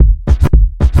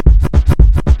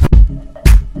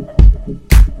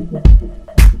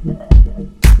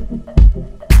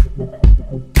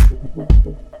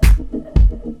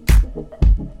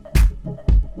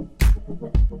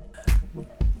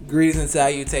Greetings and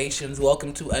salutations.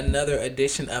 Welcome to another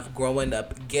edition of Growing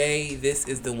Up Gay. This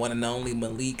is the one and only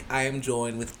Malik. I am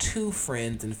joined with two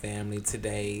friends and family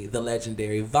today, the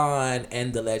legendary Vaughn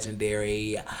and the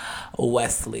legendary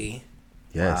Wesley.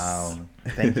 Yes. Wow.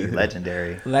 Thank you,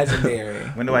 legendary. Legendary.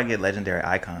 When do I get legendary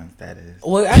icon status?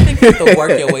 Well, I think you have to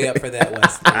work your way up for that,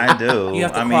 Wesley. I do. You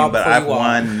have to I crawl mean, but before I've you walk.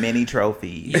 won many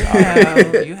trophies. You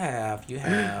have.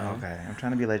 Okay, I'm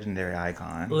trying to be legendary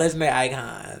icon. Legendary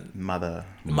icon. Mother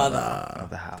Mother. of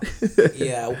the house.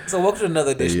 Yeah. So welcome to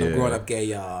another edition of Growing Up Gay,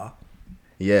 y'all.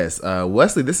 Yes.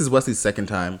 Wesley, this is Wesley's second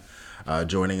time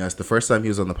joining us. The first time he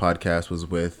was on the podcast was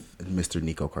with Mr.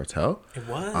 Nico Cartel. It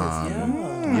was,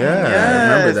 Yeah, Yes.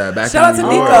 I remember that. Back Shout in out New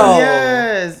to York. Nico.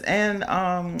 Yes,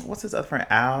 and what's his other friend?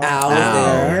 Al. Al was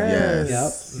there.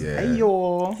 Yes. Yep. Yeah. Hey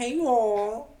y'all. Hey,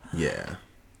 y'all. Yeah.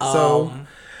 So,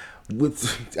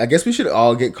 I guess we should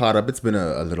all get caught up. It's been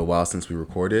a little while since we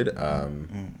recorded.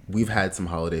 We've had some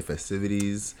holiday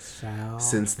festivities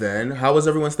since then. How was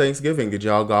everyone's Thanksgiving? Did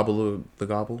y'all gobble the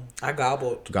gobble? I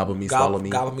gobbled. Gobble me, swallow me.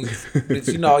 Gobble me. But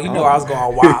you know, I was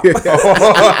going WAP. you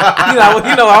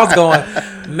know, I was going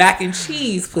mac and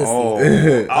cheese pussy.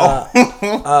 Y'all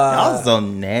so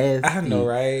nasty. I know,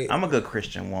 right? I'm a good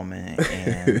Christian woman,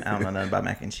 and I don't know nothing about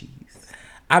mac and cheese.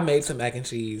 I made some mac and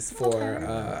cheese for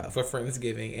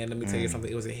Friendsgiving, and let me tell you something.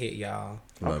 It was a hit, y'all.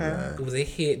 Love that. It was a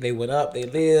hit. They went up. They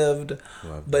lived.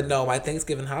 Love But no, my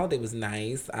Thanksgiving holiday was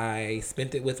nice. I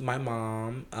spent it with my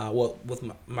mom. With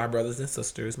my brothers and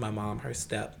sisters. My mom,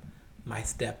 my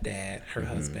stepdad, her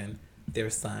husband, their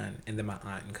son, and then my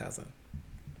aunt and cousin.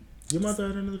 Your mother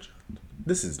had another child?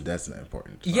 That's not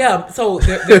important. Yeah, so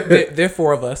there are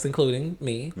four of us, including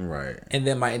me. Right. And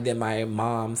then my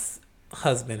mom's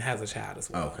husband has a child as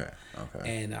well. Okay.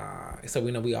 And so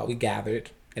we gathered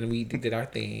and we did our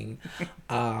thing.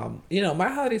 My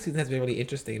holiday season has been really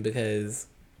interesting because,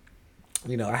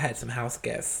 I had some house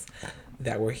guests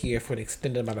that were here for an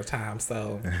extended amount of time.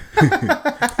 So,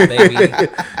 baby,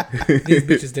 these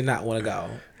bitches did not want to go.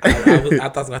 I thought I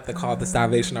was going to have to call the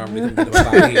Salvation Army to get them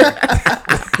out of here.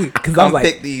 Because I was like,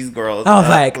 pick these girls. I was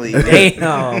like,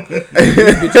 damn,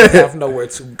 these bitches have nowhere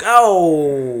to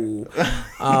go.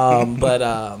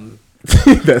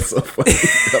 That's so funny.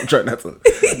 I'm trying not to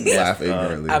laugh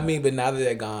ignorantly. I mean, but now that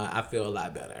they're gone, I feel a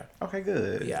lot better. Okay,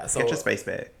 good. Yeah, so get your space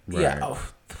back. Right. Yeah,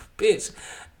 bitch.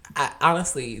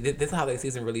 Honestly, this holiday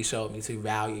season really showed me to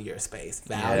value your space,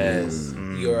 value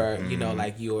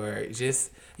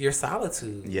your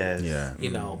solitude. Yes. Yeah.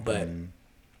 But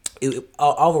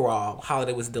overall,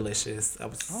 holiday was delicious.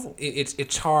 It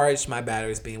charged my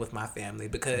batteries being with my family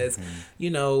because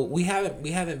we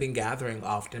haven't been gathering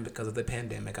often because of the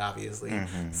pandemic, obviously.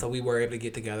 So we were able to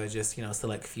get together, just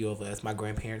select few of us. My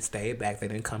grandparents stayed back; they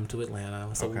didn't come to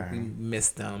Atlanta, so we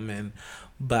missed them.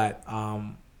 But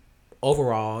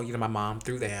overall, my mom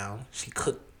threw down. She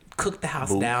cooked the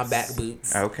house down, back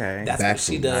boots. Okay, that's back what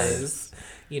she boots. Does.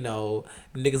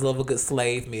 Niggas love a good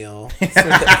slave meal for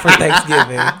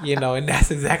Thanksgiving, and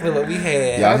that's exactly what we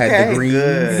had. Y'all had the greens.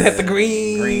 We had the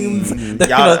greens.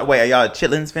 Y'all, wait, are y'all a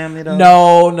chitlins family though?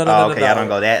 No. Okay, y'all don't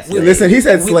go that slave. Listen, he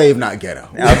said slave, not ghetto.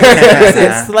 He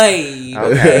said slave,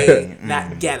 okay,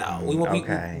 not ghetto. We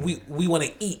want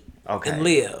to eat and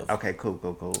live. Okay,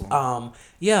 cool.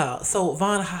 Yeah. So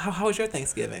Vaughn, how was your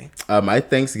Thanksgiving? My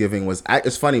Thanksgiving was,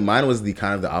 it's funny, mine was the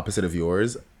kind of the opposite of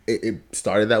yours. It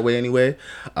started that way anyway.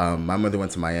 My mother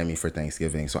went to Miami for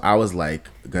Thanksgiving, so I was like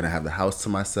gonna have the house to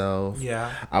myself.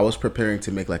 Yeah. I was preparing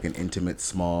to make like an intimate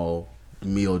small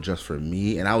meal just for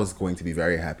me, and I was going to be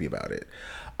very happy about it.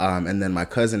 And then my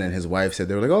cousin and his wife said,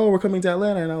 they were like, "Oh, we're coming to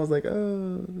Atlanta," and I was like,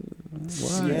 "Oh,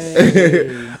 why?"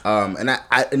 And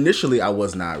I initially I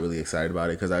was not really excited about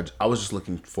it because I was just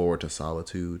looking forward to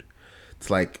solitude. It's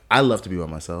like I love to be by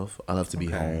myself. I love to be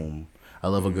home. I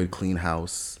love a good clean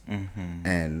house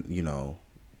and,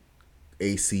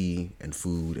 AC and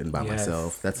food and by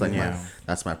myself. That's like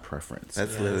that's my preference.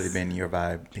 That's literally been your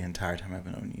vibe the entire time I've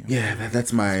known you. Yeah,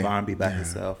 that's my... Spawn be by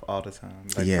himself all the time.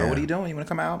 Like, Yeah. bro, what are you doing? You want to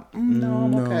come out? No,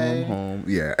 I'm okay. I'm home.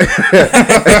 Yeah.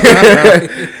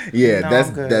 No,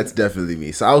 I'm good. That's definitely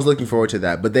me. So I was looking forward to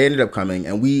that, but they ended up coming,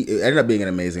 and it ended up being an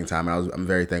amazing time. I'm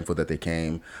very thankful that they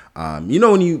came. When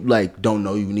you like don't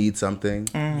know you need something.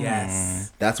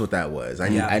 Yes. That's what that was.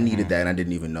 I needed that, and I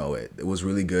didn't even know it. It was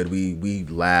really good. We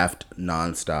laughed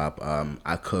nonstop.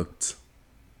 I cooked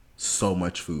so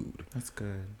much food. That's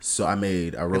good. So I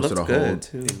roasted a whole. Good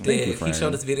too. He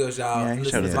showed us videos, y'all. Yeah, he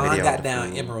showed us a Vaughn video got of the down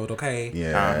food. Emerald, okay?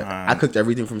 Yeah, I cooked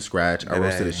everything from scratch. I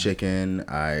roasted a chicken.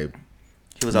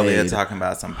 He was over there talking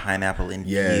about some pineapple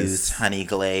infused, honey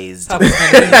glazed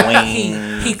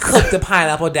wings. He cooked the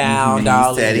pineapple down,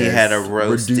 darling. He said he had a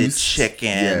roasted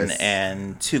chicken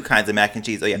and 2 kinds of mac and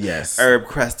cheese. Oh yeah, herb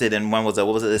crusted, and one was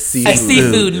a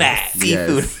seafood mac.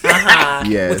 Seafood,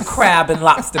 with crab and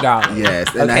lobster, darling.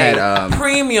 Yes, and I had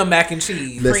premium mac and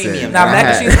cheese. Listen, now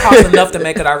mac and cheese costs enough to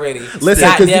make it already. Listen,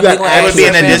 because it would be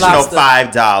an additional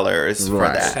 $5 for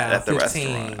that at the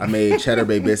restaurant. I made Cheddar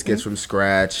Bay biscuits from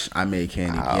scratch. I made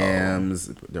candy yams.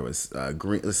 There was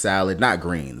green salad, not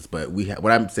greens, but we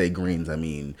when I say greens, I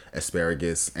mean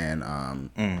asparagus and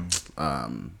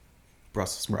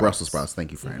Brussels sprouts.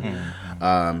 Thank you, friend.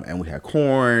 Mm-hmm. And we had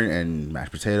corn and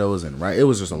mashed potatoes and rice. It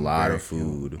was just a lot of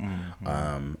food. Mm-hmm.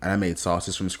 And I made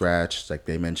sauces from scratch, like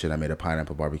they mentioned. I made a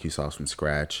pineapple barbecue sauce from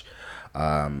scratch.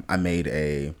 I made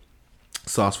a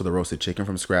sauce for the roasted chicken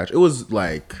from scratch. It was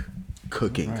like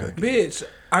cooking. Bitch,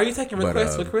 are you taking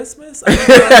requests for Christmas? Are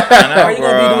you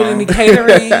going to be doing any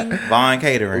catering? Vaughn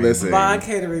Catering. Listen, Vaughn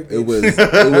Catering. It was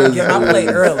get my plate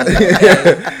early.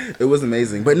 Okay. It was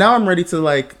amazing. But now I'm ready to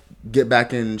like get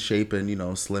back in shape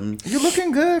and slim. You're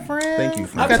looking good, friend. Thank you,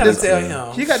 friend. I'm trying to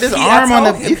tell him. You got this arm on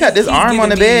the. You got this arm on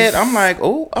the bed. I'm like,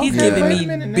 oh, he's giving me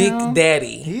Big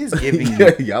Daddy. He's giving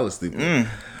you. Y'all are stupid.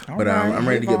 But I'm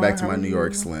ready to get back to my New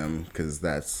York Slim because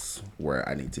that's where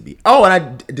I need to be. Oh,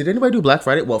 and did anybody do Black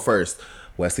Friday? Well, first,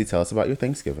 Wesley, tell us about your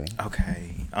Thanksgiving.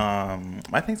 Okay.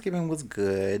 My Thanksgiving was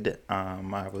good.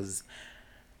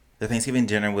 The Thanksgiving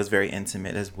dinner was very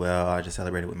intimate as well. I just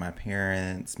celebrated with my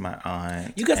parents, my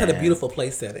aunt. You guys had a beautiful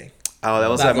place setting. Oh, that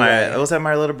was at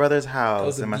my little brother's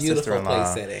house and my sister-in-law.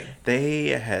 Place setting. They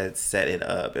had set it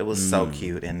up. It was so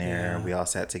cute in there. Yeah. We all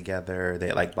sat together.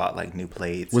 They bought new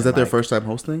plates. Was that their first time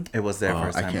hosting? It was their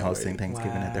first time hosting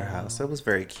Thanksgiving at their house. So it was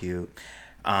very cute.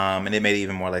 And it made it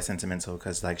even more sentimental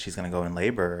because she's gonna go in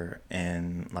labor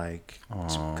and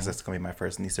because that's gonna be my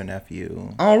first niece or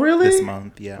nephew. Oh, really? This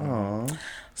month, yeah. Aww.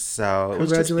 So it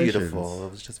was just beautiful.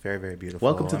 It was just very, very beautiful.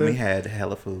 Welcome to we had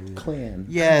hella food. Clan.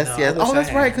 Yes. Oh,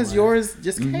 that's right. Because yours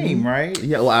just came, right?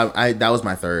 Yeah. Well, I that was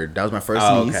my third. That was my first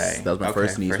niece. Okay. That was my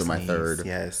first niece with my third.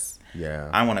 Yes.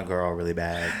 Yeah. I want a girl really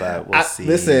bad, but we'll see.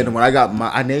 Listen, when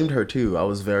I named her too. I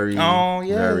was very,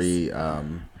 very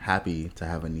happy to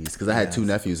have a niece because I had 2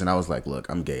 nephews and I was like, look,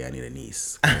 I'm gay. I need a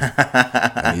niece.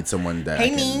 I need someone that. Hey,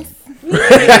 niece.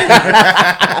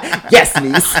 Yes,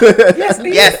 niece.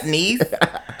 Yes, niece.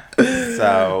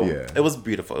 So it was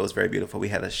beautiful. It was very beautiful. We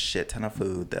had a shit ton of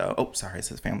food though. Oh, sorry, it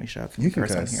says family show. You can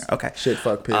curse on here. Okay. Shit,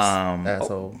 fuck, piss,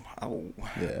 asshole.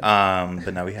 Yeah.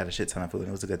 But no, we had a shit ton of food and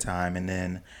it was a good time. And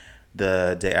then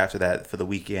the day after that, for the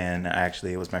weekend,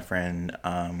 it was my friend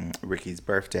Ricky's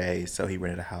birthday, so he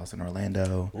rented a house in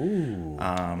Orlando. Ooh.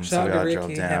 So we all Ricky.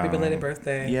 drove down. Happy belated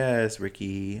birthday. Yes,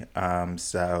 Ricky.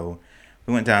 So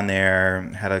we went down there,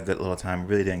 had a good little time.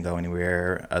 Really didn't go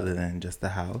anywhere other than just the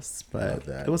house, but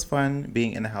it was fun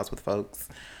being in the house with folks.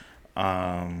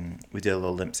 We did a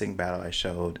little lip sync battle. I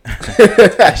showed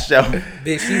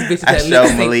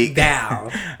Malik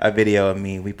down a video of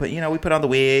me. We put on the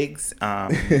wigs.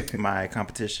 My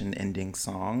competition ending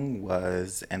song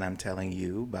was "And I'm Telling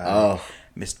You" by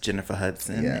Miss Jennifer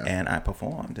Hudson, and I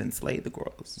performed and slayed the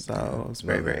girls. So I was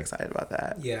very, very excited about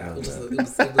that. Yeah, it was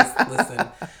listen.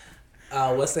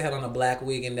 Wesley had on a black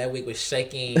wig, and that wig was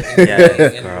shaking.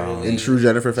 In true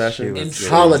Jennifer fashion.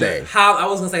 Holiday. I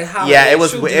was gonna say holiday. Yeah, it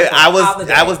was.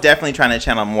 I was definitely trying to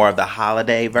channel more of the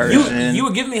holiday version. You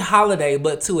were giving me holiday,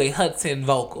 but to a Hudson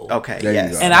vocal. Okay.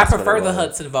 Yes. And I prefer the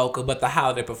Hudson vocal, but the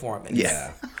holiday performance.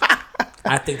 Yeah.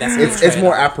 I think that's it's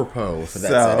more apropos for that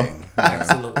setting.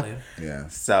 Absolutely. Yeah.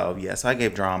 So I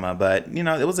gave drama, but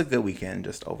it was a good weekend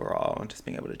just overall, just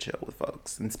being able to chill with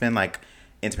folks and spend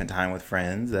intimate time with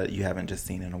friends that you haven't just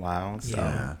seen in a while.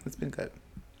 So it's been good.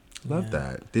 Love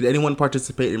that. Did anyone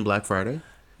participate in Black Friday?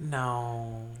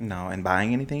 No. And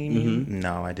buying anything? Mm-hmm.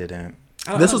 No, I didn't.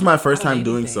 This was my first time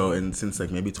doing so since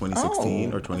maybe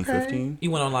 2016 or 2015. Okay. You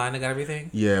went online and got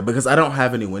everything? Yeah, because I don't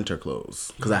have any winter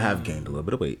clothes because I have gained a little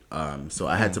bit of weight. So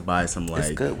I had to buy some It's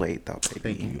good weight though, baby.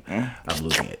 Thank you. I'm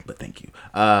losing it, but thank you.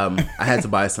 I had to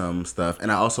buy some stuff,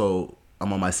 and I'm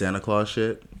on my Santa Claus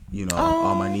shit.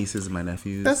 All my nieces and my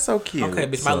nephews. That's so cute. Okay,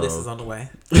 bitch, my list is on the way.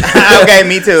 Okay,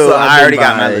 me too. So I already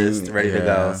got my list ready to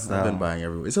go. So. I've been buying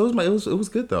everywhere. So it was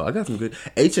good though. I got some good.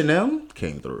 H&M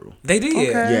came through. They did.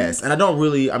 Okay. Yes, and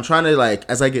I'm trying to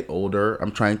as I get older,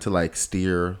 I'm trying to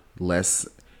steer less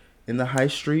in the high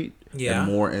street and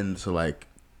more into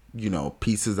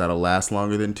pieces that'll last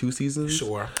longer than 2 seasons.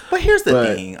 Sure. But here's the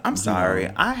thing. I'm sorry.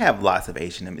 I have lots of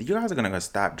H&M. You guys are going to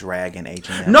stop dragging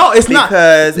H&M. No, it's not.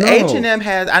 Because H&M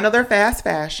has, I know they're fast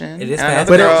fashion. It is fast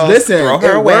fashion. Listen,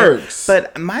 it works.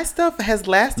 But my stuff has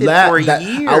lasted for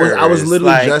years. I was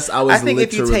literally just about to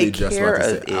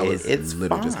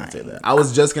say that. I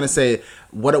was just going to say,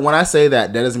 when I say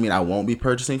that doesn't mean I won't be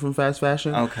purchasing from fast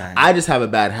fashion. Okay. I just have a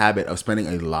bad habit of spending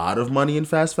a lot of money in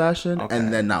fast fashion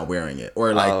and then not wearing it.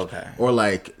 Or not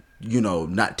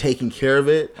taking care of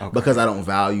it because I don't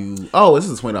value. Oh, this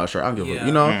is a $20 shirt. I don't give a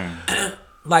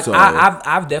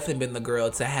I've definitely been the girl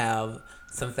to have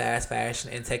some fast fashion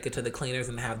and take it to the cleaners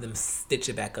and have them stitch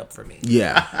it back up for me.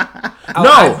 Yeah.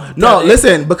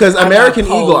 Listen, because American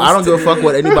Eagle, I don't give a fuck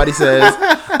what anybody says.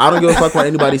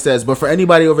 But for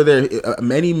anybody over there,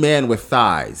 many men with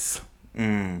thighs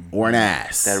or an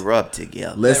ass that rub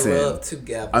together. Listen,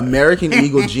 American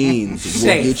Eagle jeans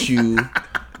will get you.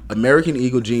 American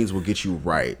Eagle jeans will get you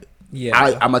right.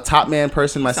 Yeah, I'm a Top Man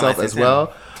person myself as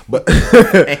well, but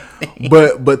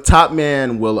but Top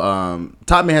Man will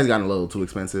Top Man has gotten a little too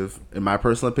expensive in my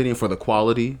personal opinion for the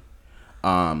quality.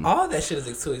 All that shit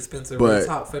is too expensive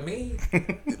for me.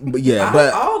 But yeah,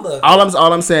 but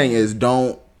all I'm saying is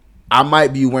I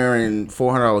might be wearing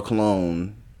 $400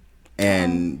 cologne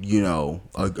and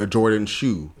a Jordan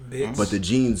shoe, bitch. But the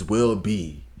jeans will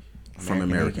be from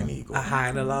American Eagle. A high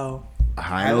and a low. A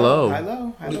high and a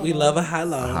low. We love a high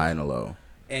low. A high and a low.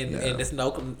 And it's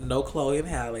no Chloe and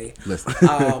Halle. Listen.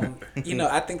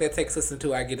 I think that takes us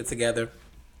into our Get It Together.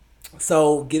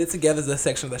 So Get It Together is a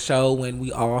section of the show when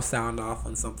we all sound off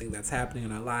on something that's happening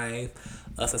in our life,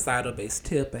 a societal-based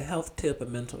tip, a health tip, a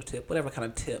mental tip, whatever kind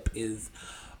of tip is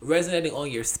resonating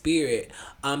on your spirit.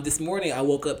 This morning I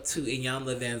woke up to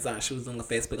Iyanla Van Zant. She was doing a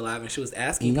Facebook Live and she was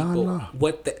asking people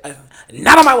what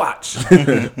not on my watch.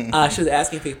 She was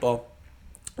asking people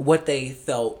what they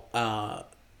felt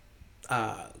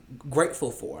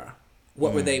grateful for.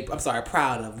 What were they? I'm sorry,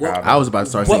 proud of. I was about to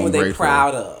start saying what were they grateful.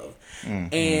 Proud of?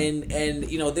 Mm-hmm.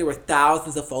 And there were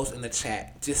thousands of folks in the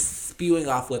chat just spewing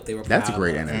off what they were proud of. That's a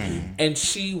great energy. And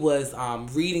she was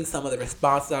reading some of the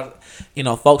responses.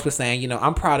 Folks were saying,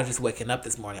 I'm proud of just waking up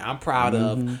this morning. I'm proud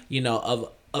of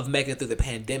making it through the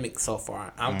pandemic so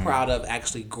far. I'm proud of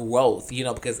actually growth,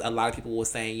 because a lot of people were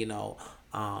saying,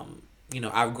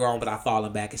 I've grown but I've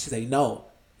fallen back. And she said, no,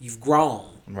 you've grown.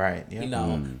 Right.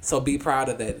 Yeah. So be proud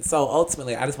of that. So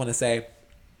ultimately, I just want to say,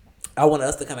 I want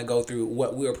us to kind of go through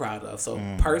what we're proud of. So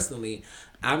personally,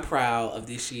 I'm proud of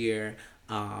this year.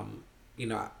 I've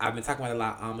been talking about a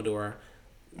lot Amador.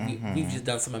 We've just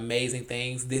done some amazing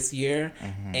things this year,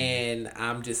 and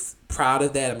I'm just proud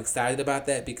of that. I'm excited about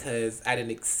that because I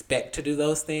didn't expect to do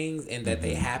those things, and that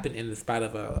they happened in spite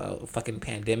of a fucking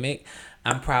pandemic.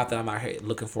 I'm proud that I'm out here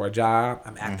looking for a job.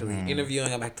 I'm actively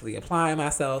interviewing. I'm actively applying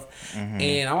myself,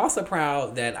 and I'm also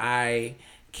proud that I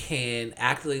can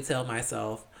actively tell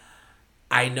myself,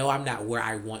 I know I'm not where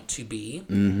I want to be,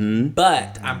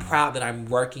 but I'm proud that I'm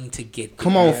working to get there.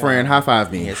 Come on, friend. High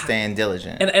five me. You're staying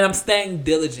diligent. And I'm staying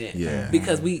diligent. Yeah.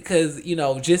 Because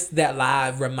just that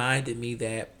live reminded me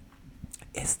that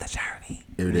it's the journey.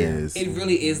 It is. It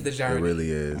really is the journey. It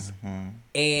really is.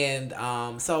 And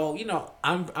I'm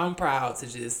proud to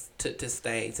just to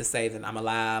say that I'm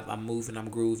alive, I'm moving, I'm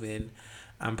grooving.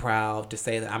 I'm proud to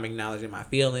say that I'm acknowledging my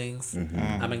feelings.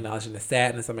 I'm acknowledging the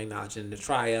sadness. I'm acknowledging the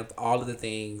triumph. All of the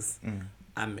things.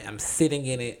 I'm sitting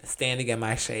in it, standing in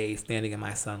my shade, standing in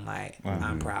my sunlight.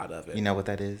 I'm proud of it. You know what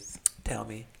that is? Tell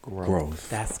me.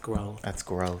 Growth. That's growth. That's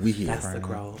growth. That's the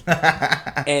growth.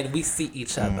 And we see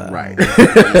each other. Right.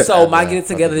 So my Get It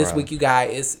Together this week, you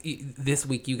guys,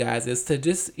 is to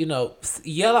just,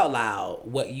 yell out loud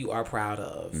what you are proud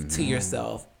of to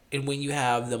yourself. And when you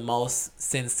have the most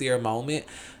sincere moment,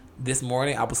 this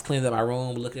morning I was cleaning up my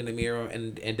room, looking in the mirror,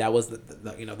 and that was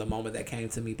the moment that came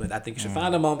to me. But I think you should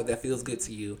find a moment that feels good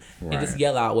to you and just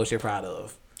yell out what you're proud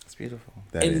of. It's beautiful.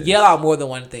 Yell out more than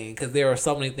one thing, because there are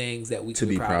so many things that we to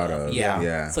be proud of.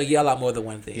 Yeah. So yell out more than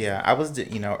one thing. Yeah, I was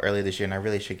earlier this year, and I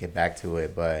really should get back to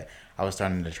it, but I was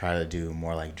starting to try to do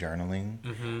more like journaling,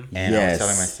 and I was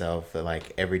telling myself that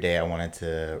like every day I wanted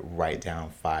to write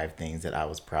down 5 things that I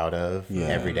was proud of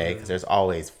every day, because there's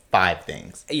always 5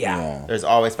 things. Yeah. There's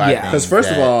always 5 things. Because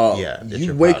first of all,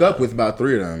 you wake up with about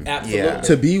 3 of them. Absolutely.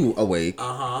 To be awake.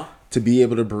 to be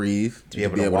able to breathe, to be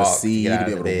able to walk, see, to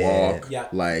be able to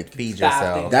walk, like feed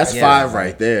yourself. That's 5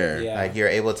 right there. Yeah. Like you're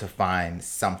able to find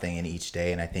something in each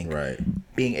day, and I think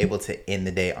being able to end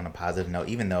the day on a positive note,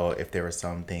 even though if there were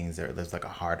some things there's like a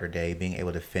harder day, being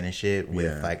able to finish it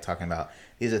with like talking about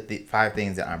these are 5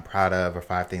 things that I'm proud of, or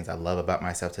 5 things I love about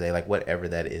myself today, like whatever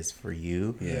that is for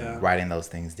you. Writing those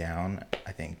things down,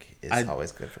 I think is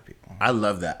always good for people. I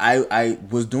love that. I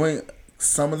was doing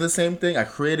some of the same thing. I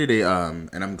created a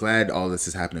and I'm glad all this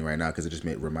is happening right now because it just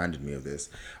reminded me of this.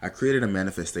 I created a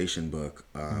manifestation book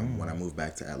when I moved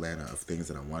back to Atlanta of things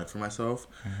that I wanted for myself,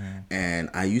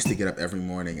 and I used to get up every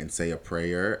morning and say a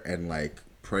prayer and like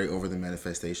pray over the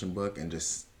manifestation book and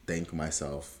just thank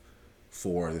myself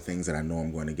for the things that I know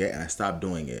I'm going to get, and I stopped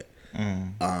doing it.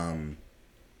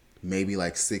 Maybe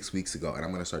like 6 weeks ago, and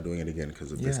I'm gonna start doing it again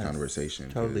because of this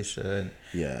conversation. Totally should.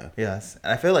 Yeah. Yes,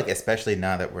 and I feel like especially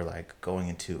now that we're like going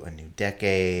into a new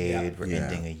decade, we're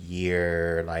ending a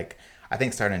year. Like I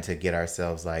think starting to get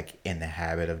ourselves like in the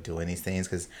habit of doing these things.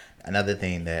 Because another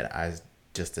thing that I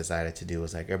just decided to do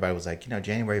was like everybody was like,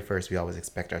 January 1st, we always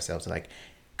expect ourselves to like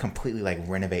completely like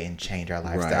renovate and change our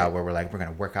lifestyle where we're like, we're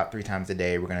going to work out 3 times a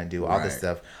day. We're going to do all this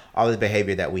stuff, all this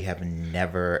behavior that we have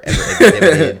never ever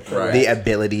exhibited the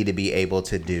ability to be able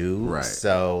to do.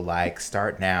 So like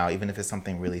start now, even if it's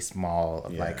something really small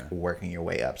of like working your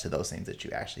way up to those things that you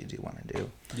actually do want to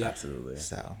do. Yeah, absolutely.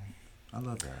 So I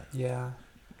love that. Yeah.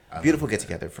 Beautiful get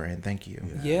together, friend. Thank you.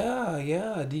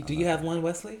 Yeah. Do you have one,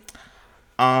 Wesley?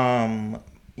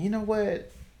 You know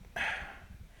what?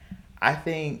 I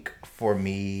think for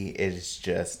me, it's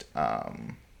just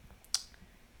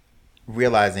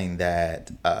realizing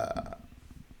that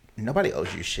nobody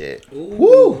owes you shit.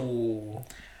 Woo!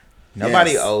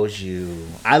 Nobody owes you.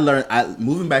 I learned.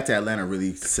 Moving back to Atlanta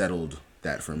really settled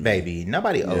that for me. Baby,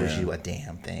 nobody owes you a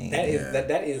damn thing. That is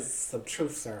that is some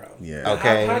truth, sir. Yeah.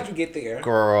 Okay. How'd you get there,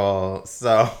 girl?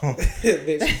 So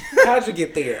bitch, how'd you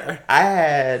get there? I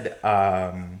had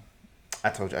I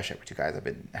told you, I shared with you guys, I've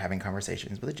been having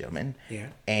conversations with a gentleman. Yeah.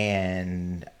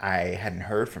 And I hadn't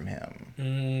heard from him.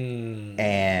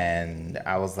 And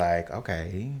I was like,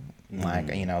 okay. Like,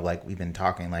 like we've been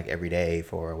talking like every day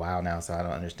for a while now, so I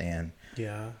don't understand.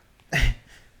 Yeah.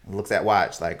 Looks at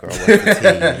watch, like, girl, what's the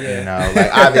tea?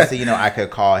 Like, obviously, I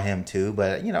could call him too,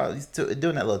 but, he's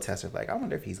doing that little test of like, I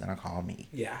wonder if he's going to call me.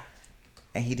 Yeah.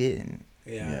 And he didn't.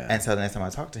 Yeah. And so the next time I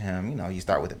talked to him, you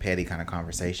start with a petty kind of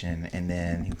conversation, and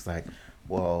then he was like,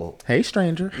 well, hey,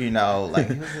 stranger. Like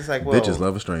he was just like, well, bitches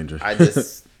love a stranger. I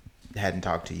just hadn't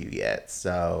talked to you yet,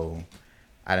 so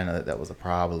I didn't know that was a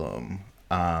problem.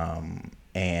 And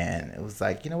it was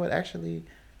like, you know what? Actually,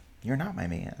 you're not my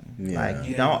man. Yeah. Like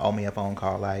you don't owe me a phone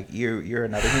call. Like you're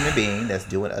another human being that's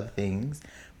doing other things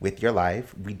with your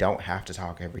life. We don't have to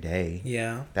talk every day.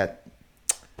 Yeah.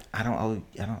 He don't owe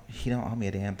me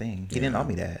a damn thing. He didn't owe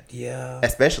me that. Yeah.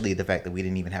 Especially the fact that we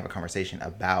didn't even have a conversation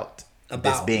about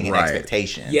this being an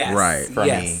expectation. Yes. For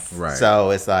me. Right.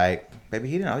 So it's like, baby,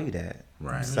 he didn't owe you that.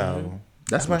 Right. So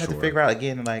that's what I had to figure out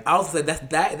again. Like I was like,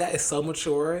 that is so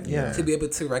mature. Yeah. To be able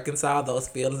to reconcile those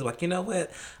feelings. Like, you know what?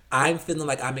 I'm feeling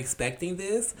like I'm expecting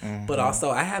this, but also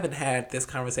I haven't had this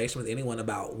conversation with anyone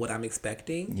about what I'm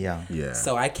expecting. Yeah. Yeah.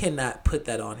 So I cannot put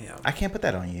that on him. I can't put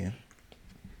that on you.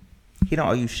 He don't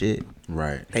owe you shit.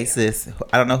 Right. Hey sis,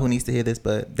 I don't know who needs to hear this,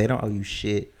 but they don't owe you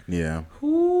shit. Yeah.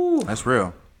 Ooh. That's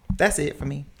real. That's it for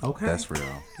me. Okay. That's real.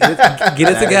 Get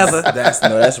it together.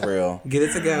 That's real. Get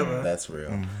it together. That's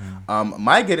real.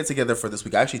 My get it together for this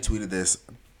week, I actually tweeted this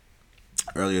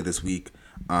earlier this week.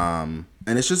 And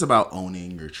it's just about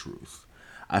owning your truth.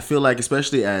 I feel like,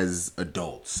 especially as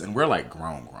adults, and we're like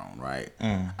grown, right?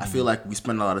 I feel like we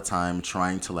spend a lot of time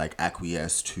trying to like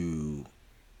acquiesce to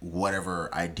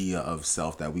whatever idea of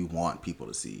self that we want people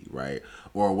to see, right?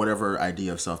 Or whatever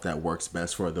idea of self that works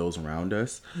best for those around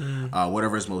us,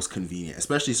 whatever is most convenient,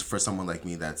 especially for someone like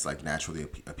me that's like naturally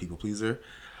a people pleaser.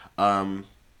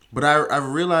 But I've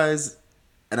realized,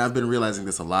 and I've been realizing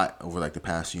this a lot over like the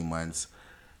past few months.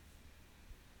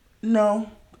 No,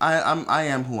 I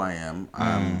am who I am.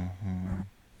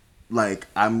 Like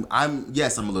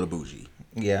yes, I'm a little bougie.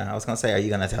 Yeah, I was gonna say, are you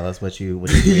gonna tell us what you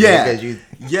do? Yeah.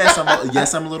 Yes,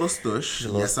 I'm a little stush.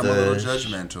 I'm a little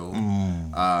judgmental.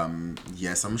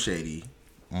 Yes, I'm shady.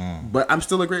 But I'm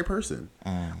still a great person.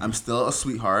 I'm still a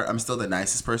sweetheart. I'm still the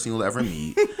nicest person you'll ever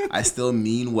meet. I still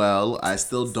mean well. I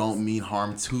still don't mean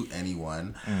harm to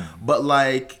anyone. But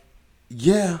like,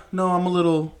 I'm a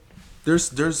little.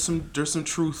 There's some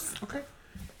truth. Okay.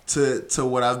 To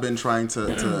what I've been trying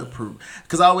to prove,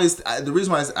 because the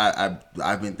reason why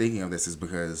I've been thinking of this is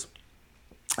because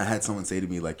I had someone say to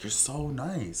me like, you're so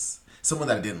nice, someone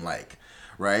that I didn't like,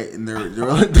 right? And they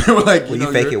were like, well,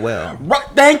 you fake it well. Right,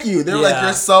 thank you. They were like,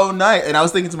 you're so nice. And I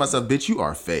was thinking to myself, bitch, you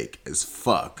are fake as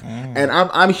fuck. And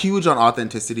I'm huge on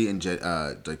authenticity and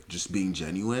like just being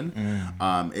genuine.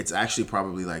 It's actually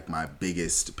probably like my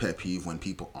biggest pet peeve when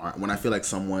people aren't, when I feel like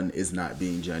someone is not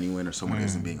being genuine or someone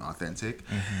isn't being authentic.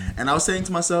 And I was saying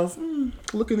to myself,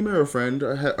 look in the mirror, friend.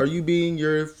 Are you being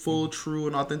your full, true,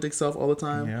 and authentic self all the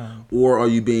time? Yeah. Or are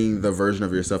you being the version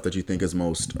of yourself that you think is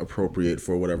most appropriate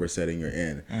for whatever setting you're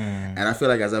in? And I feel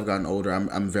like as I've gotten older,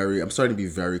 I'm starting to be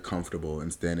very comfortable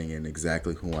in standing in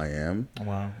exactly who I am.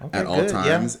 Wow. Okay, at all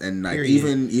times. Yeah. And like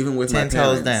even with my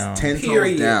parents, 10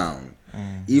 toes down.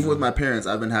 Even with my parents,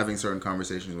 I've been having certain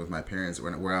conversations with my parents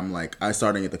where I'm like, I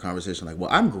starting at the conversation like, well,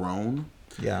 I'm grown.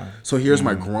 Yeah. So here's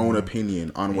my grown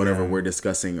opinion on whatever we're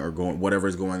discussing or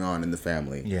whatever's going on in the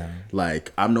family. Yeah.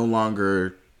 Like I'm no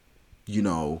longer,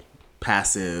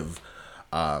 passive,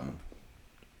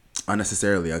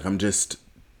 unnecessarily. Like I'm just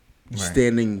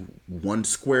standing one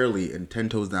squarely and 10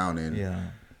 toes down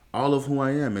in all of who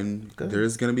I am. And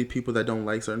there's gonna be people that don't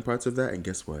like certain parts of that. And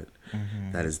guess what?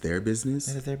 That is their business.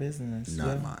 It is their business.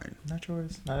 Not mine. Not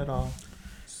yours. Not at all.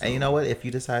 And you know what? If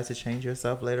you decide to change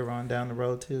yourself later on down the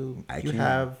road too, you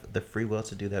have the free will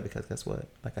to do that because guess what?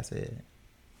 Like I said,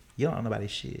 you don't own nobody's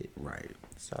shit. Right.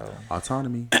 So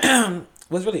autonomy.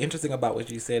 What's really interesting about what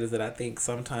you said is that I think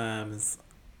sometimes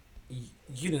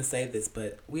you didn't say this,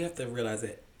 but we have to realize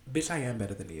that, bitch, I am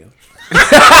better than you. You know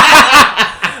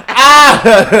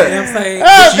what I'm saying?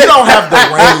 But you don't have the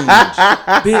range.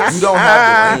 Bitch, you don't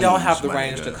have the range. I don't have the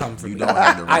range to come from you. You Don't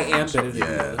have the range. I am better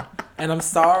than you. And I'm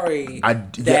sorry.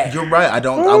 You're right.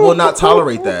 I will not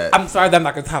tolerate that. I'm sorry that I'm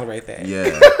not going to tolerate that.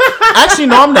 Yeah. Actually,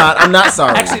 no, I'm not. I'm not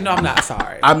sorry. Actually, no, I'm not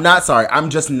sorry. I'm not sorry. I'm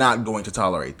just not going to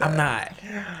tolerate that. I'm not.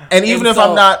 And even if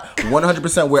I'm not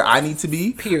 100% where I need to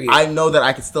be, period, I know that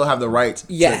I can still have the right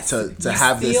to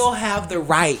have this. You still have the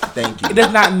right. Thank you. It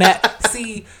does not matter.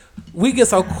 See, we get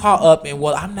so caught up in,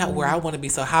 well, I'm not where I want to be,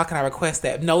 so how can I request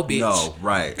that? No, bitch. No,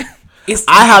 right.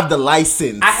 I have the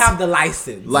license. I have the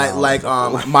license. Like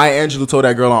Maya Angelou told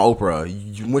that girl on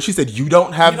Oprah when she said you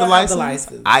don't have the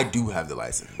license. I do have the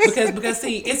license. Because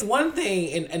see, it's one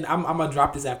thing, and I'm gonna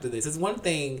drop this after this. It's one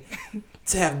thing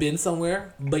to have been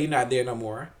somewhere, but you're not there no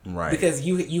more. Right. Because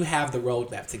you have the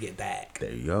roadmap to get back.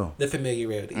 There you go. The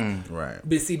familiarity. Right.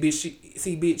 But see,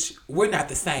 bitch, we're not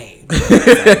the same. You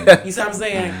see what I'm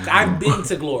saying? I've been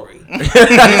to glory. I'm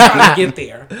trying to get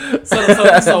there.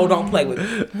 So don't play with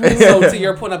me. So to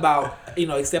your point about,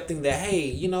 accepting that,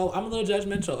 hey, I'm a little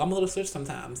judgmental. I'm a little switch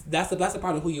sometimes. That's a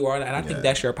part of who you are. And I think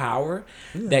that's your power,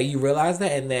 that you realize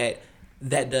that, and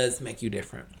that does make you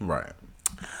different. Right.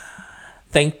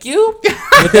 Thank you.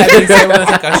 With that being said, we're going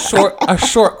to take a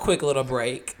short, quick little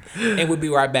break. And we'll be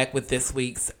right back with this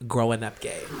week's Growing Up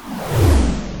Gay.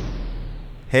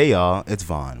 Hey y'all, it's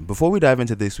Vaughn. Before we dive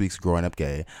into this week's Growing Up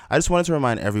Gay, I just wanted to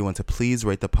remind everyone to please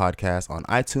rate the podcast on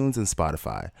iTunes and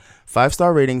Spotify.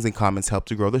 5-star ratings and comments help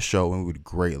to grow the show, and we would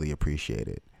greatly appreciate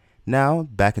it. Now,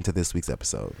 back into this week's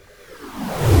episode.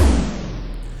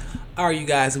 All right, you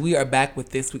guys, we are back with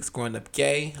this week's Growing Up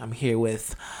Gay. I'm here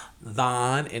with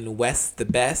Vaughn and Wes the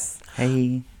Best.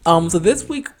 Hey. So this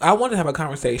week I wanted to have a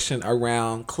conversation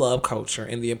around club culture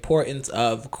and the importance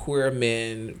of queer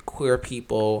men, queer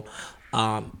people,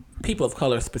 people of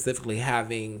color specifically,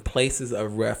 having places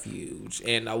of refuge.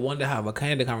 And I wanted to have a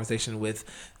candid conversation with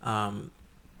Vaughn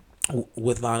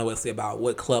and Wesley about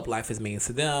what club life has means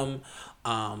to them,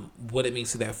 what it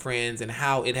means to their friends, and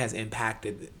how it has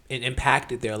impacted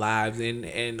their lives,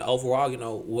 and overall,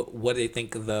 what they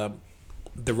think of the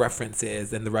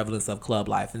references and the relevance of club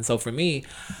life. And so for me,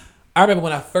 I remember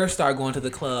when I first started going to the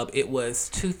club, it was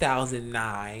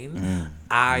 2009.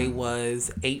 I was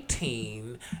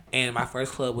 18, and my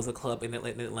first club was a club in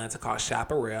Atlanta called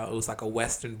Chaparral. It was like a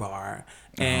Western bar,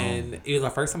 and it was my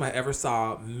first time I ever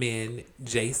saw men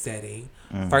j-setting.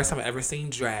 First time I ever seen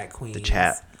drag queens. The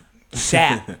Chap.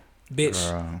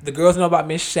 Bitch, the girls know about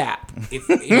Miss Shap.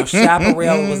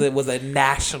 Chaparral was a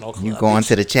national club. You going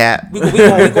to the Chap? We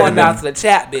going down to the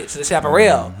Chap, bitch, the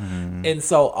Chaparral. And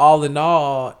so all in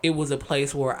all, it was a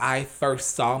place where I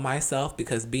first saw myself,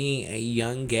 because being a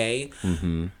young gay,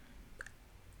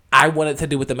 I wanted to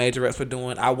do what the majorettes were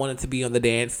doing. I wanted to be on the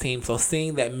dance team. So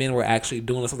seeing that men were actually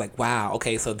doing this, I was like, wow,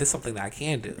 okay, so this is something that I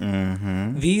can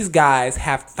do. These guys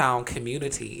have found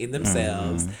community in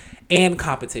themselves and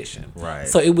competition. Right.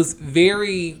 So it was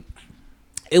very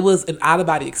it was an out of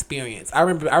body experience. I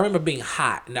remember being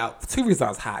hot. Now, 2 reasons I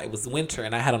was hot. It was winter,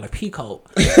 and I had on a pea coat,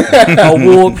 a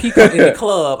wool pea coat in the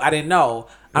club. I didn't know.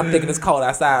 I'm thinking it's cold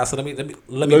outside, so let me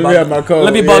have my coat.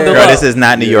 Let me bundle Girl, up. this is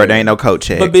not New York. There ain't no coat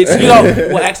check. But bitch,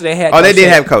 well, actually they had. Oh, they did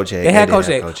have coat check. They had coat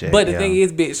check. But the thing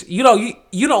is, bitch,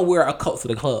 you don't wear a coat to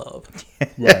the club.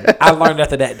 Right. I learned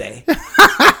after that day.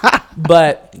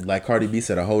 But like Cardi B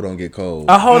said, a hoe don't get cold.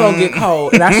 A hoe don't get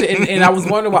cold, and I was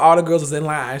wondering why all the girls was in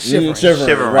line shivering.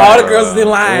 Shivering. All the girls was in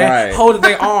line holding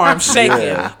their arms,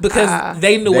 shaking because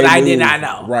they knew what I did not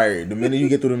know. Right. The minute you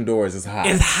get through them doors, it's hot.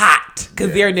 It's hot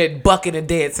because they're in there bucking and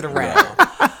dancing around.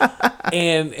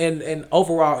 and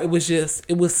overall, it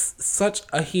was such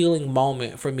a healing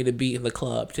moment for me to be in the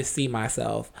club, to see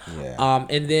myself. Yeah.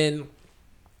 And then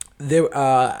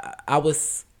I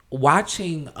was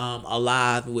watching a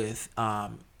live with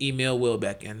Emil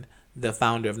Wilbecken, the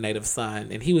founder of Native Son,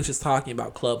 and he was just talking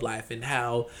about club life and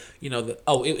how,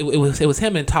 it was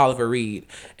him and Tolliver Reed,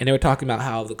 and they were talking about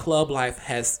how the club life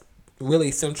has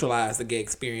really centralized the gay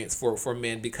experience for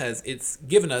men, because it's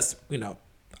given us,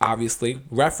 obviously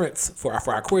reference for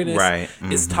our queerness. Right.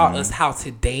 It's taught us how to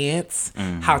dance,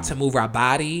 how to move our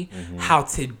body, how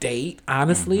to date,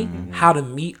 honestly, how to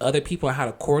meet other people and how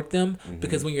to court them.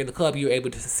 Because when you're in the club, you're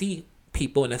able to see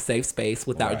people in a safe space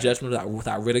without judgment,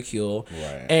 without ridicule.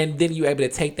 Right. And then you're able to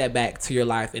take that back to your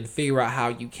life and figure out how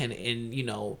you can,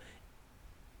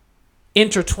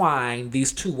 intertwine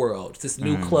these two worlds, this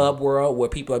new club world where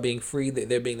people are being free, that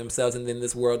they're being themselves, and then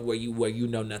this world where you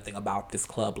know nothing about this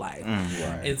club life.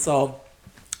 Right. And so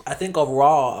I think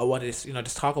overall I wanted to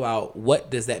just talk about, what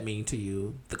does that mean to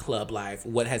you, the club life?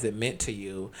 What has it meant to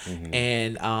you?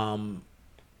 And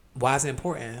why is it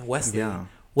important? Wesley,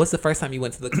 what's the first time you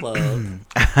went to the club?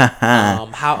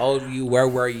 How old were you? Where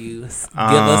were you? Give us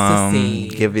the scene.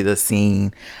 Give you the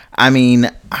scene. I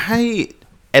mean,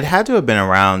 it had to have been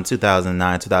around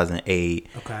 2009, 2008.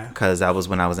 Okay. Because that was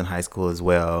when I was in high school as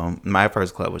well. My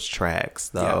first club was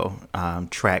Trax, though. Yeah.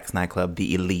 Trax nightclub,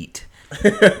 the elite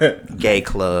gay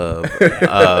club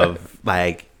of,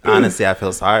 like, honestly, I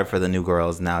feel sorry for the new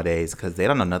girls nowadays because they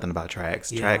don't know nothing about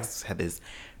Trax. Yeah. Trax had this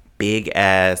big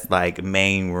ass, like,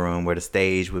 main room where the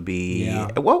stage would be. Yeah.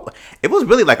 Well, it was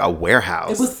really like a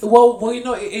warehouse. It was,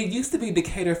 it used to be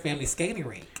Decatur Family Skating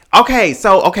Rink. Okay,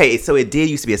 so it did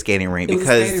used to be a skating rink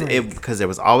because there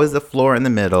was always the floor in the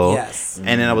middle, and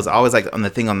then it was always like on the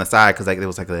thing on the side, because like there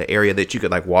was like the area that you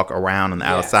could like walk around on the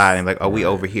outside and like, oh, we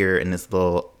over here in this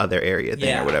little other area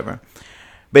thing or whatever.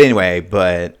 But anyway, it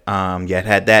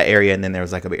had that area, and then there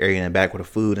was like an area in the back where the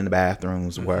food and the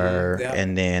bathrooms were,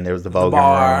 and then there was the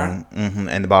voguing room,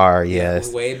 and the bar,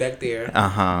 yes, way back there,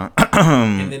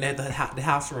 and then the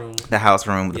house room,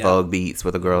 with the Vogue beats,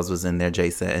 where the girls was in their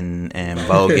J-set and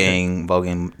voguing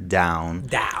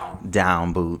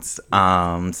down boots.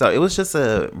 So it was just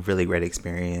a really great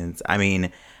experience. I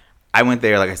mean, I went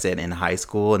there, like I said, in high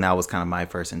school, and that was kind of my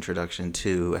first introduction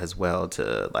to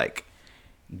like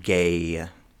gay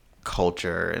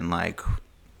culture, and like,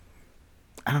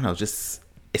 I don't know, just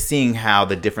seeing how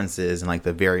the differences and like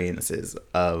the variances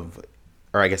of,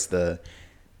 or I guess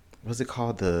what's it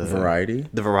called, the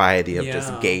variety of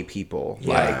just gay people,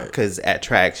 like, because at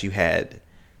Trax you had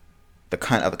the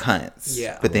cunt of the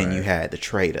cunts, but then you had the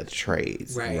trade of the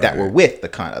trades that were with the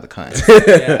cunt of the cunts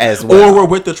as well, or were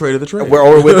with the trade of the trade,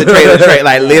 or with the trade of the trade.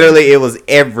 Like literally, it was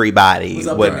everybody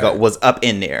was up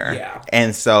in there,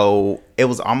 and so it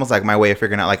was almost like my way of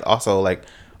figuring out, like, also like,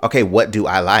 okay, what do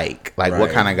I like? Like, what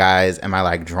kind of guys am I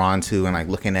like drawn to, and like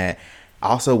looking at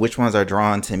also which ones are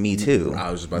drawn to me too.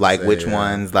 I was just about to say, which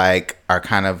ones like are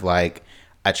kind of like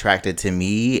attracted to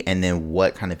me, and then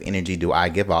what kind of energy do I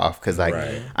give off, because like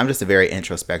I'm just a very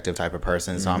introspective type of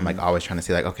person, so I'm like always trying to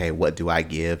see like, okay, what do I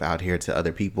give out here to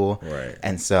other people,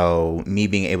 and so me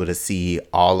being able to see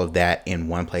all of that in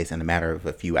one place in a matter of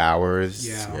a few hours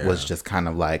was just kind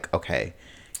of like, okay,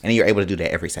 and you're able to do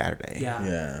that every Saturday.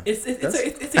 It's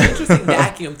an interesting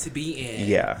vacuum to be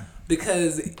in,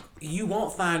 because you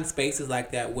won't find spaces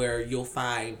like that where you'll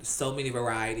find so many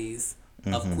varieties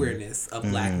of queerness, of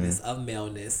blackness, of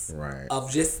maleness,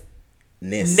 of just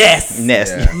ness.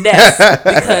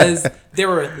 Because there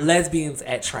were lesbians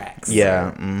at Trax.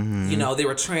 There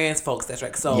were trans folks at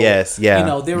Trax. So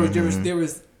there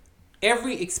was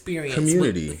every experience,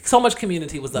 community, so much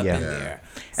community was up in there.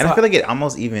 And I feel like it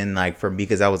almost even like for me,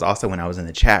 because that was also when I was in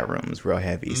the chat rooms real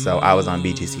heavy. So I was on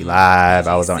BGC Live,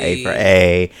 I was on A for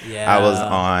A, I was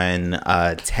on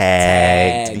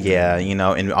Tagged,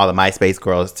 and all the MySpace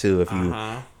girls too, if you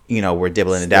were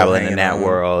dibbling and dabbling in that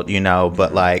world,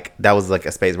 but like that was like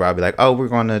a space where I'd be like, oh, we're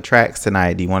going to Trax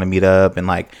tonight, do you want to meet up? And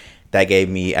like that gave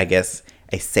me, I guess,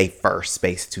 a safer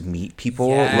space to meet people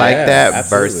Yes. like that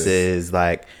Absolutely. versus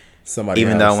like Somebody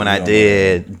even else, though when you I don't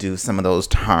did do some of those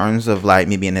turns of like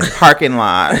me being in this parking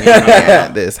lot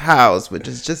at this house, which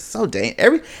is just so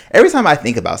every time I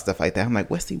think about stuff like that, I'm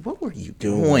like, Wesley, what were you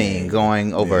doing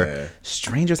going over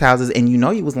strangers' houses? And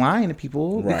you was lying to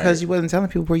people because you wasn't telling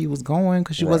people where you was going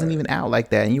because you wasn't even out like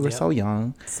that, and you were so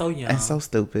young and so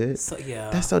stupid. So,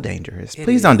 that's so dangerous.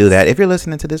 Please don't do that. If you're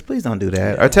listening to this, please don't do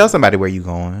that, or tell somebody where you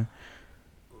going.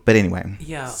 But anyway,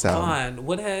 Vaughn,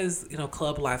 what has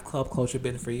club life, club culture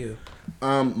been for you?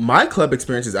 My club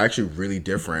experience is actually really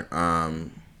different,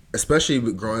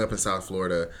 especially growing up in South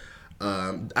Florida.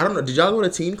 I don't know. Did y'all go to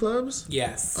teen clubs?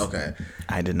 Yes. Okay.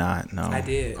 I did not. No, I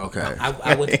did. Okay.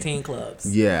 I went to teen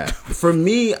clubs. Yeah. For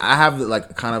me, I have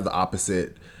like kind of the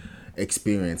opposite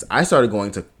experience. I started going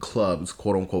to clubs,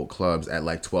 quote unquote clubs, at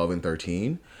like 12 and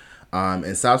 13.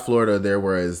 In South Florida, there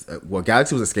was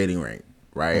Galaxy was a skating rink.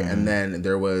 Right. And then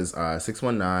there was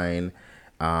 619.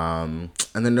 And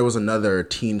then there was another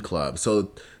teen club.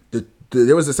 So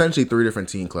there was essentially 3 different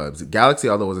teen clubs. Galaxy,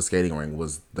 although it was a skating ring,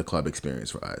 was the club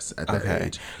experience for us at that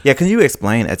age. Yeah, can you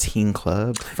explain a teen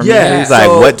club? For me, Yeah. like,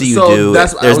 what do you do?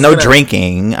 There's no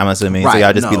drinking, I'm assuming. Right, so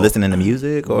y'all just be listening to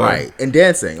music? Or? Right. And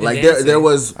dancing. And like dancing. there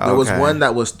was one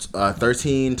that was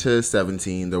 13 to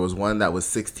 17. There was one that was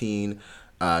 16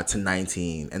 to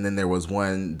 19, and then there was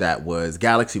one that was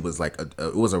Galaxy was like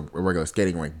it was a regular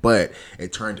skating rink, but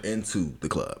it turned into the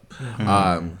club.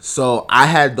 So I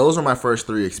had those were my first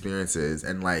 3 experiences,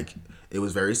 and like it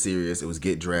was very serious. It was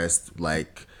get dressed.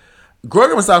 Like growing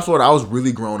up in South Florida, I was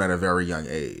really grown at a very young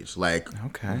age. Like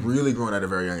really grown at a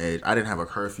very young age. I didn't have a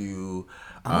curfew.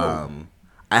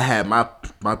 I had my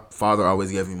father always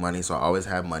gave me money, so I always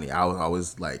had money. I would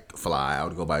always like fly. I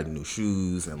would go buy new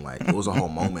shoes, and like it was a whole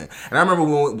moment. And I remember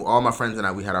when all my friends and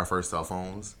I, we had our first cell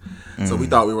phones, so we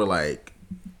thought we were like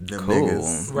them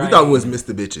niggas. Right. We thought we was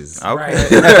Mr. Bitches,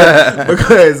 Right.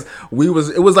 because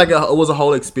it was a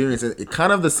whole experience. It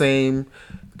kind of the same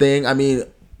thing. I mean,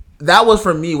 that was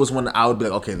for me was when I would be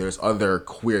like, okay, there's other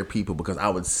queer people, because I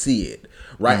would see it.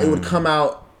 Right, it would come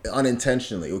out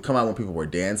unintentionally. It would come out when people were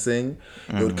dancing.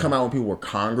 It would come out when people were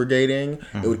congregating.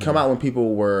 It would come out when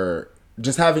people were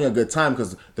just having a good time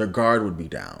because their guard would be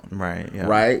down. Right. Yeah.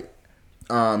 Right.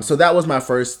 So that was my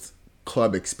first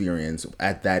club experience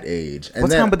at that age. And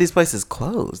what then, time would these places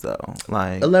close though?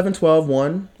 Like 11, 12,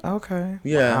 1. Okay.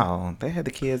 Yeah. Wow. They had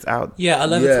the kids out. Yeah,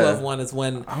 11, Yeah. 12, 1 is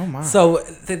when. Oh my. So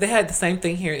they had the same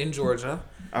thing here in Georgia.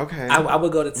 Okay. I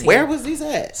would go to teen. Where was these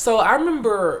at? So I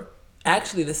remember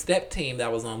actually the step team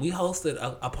that was on. We hosted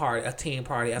a teen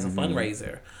party as a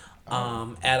fundraiser,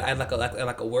 at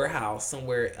like a warehouse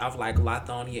somewhere off like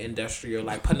Lithonia Industrial,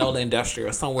 like Panola Industrial,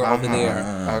 or somewhere over there.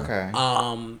 Okay.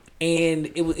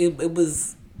 And it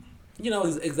was,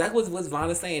 exactly what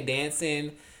Vaughn is saying,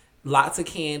 dancing. Lots of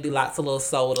candy, lots of little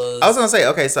sodas. I was gonna say,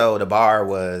 okay, so the bar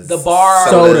was the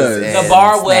sodas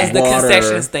bar was and the water.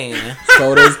 concession stand.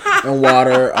 Sodas and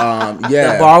water.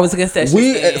 Yeah. The bar was a concession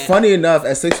stand. Funny enough,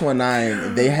 at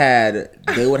 619,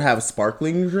 they would have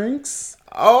sparkling drinks.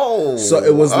 Oh, So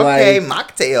it was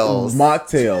mocktails.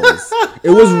 It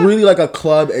was really like a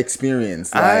club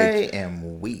experience. Like, I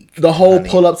am weak. the whole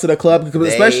pull up to the club,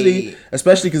 especially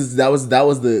because that was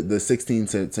the 16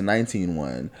 to 19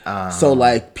 one. So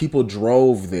like people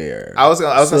drove there. I was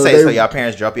gonna say, so y'all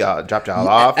parents dropped y'all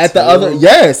off at the too?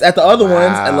 other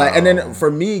ones, and then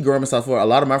for me growing up in South Florida, a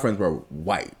lot of my friends were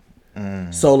white.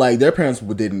 So like their parents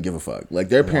didn't give a fuck. Like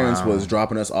their parents was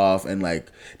dropping us off, and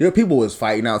like people was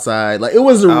fighting outside. Like it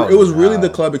was really the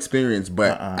club experience,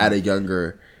 but at a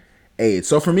younger age.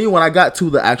 So for me, when I got to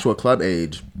the actual club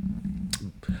age,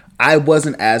 I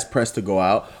wasn't as pressed to go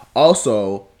out.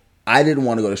 Also, I didn't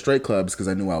want to go to straight clubs because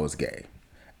I knew I was gay,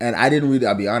 and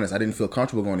I'll be honest, I didn't feel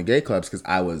comfortable going to gay clubs because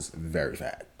I was very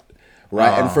fat.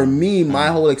 Right, and for me, my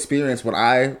whole experience when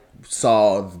I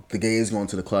saw the gays going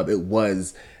to the club, it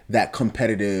was that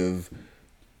competitive,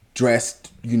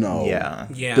 dressed, Yeah.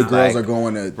 the girls are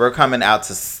going to. We're coming out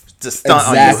to stunt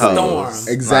on you hoes.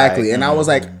 Exactly, right. And I was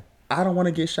like, I don't want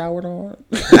to get showered on.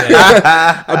 A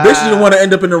bitch didn't want to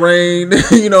end up in the rain.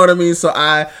 You know what I mean? So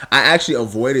I actually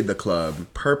avoided the club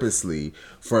purposely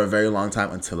for a very long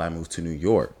time until I moved to New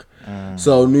York.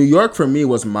 So New York for me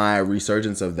was my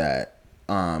resurgence of that.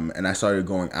 And I started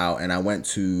going out, and I went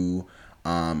to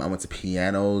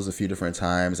pianos a few different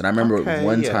times, and I remember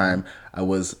one time I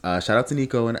was shout out to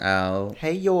Nico and Al.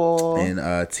 Hey y'all.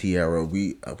 And Tierra.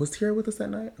 Was Tierra with us that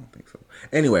night? I don't think so.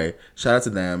 Anyway, shout out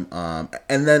to them.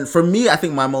 And then for me, I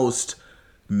think my most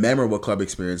memorable club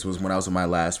experience was when I was in my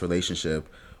last relationship.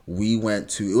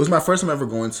 It was my first time ever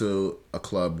going to a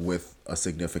club with a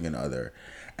significant other,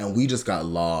 and we just got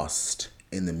lost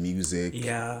in the music,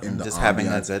 in the just ambiance. having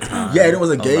a good time. Yeah, and it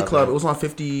was a gay club. It was on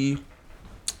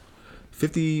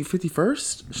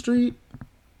 51st Street,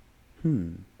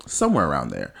 somewhere around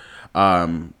there.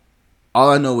 All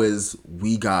I know is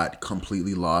we got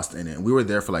completely lost in it. We were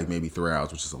there for like maybe 3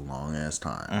 hours, which is a long ass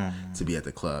time to be at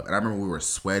the club. And I remember we were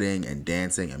sweating and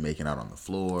dancing and making out on the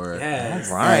floor. Yes.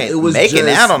 All right. And it was making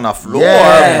just, out on the floor.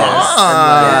 Yes.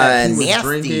 And, he was nasty.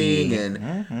 drinking,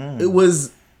 and it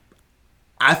was.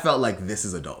 I felt like this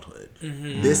is adulthood.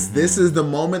 This is the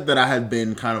moment that I had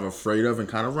been kind of afraid of and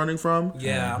kind of running from.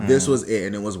 Yeah. This was it,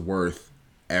 and it was worth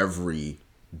every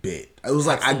bit. It was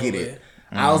like, I get it.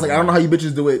 I was like, I don't know how you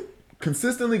bitches do it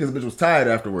consistently, because the bitch was tired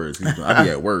afterwards. I'd be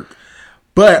at work.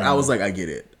 But I was like, I get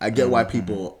it. I get why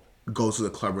people go to the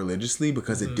club religiously,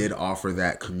 because it did offer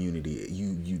that community.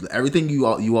 You everything you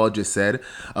all just said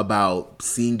about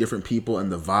seeing different people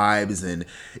and the vibes, and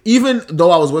even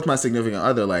though I was with my significant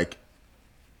other, like,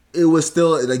 it was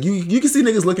still like you can see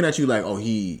niggas looking at you like, oh,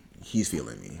 he's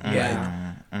feeling me.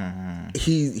 Yeah. Like,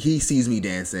 he sees me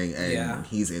dancing and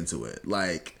he's into it.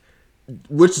 Like,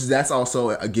 which that's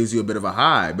also gives you a bit of a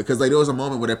high, because like there was a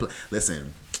moment where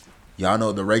listen, y'all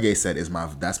know the reggae set is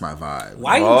that's my vibe.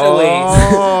 Why you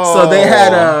doing? So they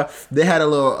had a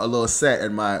little set,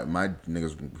 and my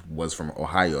niggas was from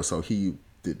Ohio, so he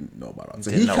didn't know about it. So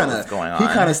he kind of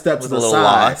stepped to the side.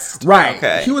 Lost. Right.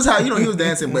 Okay. He was he was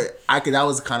dancing, but that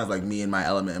was kind of like me in my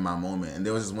element in my moment. And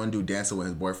there was this one dude dancing with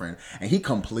his boyfriend, and he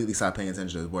completely stopped paying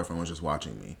attention to his boyfriend, was just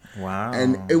watching me. Wow.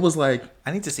 And it was like,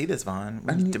 I need to see this, Vaughn.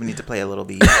 Do we need to play a little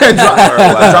beat?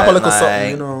 drop a little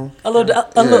something, you know. A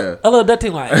little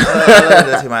dirty line.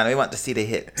 We want to see the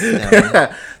hits.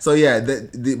 So yeah,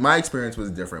 my experience was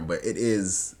different, but it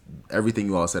is everything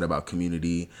you all said about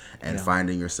community and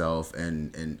finding yourself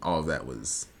and all of that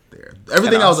was there.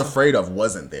 Everything I was afraid of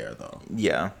wasn't there, though.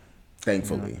 Yeah.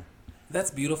 Thankfully. That's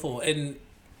beautiful. And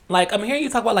like, I'm hearing you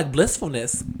talk about like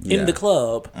blissfulness in the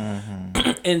club,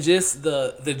 and just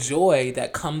the joy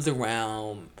that comes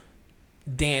around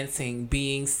dancing,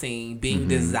 being seen, being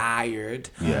desired.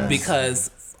 Yes.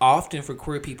 Because often for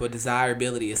queer people,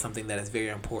 desirability is something that is very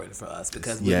important for us,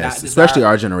 because we're not especially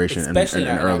our generation, especially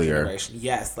and in our earlier. generation.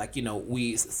 Yes, like, you know,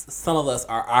 some of us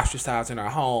are ostracized in our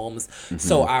homes,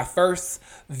 so our first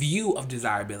view of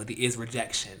desirability is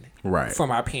rejection, right,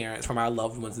 from our parents, from our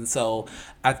loved ones. And so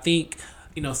I think,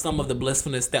 you know, some of the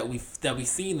blissfulness that we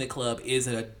see in the club is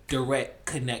a direct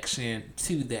connection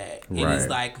to that. Right. And it's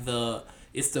like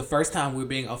it's the first time we're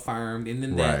being affirmed, and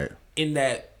then in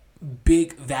that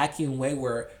big vacuum way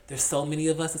where there's so many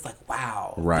of us, it's like,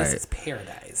 wow, this is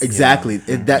paradise. Exactly.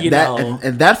 And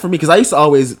that for me, because I used to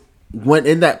always, when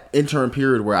in that interim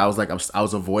period where I was like, I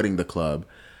was avoiding the club,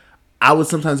 I would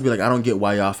sometimes be like, I don't get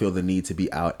why y'all feel the need to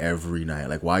be out every night.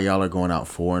 Like, why y'all are going out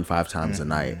 4 and 5 times a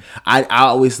night. I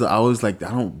always like,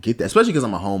 I don't get that, especially because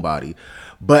I'm a homebody.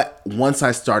 But once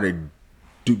I started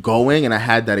going and I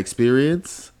had that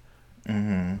experience,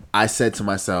 I said to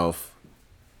myself,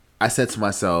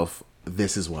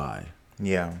 this is why.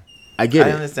 Yeah. I get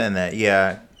it. I understand that.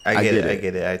 Yeah. I get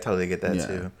it. I totally get that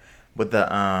too. With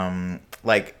the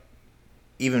like,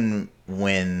 even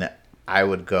when I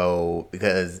would go,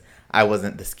 because I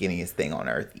wasn't the skinniest thing on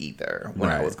earth either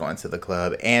when I was going to the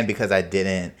club, and because I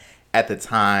didn't at the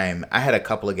time, I had a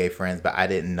couple of gay friends, but I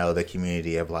didn't know the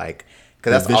community of like,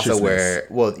 because that's also where,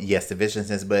 well, yes, the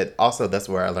viciousness, but also that's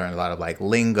where I learned a lot of like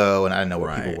lingo, and I didn't know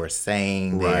what people were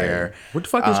saying there. What the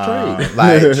fuck is trade?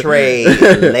 Like trade,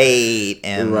 late,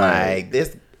 and like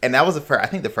this, and that was I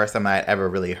think the first time I had ever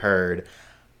really heard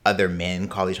other men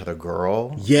call each other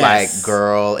girl, like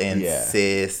girl and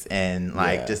sis, and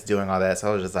like just doing all that. So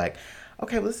I was just like,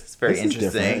 okay, well, this is very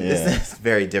interesting. This is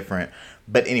very different.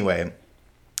 But anyway,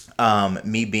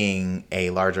 me being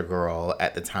a larger girl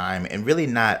at the time and really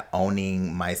not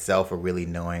owning myself or really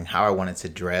knowing how I wanted to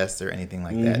dress or anything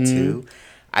like that too,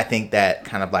 I think that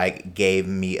kind of like gave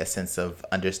me a sense of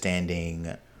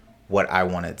understanding what I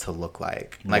wanted to look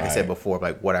like. Like I said before,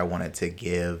 like what I wanted to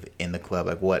give in the club,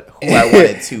 like who I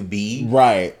wanted to be.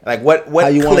 Like what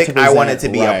clique I wanted to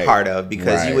be a part of,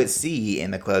 because you would see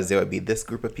in the clubs there would be this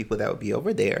group of people that would be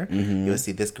over there. You would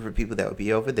see this group of people that would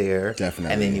be over there.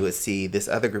 Definitely. And then you would see this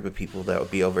other group of people that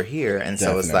would be over here. And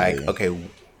so it's like, okay,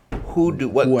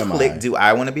 what clique do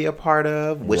I want to be a part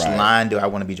of? Which line do I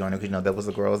want to be joining? Because, you know, there was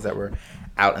the girls that were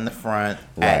out in the front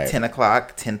at 10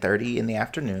 o'clock, 10:30 in the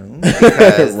afternoon,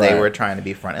 because they were trying to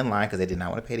be front in line because they did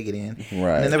not want to pay to get in.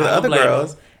 And then there were the other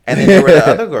girls. And then there were the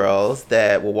other girls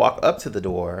that will walk up to the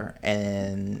door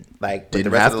and like with the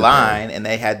rest of the line, and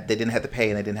they didn't have to pay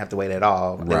and they didn't have to wait at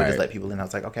all. They would just let people in. I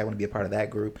was like, okay, I want to be a part of that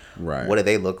group. Right. What do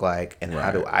they look like, and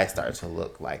how do I start to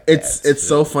look like? It's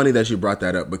so funny that you brought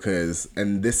that up because,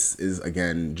 and this is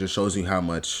again just shows you how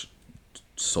much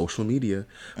social media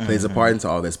plays a part into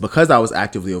all this, because I was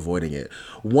actively avoiding it.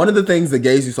 One of the things that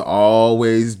gays used to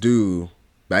always do,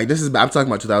 like I'm talking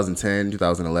about 2010,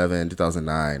 2011,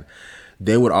 2009,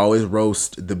 they would always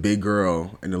roast the big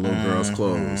girl in the little girl's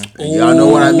clothes. Y'all know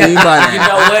what I mean by that. You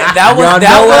know what? What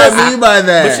I mean by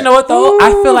that. But you know what though? I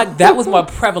feel like that was more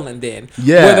prevalent then.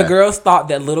 Yeah. Where the girls thought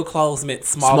that little clothes meant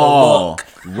small. Look.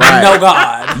 Right. No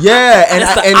God. Yeah, and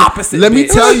it's the opposite. Let me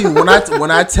tell you,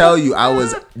 when I tell you, I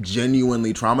was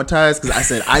genuinely traumatized because I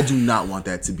said I do not want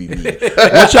that to be me.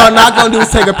 What y'all not gonna do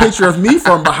is take a picture of me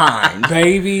from behind,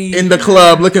 baby, in the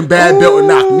club looking bad built and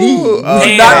knock me. What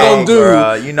you not gonna do?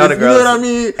 Girl, you know the girls. You know what I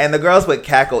mean? And the girls would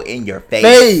cackle in your face.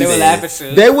 They would laugh at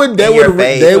you. They would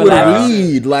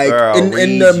read like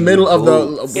in the middle of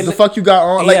the fuck you got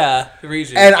on. Like, read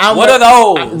you. And what are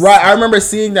those? Right, I remember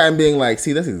seeing that and being like,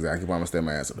 see, that's exactly why I'm gonna stay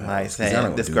my ass up. Like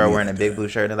saying this girl wearing a big blue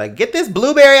shirt and like, get this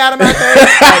blueberry out of my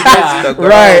face. Like,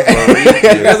 right.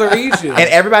 The girls will read you. And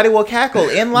everybody will cackle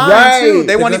in line too.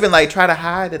 They won't even like try to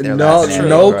hide that they're laughing.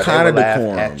 No kind of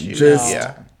decorum. Just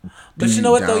But you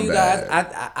know what though, you guys,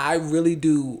 I really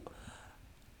do.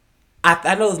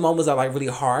 I know those moments are like really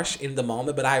harsh in the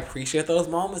moment, but I appreciate those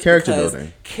moments.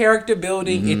 Character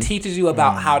building. It teaches you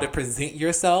about how to present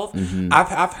yourself.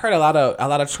 I've heard a lot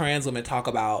of trans women talk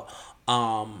about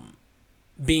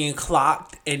being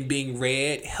clocked and being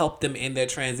read helped them in their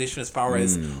transition as far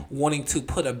as wanting to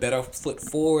put a better foot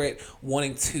forward,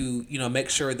 wanting to make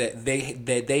sure that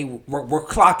they were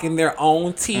clocking their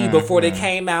own tea before they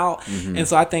came out. And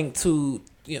so I think to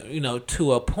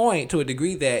a point, to a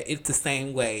degree, that it's the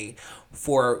same way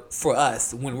for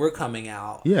us when we're coming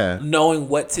out. Yeah, knowing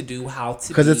what to do, how to,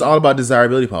 because it's all about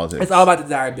desirability politics. It's all about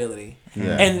desirability.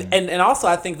 Yeah, and also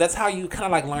I think that's how you kind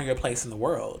of like learn your place in the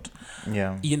world.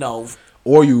 Yeah,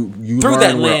 or you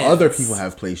learn where other people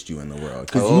have placed you in the world,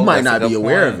 because you might not be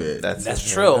aware of it.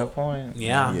 That's true. Good point.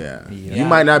 Yeah. You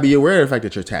might not be aware of the fact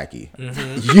that you're tacky.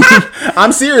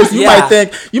 I'm serious. You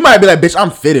might be like, bitch, I'm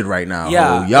fitted right now.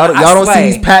 Yeah, y'all don't see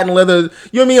these patent leather. You know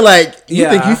what I mean? Like you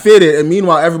think you fitted, and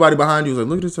meanwhile everybody behind you is like,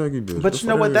 look at this tacky bitch. But you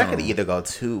know what? That could either go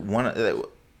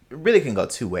really can go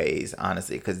two ways,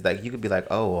 honestly, because like you could be like,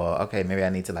 oh, well, okay, maybe I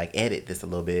need to like edit this a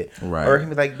little bit, right? Or it can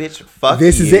be like, bitch, fuck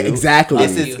this is it exactly.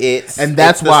 This is it, and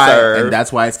that's why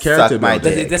it's character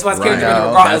building. That's why it's character building.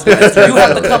 Regardless, you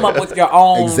have to come up with your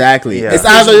own. Exactly. Yeah. It's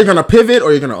either you're gonna pivot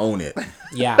or you're gonna own it.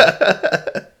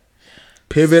 Yeah.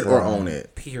 Pivot or own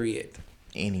it. Period.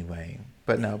 Anyway,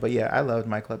 but yeah, I loved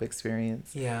my club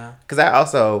experience. Yeah. Because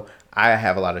I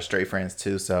have a lot of straight friends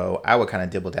too, so I would kind of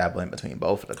dibble dabble in between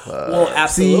both of the clubs. Well,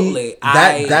 absolutely. See,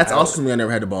 that's also something I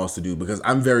never had the balls to do, because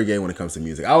I'm very gay when it comes to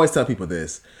music. I always tell people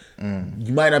this: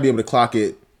 you might not be able to clock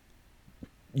it,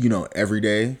 every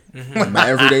day, my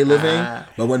everyday living,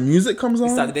 but when music comes on,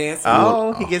 you start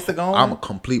dancing. He gets to go. I'm a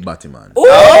complete batiman.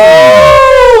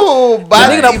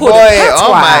 Body boy!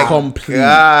 Oh my complete.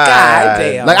 God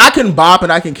damn! Like I can bop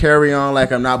and I can carry on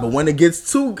like I'm not, but when it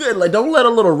gets too good, like don't let a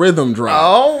little rhythm drop.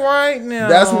 All right now,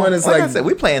 that's when it's like I said,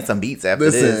 we playing some beats after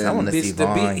this. I want to see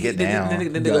Vaughn get down.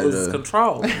 The loses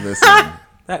control. Listen,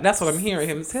 that's what I'm hearing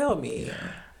him tell me. Yeah.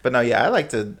 But no, yeah,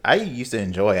 I used to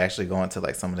enjoy actually going to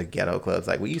like some of the ghetto clubs.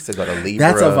 Like we used to go to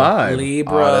Libra. That's a vibe.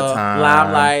 Libra, all the time.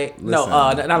 Limelight. No,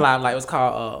 not Limelight. It was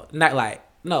called Nightlight.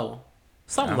 No.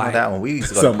 Something like that one. We used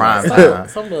to go to Prime Time.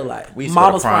 Something like we used to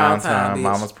go to Prime Time.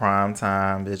 Mama's Prime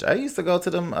Time, bitch. I used to go to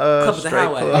them straight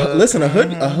clubs. Listen, a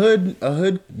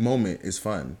hood moment is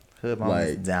fun. Hood moment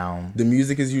is down. The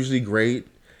music is usually great.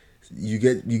 You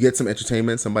get some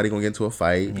entertainment. Somebody gonna get into a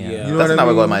fight. Yeah, that's not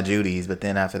where I go with my Judies. But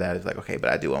then after that, it's like, okay, but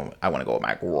I want to go with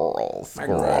my girls.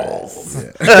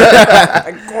 Yeah.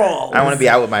 I want to be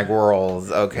out with my girls.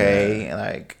 Okay,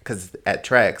 like because at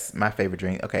Trex, my favorite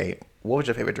drink. Okay. What was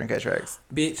your favorite drink at Trex?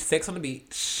 Bitch, Sex on the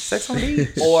Beach. Sex on the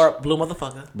Beach? Or Blue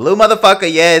Motherfucker. Blue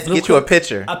Motherfucker, yes. Get you a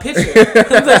pitcher. A pitcher.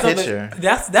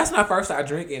 That's when I first started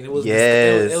drinking. It was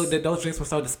those drinks were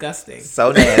so disgusting.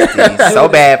 So nasty. So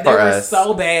bad for us. They were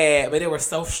so bad, but they were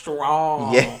so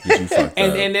strong. Yeah.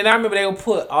 And then I remember they would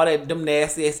put all them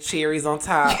nasty ass cherries on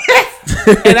top.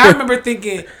 And I remember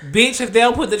thinking, bitch, if they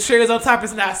don't put the cherries on top,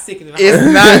 it's not sickening.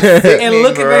 It's not sickening, and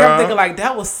looking at I'm thinking like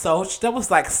that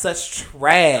was like such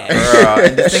trash. Girl,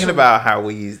 and just thinking about how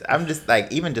I'm just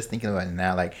like, even just thinking about it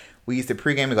now, like We used to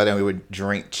pregame to go there and we would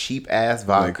drink cheap ass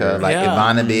vodka, like Yeah.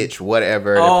 Ivanovich,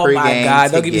 whatever. Oh the my pregame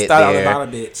God! Don't to get me get started there, on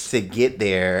Ivanovich. to get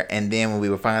there, and then when we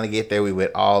would finally get there, we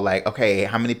would all like, okay,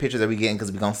 how many pictures are we getting?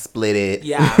 Because we're gonna split it.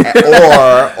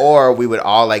 Yeah. or we would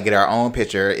all like get our own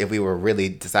picture if we were really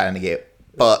deciding to get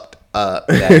fucked up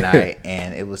that night,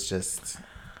 and it was just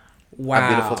Wow. a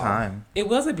beautiful time. It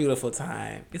was a beautiful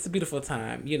time. It's a beautiful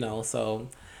time, you know. So,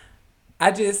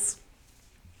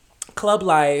 club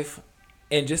life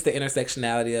and just the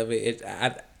intersectionality of it.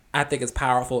 I think it's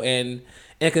powerful, and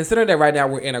considering that right now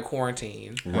we're in a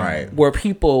quarantine, right, where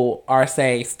people are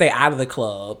saying stay out of the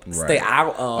club, stay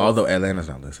out of. Although Atlanta's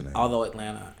not listening. Some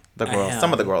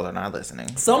of the girls are not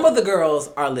listening. Some of the girls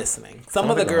are listeing.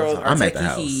 Some of the girls are taking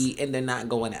heed and they're not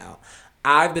going out.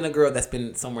 I've been a girl that's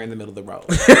been somewhere in the middle of the road.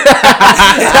 He's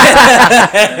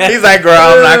like, girl,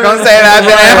 I'm not gonna say that I've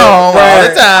been at home all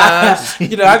the time.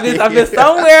 I've been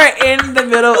somewhere in the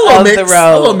middle of the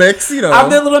road. A little mix, you know. I've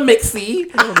been a little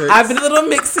mixy.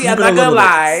 I'm not gonna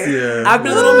lie. Yeah. I've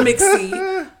been a little mixy.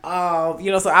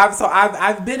 So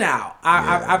I've been out.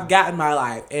 I've gotten my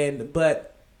life,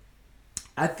 but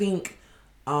I think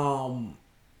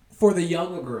for the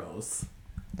younger girls,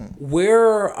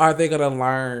 where are they gonna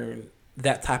learn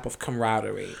that type of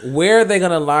camaraderie? Where are they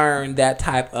gonna learn that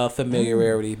type of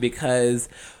familiarity? Because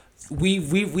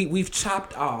we've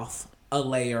chopped off a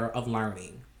layer of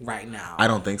learning right now. I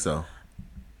don't think so.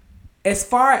 As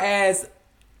far as,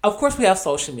 of course, we have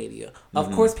social media.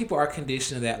 Of course, people are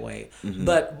conditioned that way.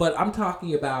 But I'm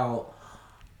talking about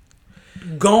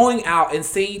going out and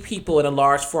seeing people in a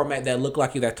large format that look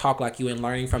like you, that talk like you, and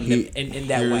learning from them in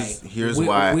that way. Here's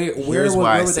why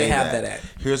would they have that at?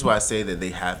 Here's why I say that they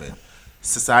haven't.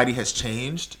 Society has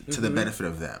changed to the benefit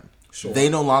of them. Sure. They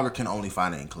no longer can only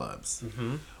find it in clubs.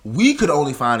 We could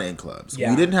only find it in clubs. Yeah.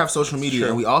 We didn't have social media,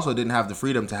 and we also didn't have the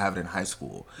freedom to have it in high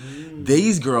school.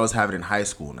 These girls have it in high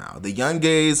school now. The young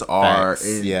gays are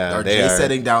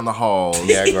setting down the halls.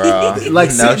 Yeah, girl.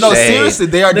 Seriously,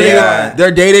 they are dating. Yeah.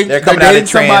 They're dating. They're coming dating out of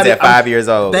trans somebody at 5 years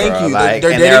old. Thank girl. you. Like,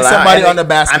 they're dating somebody on the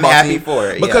basketball team. I'm happy for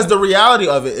it. Because the reality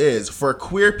of it is, for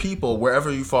queer people,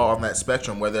 wherever you fall on that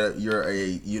spectrum, whether you're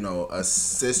a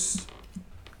cis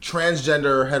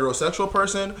transgender heterosexual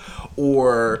person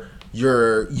or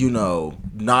you're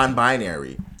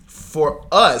non-binary, for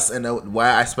us, and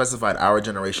why I specified our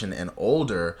generation and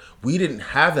older, we didn't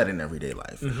have that in everyday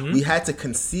life. We had to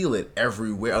conceal it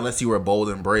everywhere, unless you were bold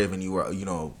and brave and you were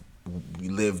we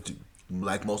lived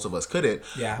like most of us couldn't.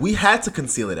 Yeah. We had to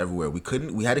conceal it everywhere.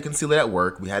 We had to conceal it at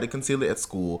work. We had to conceal it at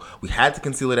school. We had to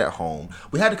conceal it at home.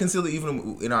 We had to conceal it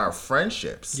even in our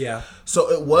friendships. Yeah. So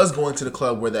it was going to the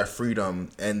club where that freedom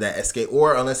and that escape,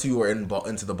 or unless you were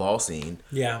into the ball scene.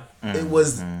 Yeah. It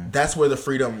was, that's where the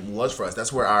freedom was for us.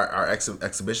 That's where our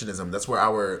exhibitionism, that's where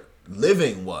our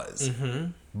living was.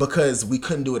 Because we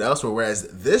couldn't do it elsewhere. Whereas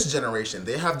this generation,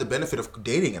 they have the benefit of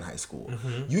dating in high school.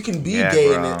 You can be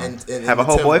gay and have a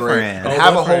whole boyfriend.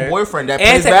 Have a whole boyfriend that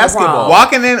plays basketball.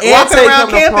 Walking around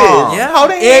campus. Yeah,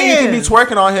 holding hands. You can be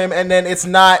twerking on him, and then it's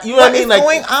not, you know what I mean? What's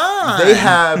going on? They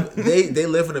have, they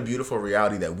live in a beautiful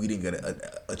reality that we didn't get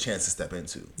a chance to step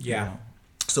into. Yeah.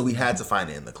 So we had to find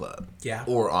it in the club. Yeah.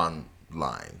 Or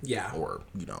online. Yeah. Or,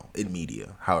 in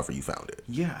media, however you found it.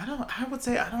 Yeah,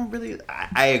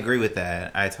 I agree with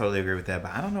that. I totally agree with that.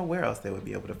 But I don't know where else they would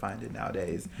be able to find it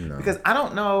nowadays. No. Because I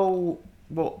don't know.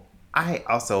 Well, I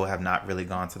also have not really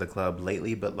gone to the club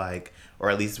lately, but or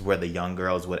at least where the young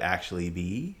girls would actually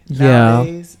be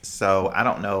nowadays. So I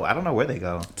don't know. I don't know where they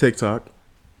go. TikTok.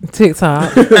 They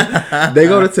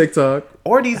go to TikTok.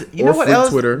 Or these, what else?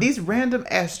 Twitter. These random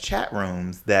ass chat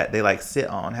rooms that they sit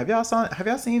on. Have y'all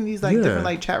seen these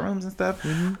different chat rooms and stuff?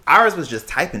 Ours was just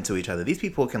typing to each other. These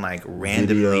people can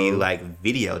randomly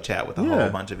video chat with a whole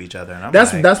bunch of each other. And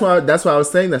that's why I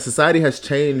was saying that society has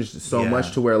changed so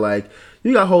much to where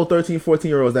you got whole 13,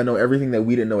 14-year-olds that know everything that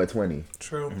we didn't know at 20.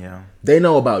 True. Yeah. They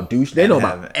know about douche. They know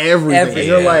about everything. And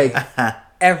you're like,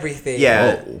 everything.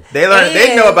 Yeah.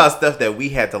 They know about stuff that we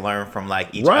had to learn from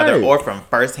each other or from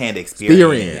firsthand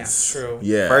experience. Yeah, true.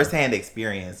 Yeah. Firsthand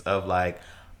experience of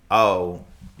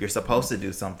you're supposed to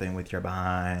do something with your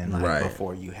behind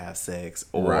before you have sex,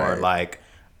 or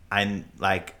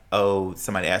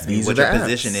somebody asked me what your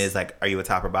position is. Are you a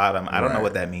top or bottom? I don't know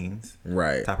what that means.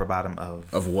 Right. Top or bottom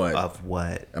of what? Of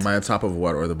what? Am I on top of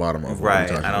what or the bottom of what?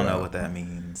 Right. I don't know what that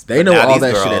means. They know all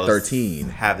that shit at 13.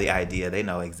 Have the idea. They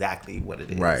know exactly what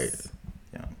it is. Right.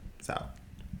 Yeah.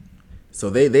 So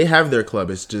they have their club.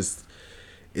 It's just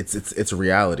it's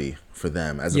reality for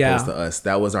them as opposed to us.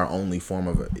 That was our only form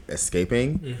of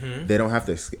escaping. They don't have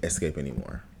to escape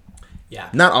anymore. Yeah.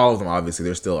 Not all of them, obviously.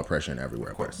 There's still oppression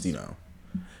everywhere, of course.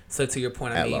 So to your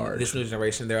point, I mean, this new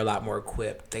generation, they're a lot more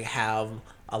equipped. They have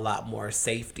a lot more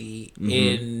safety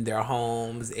in their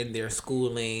homes, in their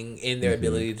schooling, in their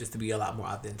ability just to be a lot more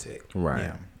authentic. Right.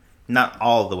 Yeah. Not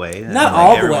all the way. Not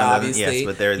all the way, obviously. Yes,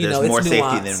 but there's more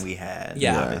safety than we had,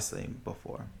 obviously,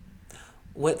 before.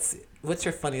 What's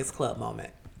your funniest club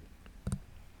moment?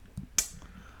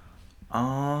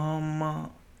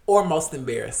 Or most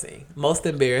embarrassing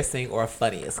or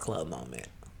funniest club moment?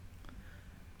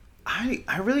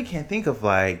 I really can't think of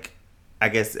like, I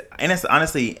guess, and it's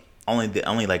honestly the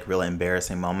only like real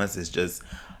embarrassing moments is just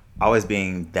always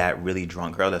being that really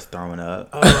drunk girl that's throwing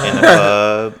up in the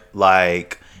club,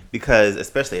 like, because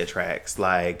especially at tracks,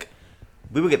 like,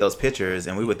 we would get those pictures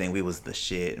and we would think we was the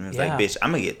shit. And it was like, bitch,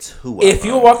 I'm going to get 2 of If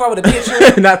you walk around with a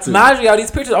picture, not 2. Mind you, all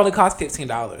these pictures only cost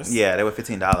 $15. Yeah, they were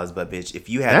 $15, but bitch, if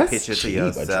you had a picture to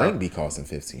yourself. A drink be costing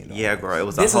 $15. Yeah, girl, it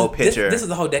was a whole picture. This was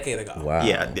a whole decade ago. Wow.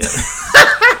 Yeah.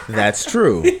 That's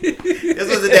true. This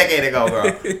was a decade ago,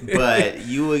 girl. But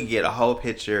you would get a whole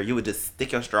picture. You would just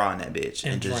stick your straw in that bitch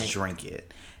and just drink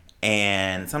it.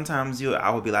 And sometimes I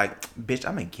would be like, bitch,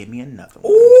 I'm going to give me another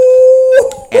one.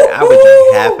 Ooh. And I would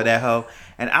drink half of that hoe.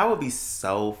 And I would be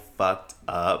so fucked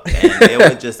up. And it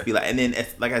would just be like, and then,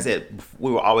 like I said,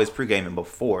 we were always pre-gaming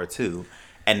before, too.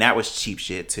 And that was cheap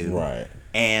shit, too. Right.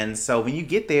 And so when you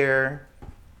get there,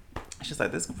 it's just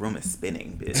like, this room is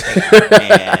spinning, bitch.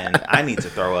 And I need to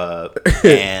throw up.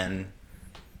 And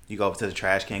you go up to the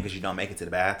trash can because you don't make it to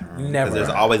the bathroom. Never. Because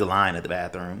there's always a line at the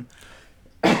bathroom.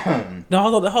 No,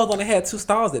 hold on. They had 2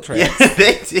 stalls at trash. Yeah,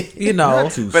 they did. You know,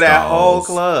 for that whole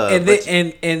club. And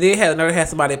they had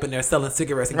somebody up in there selling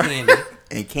cigarettes and candy.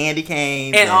 And candy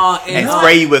canes. And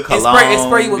spray you with cologne. And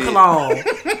spray you with cologne.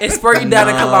 And spray you down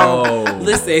in cologne.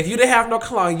 Listen, if you didn't have no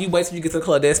cologne, you wait till you get to the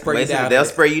club. They'll spray you down. They'll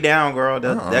spray you down, girl.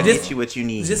 They'll get you what you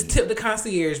need. Just tip the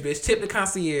concierge, bitch. Tip the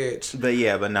concierge.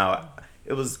 But no.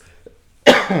 It was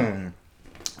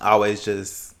always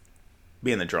just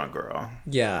being a drunk girl.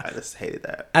 Yeah. I just hated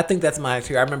that. I think that's mine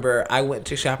too. I remember I went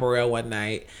to Chaparral one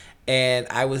night and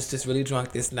I was just really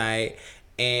drunk this night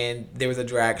and there was a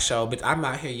drag show, but I'm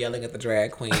out here yelling at the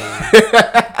drag queen.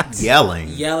 Yelling,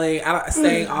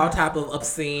 saying all type of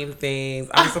obscene things.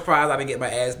 I'm surprised I didn't get my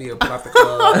ass beat or put off the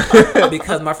club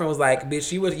because my friend was like,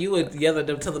 "Bitch, you would yell at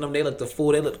them, telling them they looked a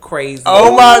fool, they looked crazy."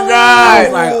 Oh my god! I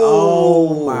was like,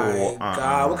 "Oh my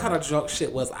god, what kind of drunk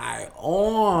shit was I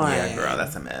on?" Yeah, girl,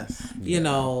 that's a mess. You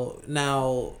know,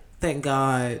 now thank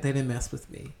God they didn't mess with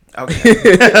me. Okay.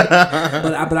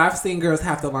 but I've seen girls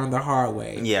have to learn the hard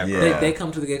way. Yeah, girl. They come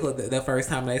to the gay club the first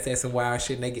time and they say some wild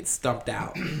shit and they get stumped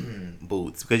out.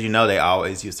 Boots, because they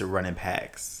always used to run in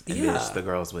packs. And bitch, the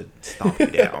girls would stomp you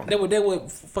down. They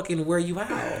would fucking wear you out.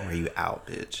 Wear you out,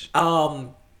 bitch.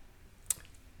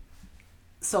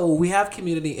 So we have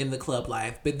community in the club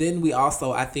life, but then we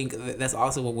also, I think that's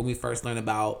also when we first learn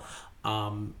about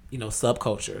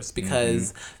subcultures,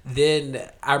 because then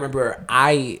I remember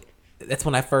that's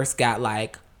when I first got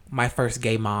like my first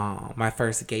gay mom, my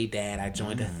first gay dad. I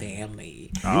joined a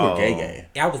family. You were gay.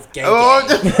 I was gay.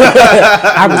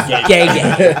 I was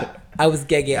gay. I was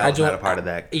gay. I joined a part of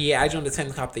that. Yeah, I joined a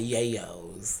family called the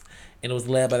Yayos, and it was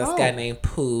led by this guy named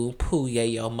Pooh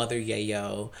Yayo, Mother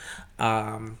Yayo.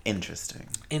 Interesting.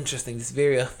 This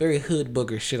very hood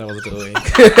booger shit I was doing.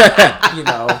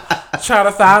 Trying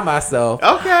to find myself.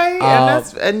 Okay,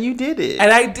 and you did it.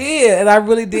 And I did, and I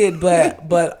really did.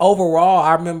 But overall,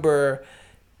 I remember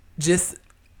just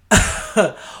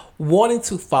wanting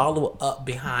to follow up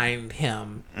behind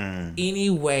him any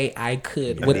way I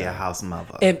could. Be a house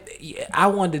mother. And I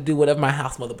wanted to do whatever my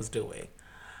house mother was doing.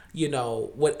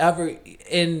 Whatever.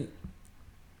 And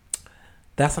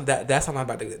that's when I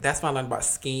learned about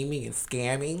scheming and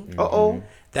scamming.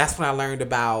 That's when I learned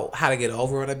about how to get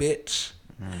over on a bitch.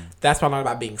 That's when I learned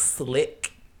about being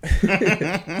slick.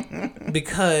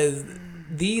 because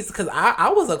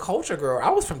I was a culture girl. I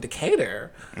was from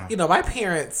Decatur. My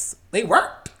parents, they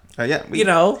worked. Yeah.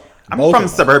 I'm from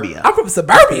suburbia.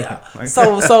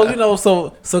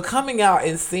 So coming out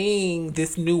and seeing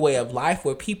this new way of life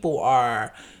where people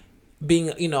are being,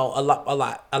 a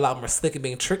lot more slick and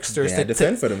being tricksters. They had to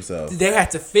fend for themselves. They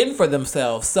had to fend for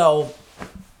themselves. So,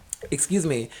 excuse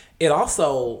me. It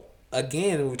also,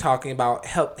 again, we're talking about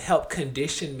help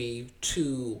condition me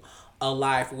to a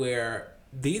life where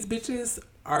these bitches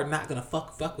are not gonna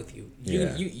fuck with you.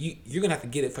 You're gonna have to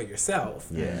get it for yourself.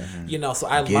 Yeah. So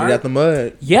I get learned it out the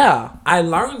mud. Yeah, I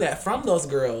learned that from those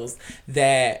girls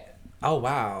that, oh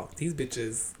wow, these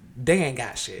bitches, they ain't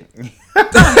got shit. So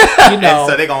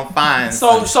they're gonna find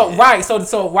so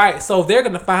they're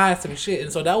gonna find some shit.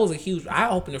 And so that was a huge eye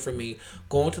opener for me,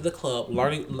 going to the club,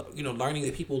 learning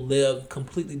that people live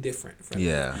completely different from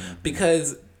me.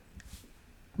 Because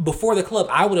before the club,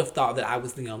 I would have thought that I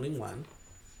was the only one,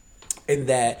 and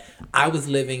that I was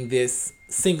living this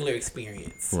singular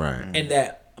experience, right? And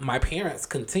that my parents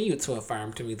continued to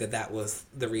affirm to me that that was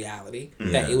the reality,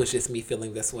 that it was just me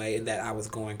feeling this way, and that I was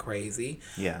going crazy.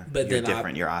 Yeah, but you're then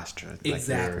different. You're ostracized.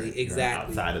 Exactly,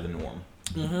 exactly. You're outside of the norm.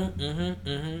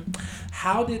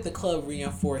 How did the club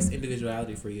reinforce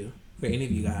individuality for you, for any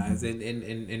of you guys,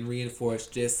 and reinforce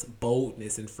just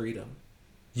boldness and freedom?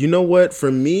 You know what?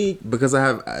 For me, because I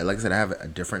have, like I said, I have a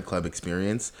different club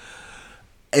experience.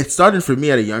 It started for me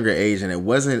at a younger age, and it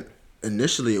wasn't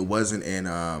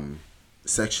in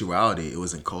sexuality. It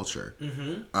was in culture.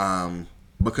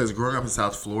 Because growing up in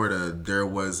South Florida, there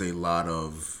was a lot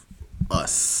of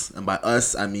us, and by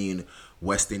us I mean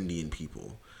West Indian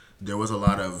people. There was a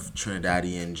lot of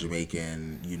Trinidadian,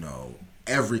 Jamaican,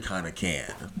 every kind of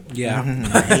can. Yeah.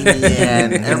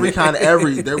 Bahamian,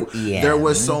 there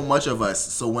was so much of us.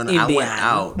 So when I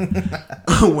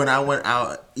went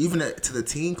out, even to the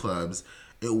teen clubs,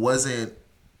 it wasn't,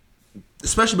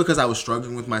 especially because I was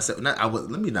struggling with myself.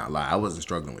 Let me not lie, I wasn't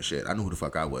struggling with shit. I knew who the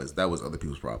fuck I was. That was other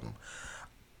people's problem.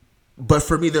 But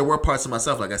for me, there were parts of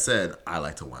myself, like I said, I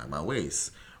like to wind my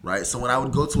waist, right? So when I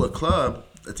would go to a club,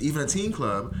 even a teen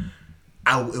club,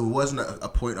 it wasn't a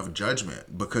point of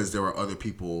judgment because there were other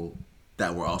people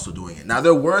that were also doing it. Now,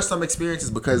 there were some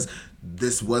experiences because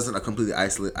this wasn't a completely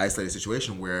isolated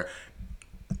situation where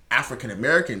African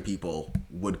American people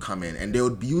would come in and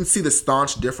you would see the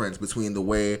staunch difference between the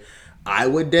way I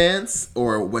would dance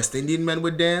or West Indian men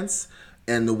would dance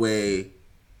and the way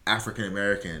African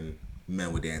American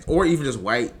men would dance, or even just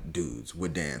white dudes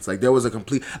would dance. Like there was a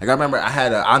complete, like I remember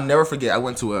I'll never forget,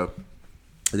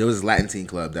 there was this Latin teen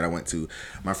club that I went to.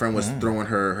 My friend was throwing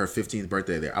her 15th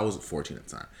birthday there. I was 14 at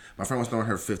the time. My friend was throwing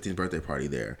her 15th birthday party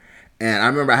there. And I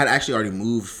remember I had actually already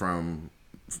moved from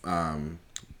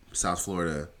South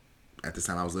Florida at this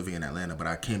time. I was living in Atlanta, but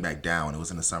I came back down. It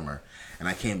was in the summer. And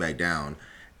I came back down.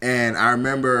 And I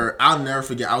remember, I'll never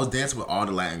forget, I was dancing with all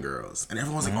the Latin girls. And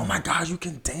everyone was like, oh my God, you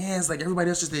can dance. Like everybody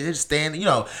else they just stand,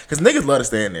 because niggas love to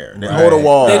stand there. They hold a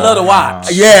wall. They love to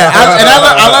watch. Yeah.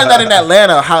 I learned that in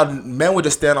Atlanta, how men would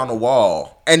just stand on the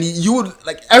wall. And you would,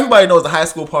 like, everybody knows the high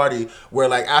school party where,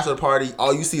 like, after the party,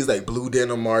 all you see is, like, blue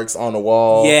denim marks on the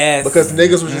wall. Yes. Because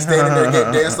niggas was just standing there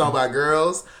getting danced on by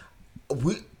girls.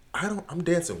 I'm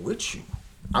dancing with you.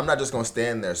 I'm not just going to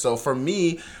stand there. So for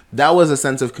me, that was a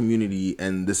sense of community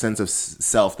and the sense of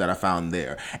self that I found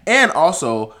there. And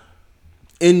also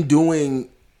in going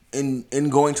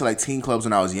to like teen clubs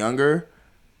when I was younger,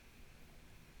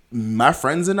 my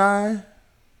friends and I,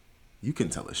 you can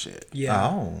tell us shit. Yeah.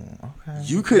 Oh, okay.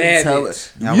 You couldn't tell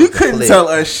us. You couldn't tell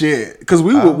us shit because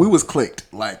we was clicked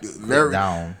like very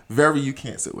down. Very. You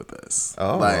can't sit with us.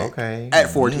 Oh, like, okay.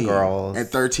 At 14, girls. at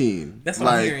 13. That's what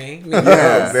like, I'm hearing.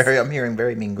 Yeah, I'm hearing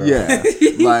very mean girls. Yeah,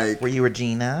 like were you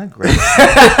Regina? Great.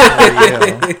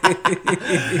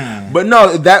 But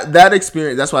no, that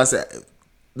experience. That's why I said.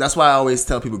 That's why I always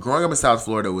tell people growing up in South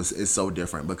Florida is so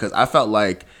different because I felt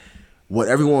like what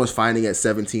everyone was finding at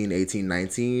 17, 18,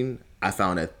 19, I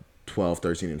found at 12,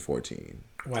 13, and 14.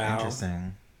 Wow.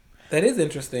 Interesting. That is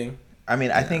interesting. I mean,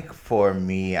 I think for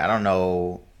me, I don't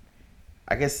know.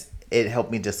 I guess it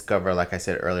helped me discover, like I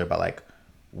said earlier, about like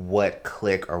what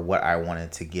click or what I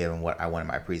wanted to give and what I wanted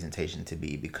my presentation to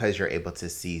be, because you're able to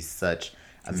see such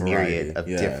a myriad of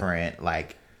different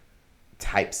like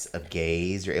types of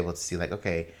gays. You're able to see like,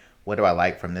 okay, what do I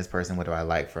like from this person? What do I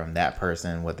like from that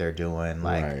person? What they're doing?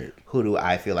 Like, who do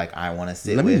I feel like I want to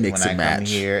sit with when I come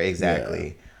here?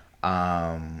 Exactly.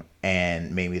 Yeah.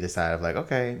 And maybe decide of like,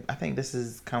 okay, I think this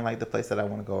is kind of like the place that I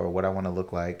want to go or what I want to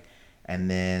look like. And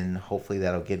then hopefully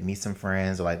that'll get me some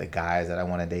friends or like the guys that I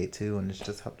want to date too. And it's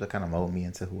just helped to kind of mold me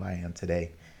into who I am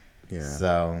today. Yeah.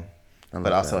 So,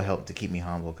 but also helped to keep me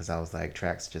humble because I was like,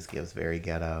 Trax just gives very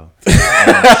ghetto.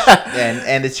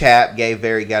 and the chap gave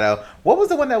very ghetto. What was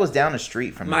the one that was down the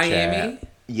street from the Miami? chap?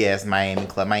 Yes, Miami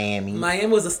Club, Miami. Miami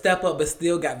was a step up, but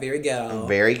still got very ghetto.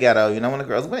 Very ghetto. You know, when the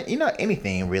girls,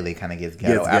 anything really kind of gets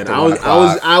ghetto. After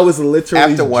I was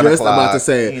literally just about to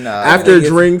say, after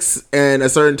drinks and a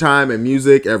certain time and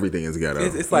music, everything is ghetto.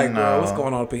 It's like, bro, what's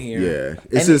going on up in here? Yeah,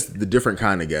 it's just the different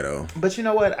kind of ghetto. But you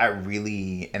know what? I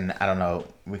really, and I don't know,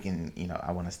 we can,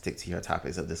 I want to stick to your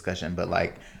topics of discussion, but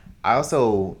like, I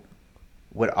also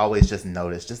would always just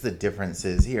notice just the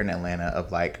differences here in Atlanta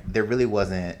of like, there really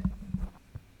wasn't,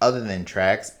 other than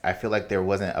Trax, I feel like there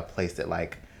wasn't a place that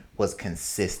like was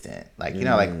consistent. Like,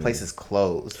 like places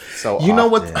closed so often know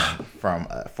what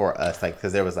for us, like,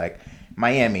 because there was like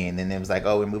Miami, and then it was like,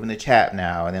 oh, we're moving to Chap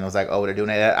now, and then it was like, oh, they're doing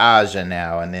it at Aja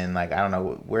now, and then like I don't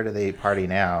know, where do they party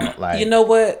now? Like, you know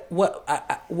what?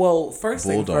 Well, first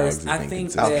thing Bulldogs first, I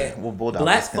think consistent. that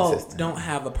black folk don't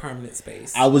have a permanent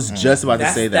space. I was just about to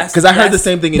say that because I heard the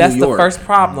same thing in New York. That's the first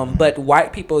problem. But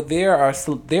white people, there are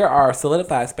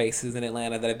solidified spaces in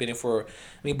Atlanta that have been in for.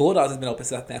 I mean, Bulldogs has been open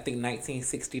since I think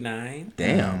 1969.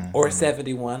 Damn. Or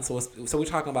 71. So we're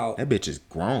talking about that bitch is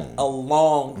grown. A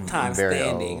long time Very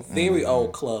standing, old. very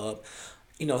old club.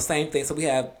 You know, same thing. So we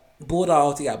have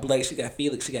Bulldogs, you got Blake, you got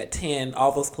Felix, you got 10,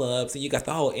 all those clubs, and you got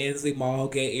the whole Ensley Mall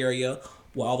gay area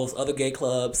with all those other gay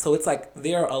clubs. So it's like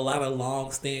there are a lot of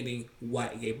long standing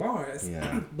white gay bars.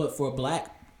 Yeah. But for black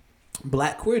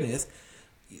queerness,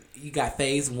 you got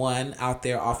Phase 1 out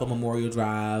there off of Memorial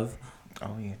Drive.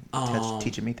 Oh yeah,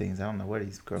 teaching me things. I don't know where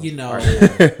these girls. You know,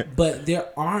 but there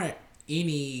aren't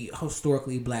any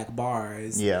historically black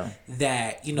bars. Yeah,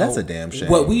 that you know. That's a damn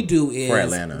shame. What we do is for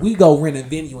Atlanta, we go rent a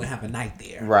venue and have a night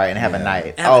there. Right, and have a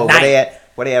night. Night.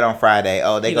 What they at on Friday?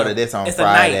 Oh, they go to this on it's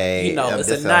Friday. A night. You know, it's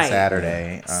this a night. On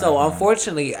Saturday. So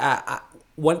unfortunately,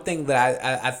 one thing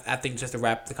that I think just to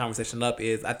wrap the conversation up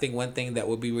is I think one thing that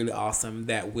would be really awesome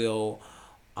that will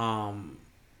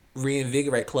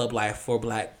reinvigorate club life for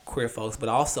black queer folks, but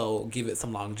also give it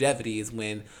some longevity is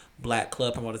when black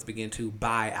club promoters begin to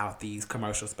buy out these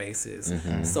commercial spaces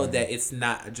so that it's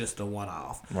not just a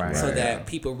one-off. Right. So that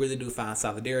people really do find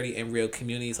solidarity and real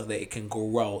community so that it can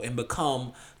grow and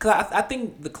become, because I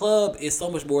think the club is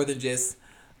so much more than just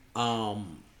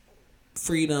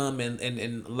freedom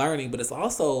and learning, but it's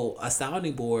also a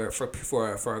sounding board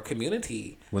for a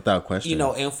community, without question. You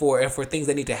know, and for things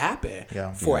that need to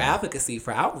happen, for advocacy,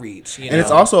 for outreach. You know?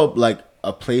 It's also like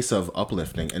a place of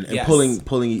uplifting and Yes.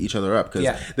 pulling each other up,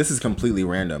 because this is completely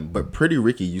random. But Pretty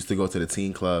Ricky used to go to the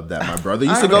teen club that my brother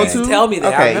used to go to. Tell me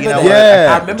that. Okay, I remember you know that.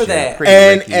 what? I remember that.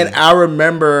 And I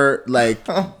remember like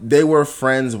they were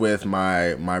friends with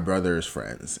my brother's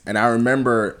friends, and I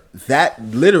remember that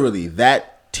literally that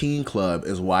teen club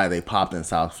is why they popped in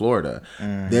South Florida.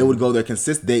 They would go there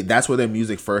that's where their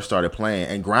music first started playing,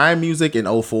 and grime music in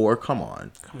 04, come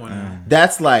on.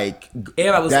 That's like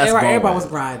everybody was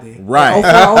grinding, right? 04,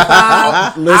 05,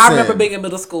 I Listen. remember being in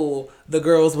middle school, the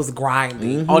girls was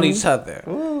grinding on each other.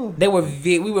 We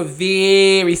were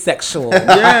very sexual.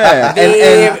 Yeah,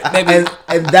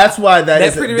 and that's why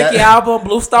that Pretty Ricky album,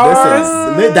 Blue Stars.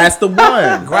 Listen, that's the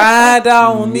one. Grind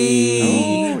on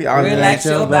me. Relax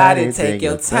your body, take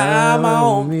your time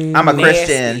on me. I'm a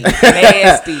Christian.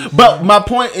 Nasty. But my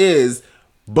point is,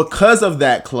 because of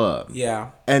that club,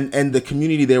 and the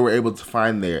community they were able to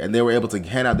find there, and they were able to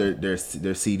hand out their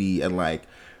CD, and like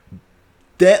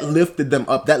that lifted them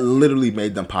up. That literally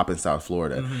made them pop in South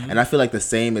Florida. And I feel like the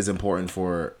same is important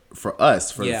for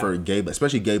us, for gay,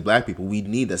 especially gay black people. We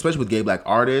need that, especially with gay black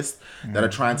artists that are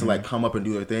trying to like come up and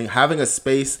do their thing. Having a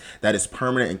space that is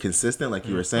permanent and consistent, like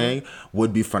you were saying,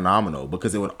 would be phenomenal,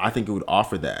 because I think it would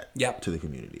offer that to the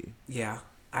community. Yeah,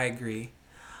 I agree.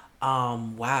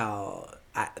 Wow.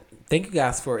 Thank you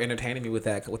guys for entertaining me with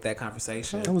that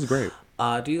conversation. That was great.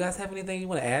 Do you guys have anything you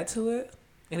want to add to it?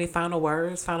 Any final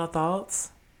words, final thoughts?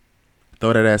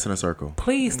 Throw that ass in a circle.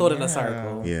 Please throw it in a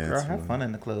circle. Yeah, girl, have fun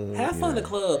in the club. Have fun in the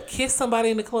club. Kiss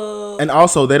somebody in the club. And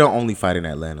also, they don't only fight in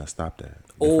Atlanta. Stop that.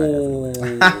 Oh,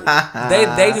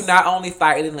 they do not only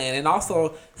fight in Atlanta, and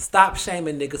also stop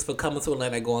shaming niggas for coming to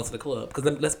Atlanta and going to the club.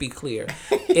 Because let's be clear,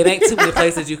 it ain't too many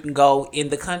places you can go in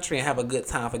the country and have a good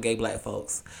time for gay black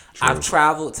folks. True. I've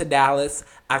traveled to Dallas.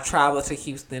 I've traveled to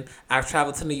Houston. I've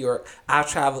traveled to New York. I've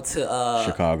traveled to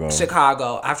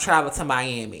Chicago. I've traveled to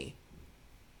Miami.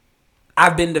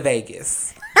 I've been to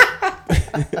Vegas.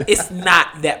 It's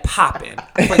not that popping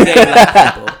for gay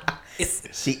black people.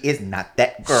 She is not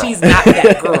that girl. She's not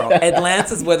that girl.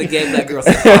 Atlanta's where the gay black girls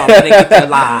come and they get their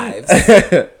lives.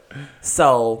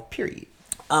 So, period.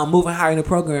 Moving higher in the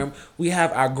program, we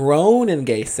have our grown and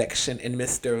gay section, and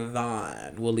Mr.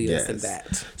 Vaughn will lead us in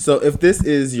that. So, if this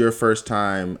is your first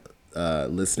time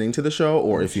listening to the show,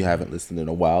 or if you haven't listened in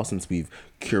a while since we've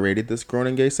curated this grown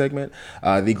and gay segment,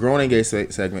 the grown and gay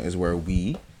segment is where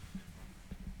we,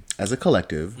 as a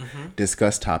collective,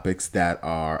 discuss topics that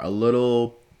are a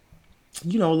little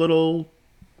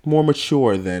more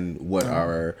mature than what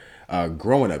our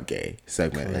growing up gay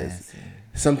segment is.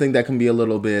 Something that can be a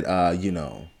little bit,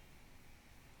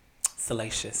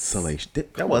 salacious. Salacious.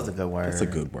 That was a good word. That's a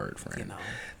good word, friend.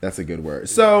 That's a good word.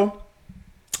 So,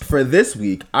 for this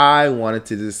week, I wanted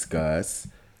to discuss,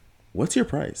 what's your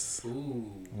price?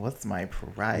 Ooh. What's my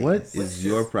price? What is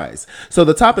your price? So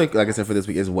the topic, like I said, for this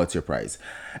week is what's your price?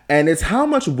 And it's how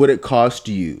much would it cost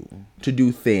you to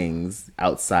do things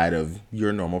outside of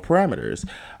your normal parameters?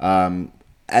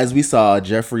 as we saw,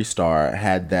 Jeffree Star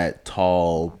had that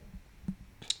tall,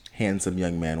 handsome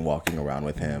young man walking around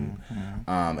with him.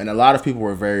 And a lot of people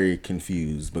were very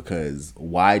confused because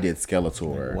why did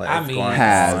Skeletor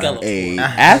have a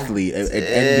athlete,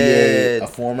 a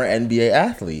former NBA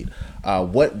athlete?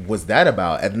 What was that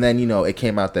about? And then, it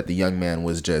came out that the young man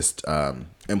was just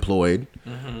employed,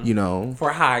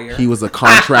 for hire. He was a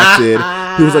contracted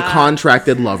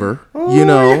lover,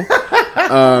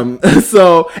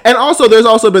 So, and also there's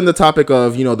also been the topic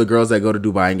of, the girls that go to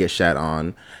Dubai and get shat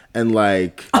on. And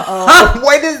like, Excuse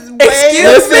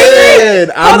me.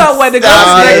 Hold on, wait.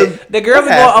 The girls are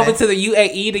going over to the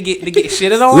UAE to get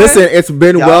shitted on. Listen, it's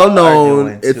been well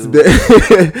known. It's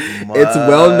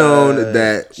well known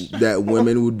that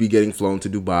women would be getting flown to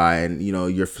Dubai, and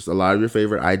a lot of your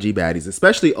favorite IG baddies,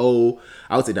 especially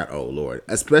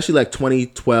especially like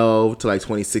 2012 to like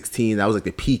 2016. That was like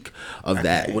the peak of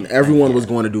that when everyone was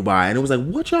going to Dubai, and it was like,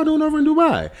 what y'all doing over in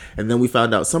Dubai? And then we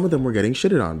found out some of them were getting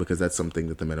shitted on because that's something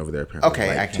that the men over there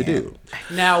apparently like to do.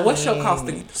 Now, what's your cost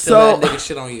to let a nigga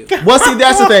shit on you? Well, see,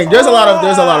 that's the thing. There's a lot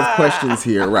of questions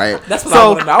here, right? That's what I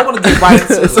want to know. I want to get right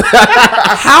into it.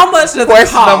 How much does it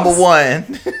cost? Number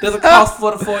one. Does it cost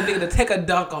for a nigga to take a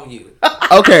dunk on you?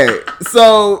 Okay,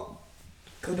 so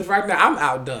because right now I'm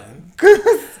outdone.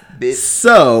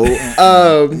 So,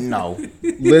 no.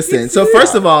 Listen. So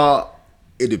first of all,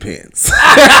 it depends.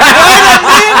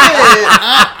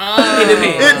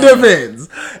 It depends.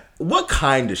 What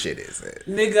kind of shit is it?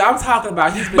 Nigga, I'm talking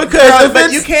about he's been... But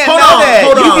you can't know that.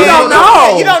 Hold on. You don't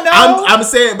know. You don't know. I'm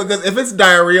saying because if it's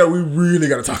diarrhea, we really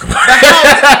gotta talk about it.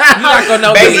 You're not gonna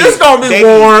know. Baby, it's gonna be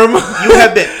warm. You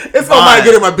have been... It's gonna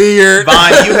get in my beard.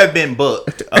 Vaughn, you have been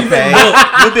booked, okay?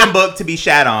 You've been booked to be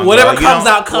shat on. Whatever comes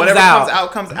out, comes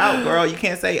out, girl. You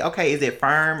can't say, okay, is it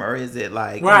firm or is it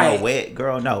like wet?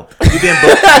 Girl, no. You've been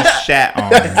booked to be shat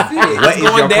on. What is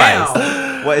your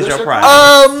price? What is your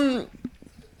price?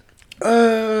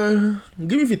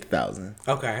 Give me 50,000.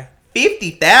 Okay.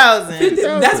 50,000.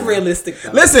 That's realistic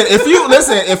though. Listen,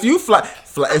 if you fly,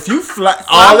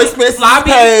 all expenses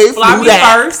paid. Fly me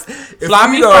first.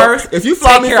 If you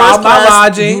fly me first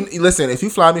class, if you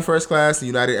fly me first class,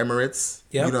 United Emirates,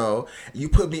 you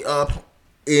put me up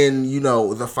in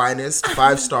the finest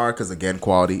 5-star, because again,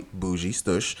 quality, bougie,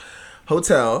 stush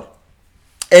hotel.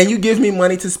 And you give me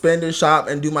money to spend and shop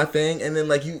and do my thing, and then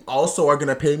like you also are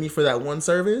gonna pay me for that one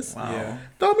service. Wow. Yeah.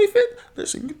 Throw me 50.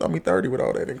 Listen, you throw me 30 with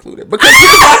all that included. Because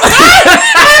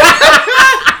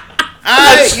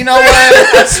you know what?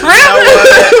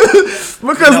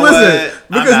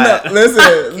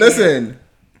 Listen.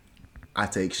 I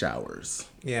take showers.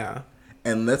 Yeah.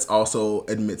 And let's also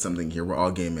admit something here. We're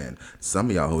all gay men.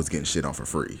 Some of y'all hoes getting shit on for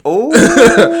free. Oh.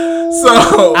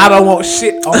 So I don't want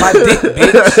shit on my dick,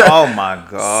 bitch. Oh my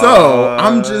god. So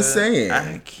I'm just saying.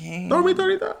 I can't. Throw me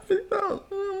 30,000, 50,000.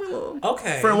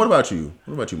 Okay. Friend, what about you?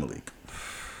 What about you, Malik?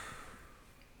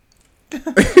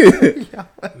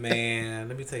 Man,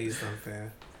 let me tell you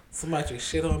something. Somebody took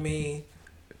shit on me.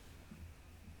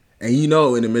 And in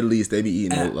the Middle East, they be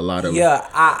eating a lot of... Yeah,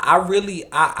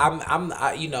 I'm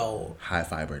high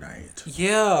fiber diet.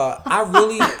 Yeah, I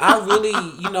really,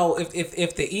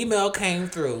 if the email came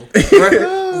through,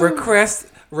 request...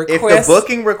 If the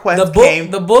booking request came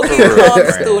the booking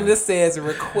comes through and it says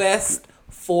request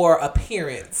for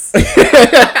appearance. And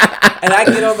I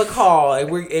get on the call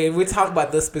and we talk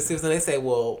about the specifics and they say,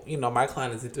 well, my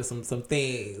client is into some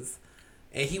things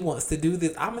and he wants to do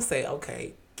this. I'm going to say,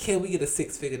 okay, can we get a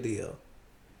 6-figure deal?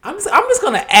 I'm just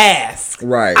gonna ask.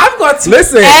 Right. I'm going to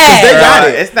listen. Ask. They got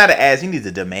it. It's not an ask. You need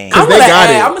a demand. I'm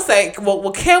gonna say,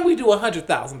 well, can we do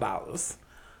 $100,000?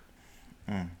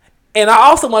 And I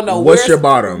also want to know what's your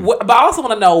bottom. But I also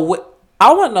want to know what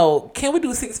I want to know. Can we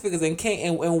do 6 figures and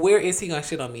where is he gonna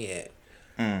shit on me at?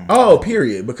 Oh,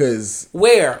 period. Because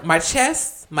where? My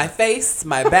chest, my face,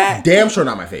 my back. Damn sure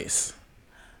not my face.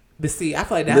 But see, I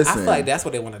feel like that's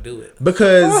what they want to do it.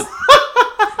 Because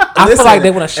I feel like they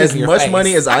want to shit as in your much face.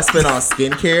 money as I spend on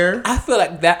skincare. I feel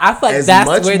like that's where they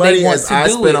want to do it. As much money as I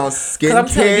spend on skincare. I'm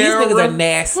telling you, these niggas are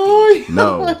nasty.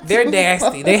 No, they're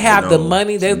nasty. They have the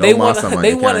money. They want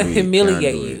to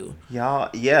humiliate you. Y'all,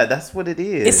 yeah, that's what it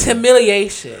is. It's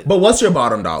humiliation. But what's your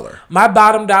bottom dollar? My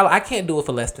bottom dollar, I can't do it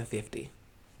for less than 50.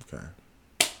 Okay,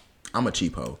 I'm a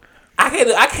cheap hoe. I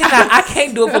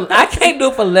can't do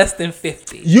it for less than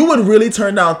 50. You would really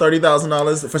turn down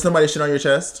 $30,000 for somebody to shit on your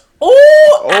chest?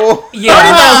 Oh,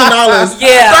 yeah. $30,000.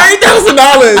 Yeah,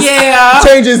 $30,000. Yeah,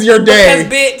 changes your day.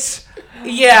 Because, bitch.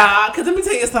 Yeah, because let me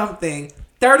tell you something.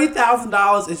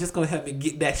 $30,000 is just gonna help me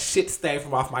get that shit stain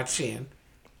from off my chin.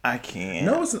 I can't.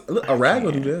 No, a rag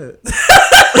will do that.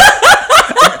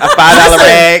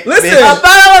 rag. Listen. A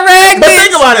 $5 rag. But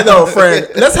think about it though, friend.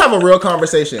 Let's have a real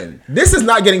conversation. This is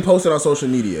not getting posted on social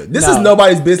media. This is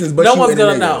nobody's business. But no you one's and the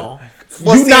gonna nigga. know.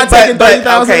 Well, you not taking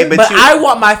 30,000. Okay, but I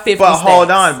want my 50. But hold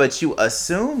stacks. on, but you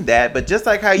assume that. But just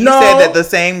like how you said that the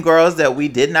same girls that we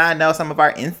did not know, some of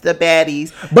our Insta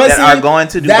baddies are going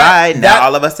to Dubai, now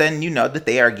all of a sudden you know that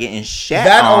they are getting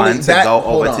shat on to go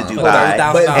over to Dubai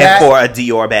and for a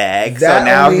Dior bag. So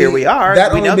now here we are.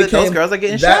 We know that those girls are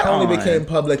getting shat on. That only became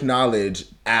public knowledge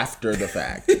after the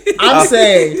fact. I'm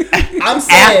saying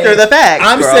after the fact.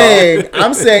 I'm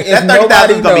saying if that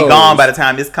 30,000 is gonna knows, be gone by the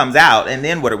time this comes out, and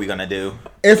then what are we gonna do?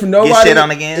 If nobody get shit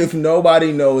on again? If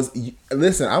nobody knows,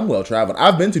 listen, I'm well traveled.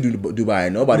 I've been to Dubai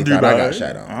and nobody thought I got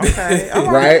shat on. Okay,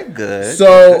 right? Good.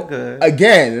 So good.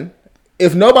 Again,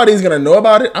 if nobody's gonna know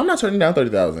about it, I'm not turning down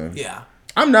 30,000. Yeah,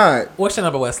 I'm not. What's your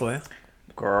number, Wesley?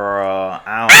 Girl,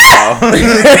 I don't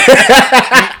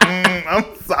know.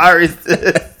 I'm sorry,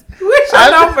 sis. What's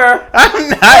your number? I'm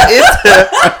not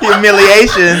into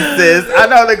humiliation, sis. I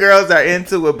know the girls are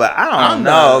into it, but I don't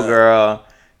know, girl.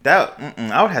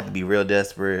 I would have to be real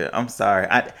desperate. I'm sorry.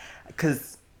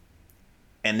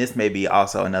 And this may be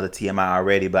also another TMI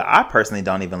already, but I personally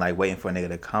don't even like waiting for a nigga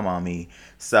to come on me.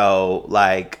 So,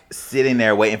 like, sitting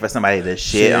there waiting for somebody to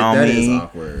shit on that me. Is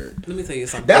awkward. Let me tell you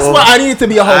something. That's why I need it to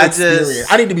be a whole experience.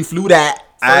 I need to be flew that.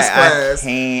 First class,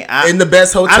 in the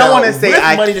best hotel. I don't want to say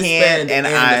I can't, and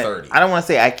I don't want to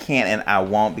say I can't and I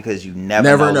won't, because you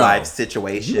never know life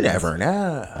situations. You never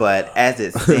know. But as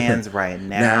it stands right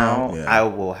now, I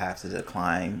will have to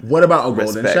decline. What about a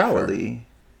golden shower?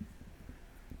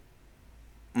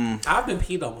 I've been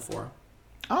peed on before.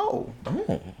 Oh.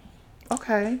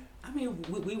 Okay. I mean,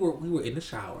 we were in the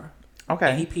shower.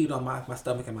 Okay. And he peed on my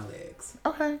stomach and my legs.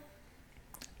 Okay.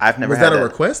 I've never. Was that a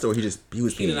request or he was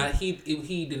peeing?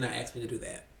 He did not ask me to do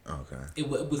that. Okay. It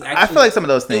was actually. I feel like some of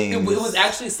those things. It was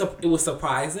actually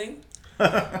surprising.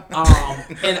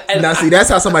 And now see, that's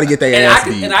how somebody get their ass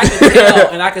beat. And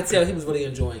I could tell he was really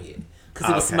enjoying it because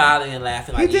he was smiling and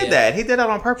laughing. Like, he did that. He did that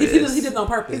on purpose. He did it on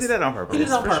purpose. He did that on purpose. He did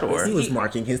it on purpose. Sure. He was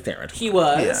marking his territory. He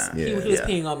was. Yeah. He was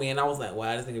peeing on me, and I was like,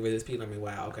 "Wow, this nigga really just peed on me."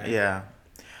 Wow. Okay. Yeah.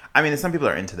 I mean, some people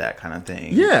are into that kind of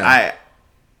thing. Yeah.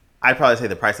 I'd probably say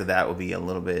the price of that would be a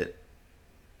little bit.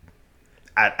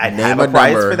 I'd have a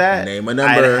price for that. Name a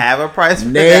number. I'd have a price for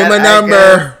that. Name a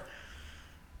number.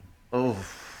 Oh.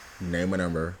 Name a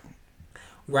number.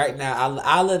 Right now,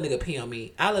 I'll let a nigga pee on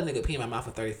me. I'll let a nigga pee in my mouth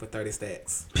for 30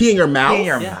 stacks. Pee in your mouth? Pee in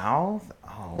your mouth?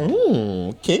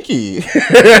 Oh. Kinky.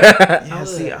 Yeah,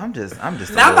 see, I'm just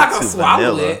now I'm not gonna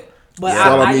swallow it. But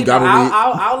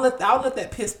I'll let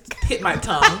that piss hit my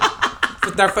tongue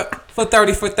for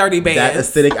 30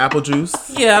 bands. That acidic apple juice.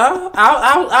 Yeah,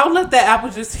 I'll let that apple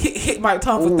juice hit my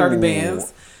tongue for 30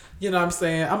 bands. You know what I'm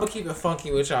saying? I'm gonna keep it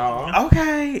funky with y'all.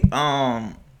 Okay.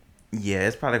 Yeah,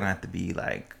 it's probably gonna have to be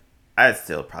like. I'd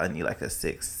still probably need like a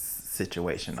 6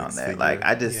 situation on that. Like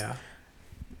I'm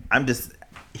just.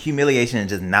 Humiliation is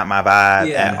just not my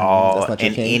vibe at all. And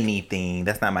anything.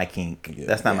 That's not my kink. Yeah.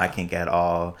 That's not my kink at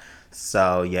all.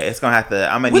 So yeah, it's gonna have to.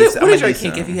 I'm gonna need. What is your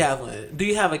kink if you have one? Do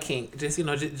you have a kink? Just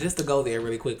just to go there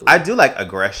really quickly. I do like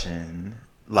aggression.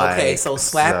 Like, okay, so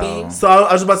slapping. So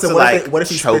I was about to say, what if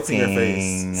he choking, spits in your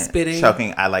face? Spitting,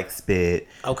 choking. I like spit.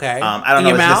 Okay. I don't know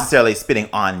if it's necessarily spitting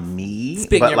on me,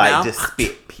 but like mouth? Just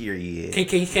spit. Period.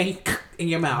 Can you in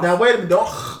your mouth? Now wait a minute, don't,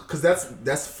 because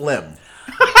that's phlegm.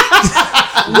 We're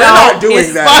not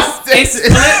doing that.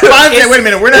 Wait a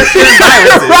minute, we're not sharing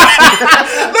viruses.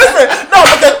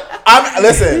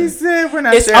 Listen. He said we're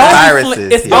not sharing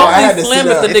viruses. It's only phlegm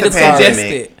if the nigga's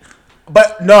congested.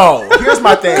 But no, here's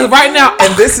my thing. Right now,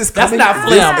 and this is coming, that's not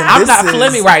phlegm. I'm not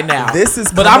phlegmy right now. This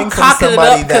is but I'm cocking it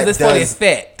up because it's for the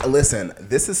effect. Listen,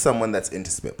 this is someone that's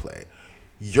into spit play.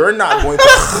 You're not going to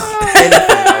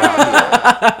anything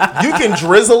around here. You can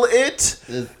drizzle it.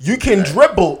 You can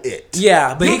dribble it.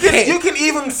 Yeah, but you can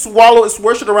even swallow it,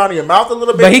 swish it around in your mouth a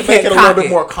little bit to make it a little bit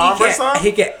more cumbersome.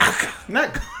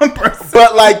 Not cumbersome.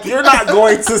 But like you're not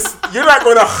going to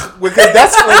because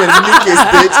that's flaming mucus,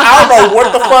 bitch. I don't know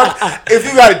what the fuck if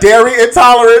you got a dairy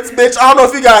intolerance, bitch. I don't know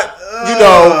if you got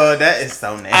that is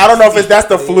so nasty. I don't know if that's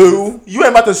the flu. You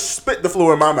ain't about to spit the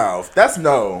flu in my mouth. That's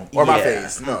no. Or my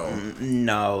face.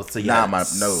 No. So yeah.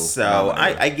 So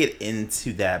I get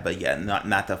into that, but yeah,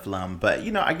 not the phlegm. But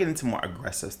I get into more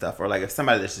aggressive stuff, or like if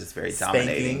somebody that's just very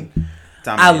dominating.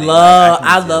 I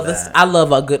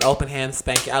love a good open hand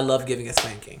spanking. I love giving a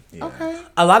spanking. Yeah. Okay.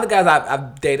 A lot of guys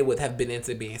I've dated with have been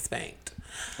into being spanked.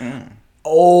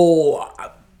 Oh.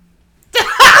 You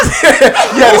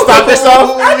had to stop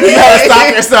yourself.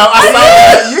 I saw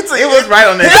that. It was right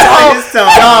on that.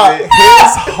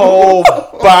 His whole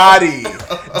body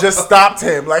just stopped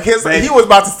him. Like he was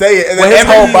about to say it, and then his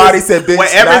whole body said, "Bitch,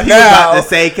 whatever not he now." was about to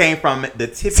say came from the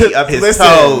tippy of his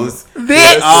toes,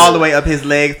 all the way up his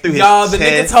legs through his chest. The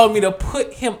nigga told me to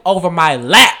put him over my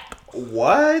lap.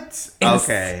 What?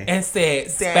 Okay. And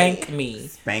said, "Spank me."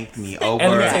 Spanked me over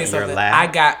and let me tell you your something.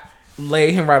 lap. I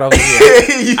laid him right over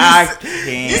here. I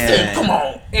can't. You said, "Come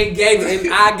on," and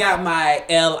I got my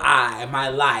LI, my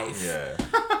life. Yeah.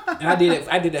 And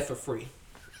I did that for free.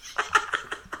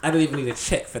 I didn't even need a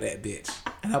check for that bitch,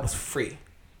 and that was free.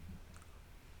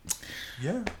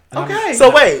 Yeah. Okay. So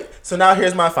wait. So now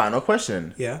here's my final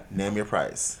question. Yeah. Name your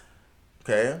price.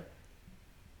 Okay.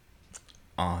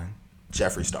 On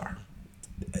Jeffree Star.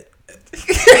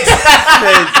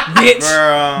 Bitch,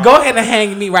 girl. go ahead and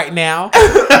hang me right now. Go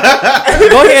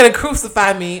ahead and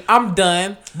crucify me. I'm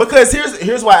done. Because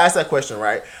here's why I asked that question,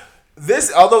 right?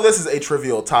 Although this is a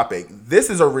trivial topic, this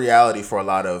is a reality for a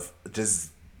lot of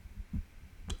just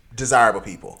desirable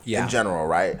people in general,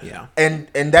 right? Yeah. And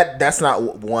that's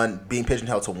not one being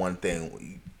pigeonholed to one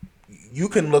thing. You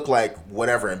can look like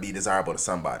whatever and be desirable to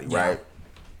somebody, right?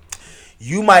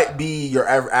 You might be your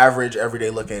average, everyday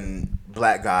looking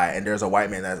black guy, and there's a white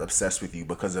man that's obsessed with you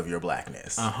because of your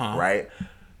blackness, right?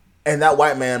 And that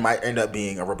white man might end up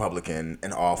being a Republican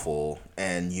and awful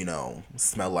and,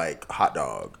 smell like hot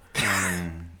dog.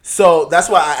 So that's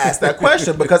why I asked that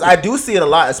question, because I do see it a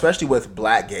lot, especially with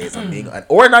black gays,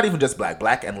 or not even just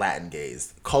black and Latin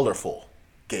gays, colorful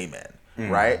gay men.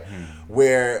 Right?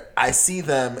 Where I see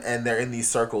them and they're in these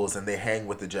circles and they hang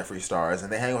with the Jeffree Stars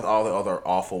and they hang with all the other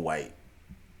awful white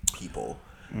people.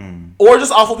 Or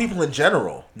just awful people in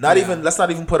general. Let's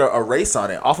not even put a race on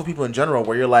it. Awful people in general,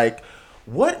 where you're like,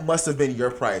 what must have been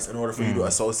your price in order for you to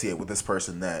associate with this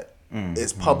person that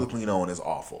is publicly known as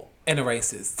awful? And a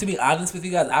racist. To be honest with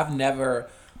you guys, I've never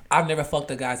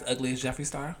fucked a guy as ugly as Jeffree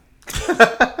Star.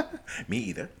 Me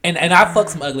either. And I fucked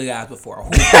some ugly guys before.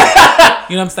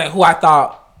 You know what I'm saying? Who I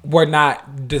thought were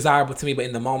not desirable to me, but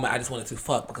in the moment I just wanted to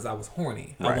fuck because I was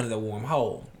horny. I wanted a warm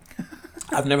hole.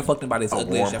 I've never fucked anybody as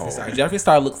ugly as Jeffree Star. Jeffree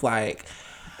Star looks like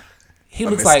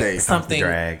something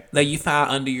that you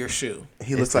found under your shoe.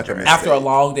 He looks like a mistake. After a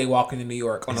long day walking in New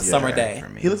York on a summer day.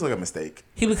 He looks like a mistake.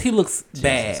 He looks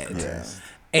bad. Yeah.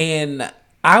 And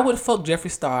I would fuck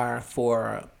Jeffree Star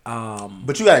for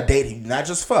but you gotta date him, not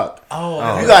just fuck.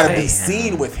 Oh, you gotta be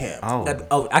seen with him.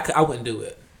 I wouldn't do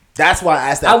it. That's why I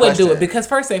asked that. I wouldn't do it because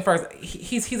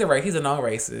he's a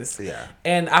non-racist. Yeah.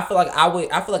 And I feel like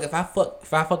if I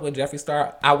fuck with Jeffree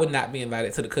Star, I would not be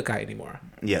invited to the cookout anymore.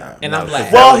 Yeah. And I'm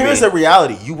black. Well, here's the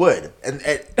reality: you would, and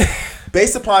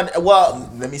based upon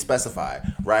let me specify,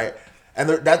 right? And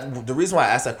the reason why I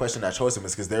asked that question, I chose him,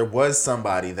 is because there was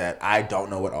somebody that I don't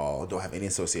know at all, don't have any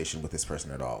association with this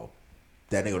person at all.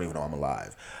 That nigga don't even know I'm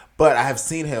alive, but I have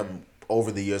seen him over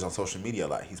the years on social media a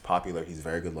lot. He's popular. He's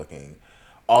very good looking.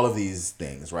 All of these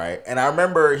things, right? And I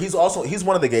remember he's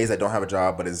one of the gays that don't have a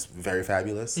job but is very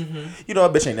fabulous. You know, a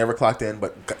bitch ain't never clocked in,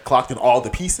 but clocked in all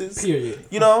the pieces. Period.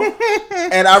 You know?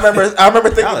 And I remember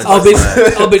thinking,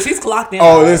 bitch, he's clocked in.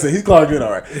 Oh, listen, he's clocked in,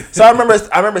 all right. So I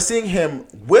remember seeing him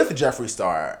with Jeffree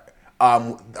Star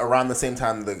around the same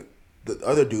time the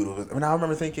other dude was. I mean, I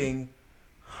remember thinking,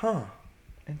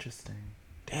 interesting.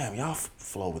 Damn, y'all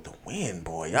flow with the wind,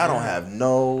 boy. Y'all don't have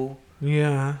no.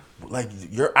 Yeah. Like,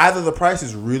 you're either the price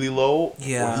is really low or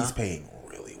he's paying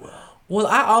really well. Well,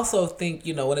 I also think,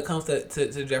 when it comes to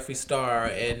Jeffree Star,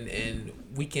 and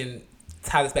we can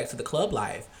tie this back to the club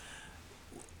life,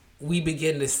 we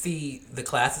begin to see the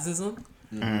classism,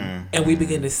 and we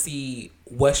begin to see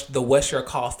what's your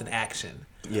cost in action.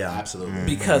 Yeah, absolutely.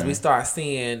 Because we start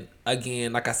seeing,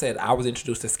 again, like I said, I was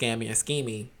introduced to Scammy and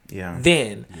Scheming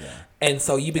then. Yeah. And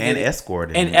so you begin... And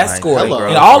escorting. And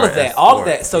all of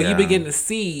that. So you begin to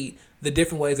see the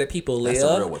different ways that people live. That's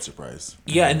the real what's your price.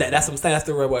 Yeah, and that's what I'm saying. That's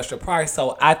the real what's your price.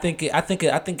 So I think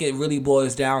it really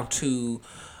boils down to,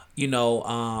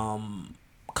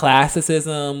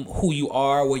 classicism, who you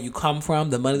are, where you come from,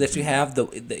 the money that you have,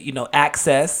 the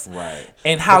access, right,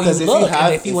 and how you look,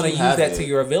 and if you want to use that to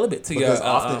your ability, because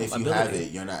often if you have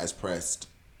it, you're not as pressed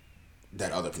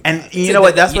that other people. And you know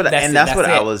what? That's what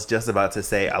I was just about to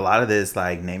say. A lot of this,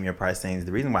 like, name your price things.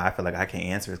 The reason why I feel like I can't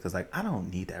answer is because, like, I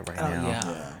don't need that right now.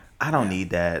 Yeah. I don't need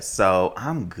that, so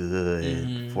I'm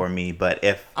good for me. But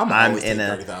if I'm in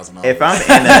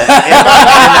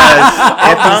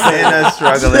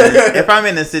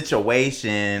a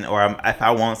situation, or if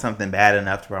I want something bad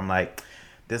enough to where I'm like,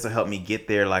 this will help me get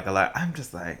there, like a lot, I'm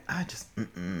just like, I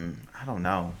don't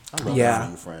know. I love that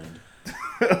for you, friend.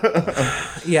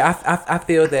 Yeah, I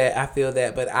feel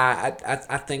that, but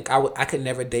I think I could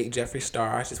never date Jeffree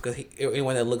Star just because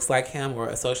anyone that looks like him or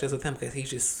associates with him, because he's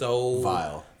just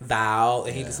so vile,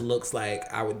 and he just looks like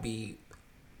I would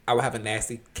have a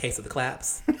nasty case of the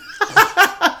claps.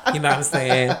 You know what I'm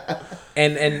saying?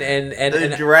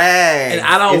 And drag. And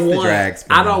I don't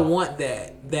want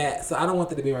that. So I don't want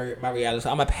that to be my reality. So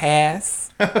I'm a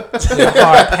pass. A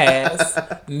hard pass.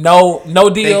 No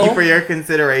deal. Thank you for your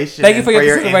consideration. Thank you for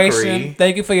your consideration.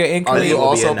 Thank you for your inquiry. Are you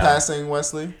also passing,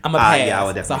 Wesley? I'm a pass. Yeah, I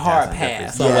would definitely. It's a hard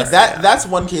pass. So that's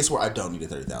one case where I don't need a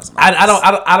 $30,000.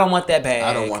 I don't want that bag.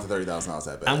 I don't want the $30,000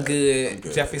 that bad. I'm good.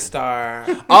 Jeffree Star.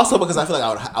 Also, because I feel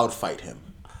like I would fight him.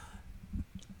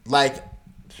 Like,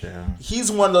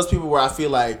 he's one of those people where I feel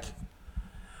like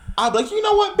I'd be like, you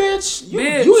know what, bitch?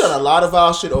 You done a lot of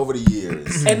vile shit over the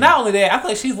years. And not only that, I feel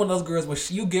like she's one of those girls where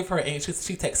you give her and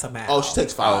she takes some out. Oh, she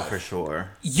takes 5. Oh, for sure.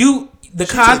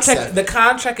 The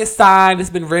contract is signed.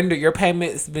 It's been rendered. Your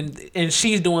payment's been, and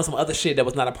she's doing some other shit that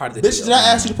was not a part of the deal. Bitch, did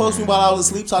I ask you to post me while I was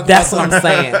asleep talking? That's what I'm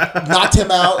saying. Knocked him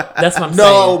out. That's what I'm saying.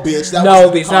 No, bitch.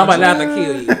 Now I'm about to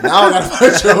kill you. Now I gotta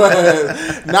punch your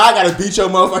ass. Now I gotta beat your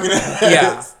motherfucking ass.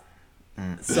 Yeah.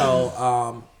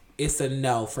 So, it's a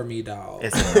no for me, dog.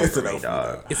 It's a no for me,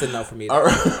 dog. It's a no for me,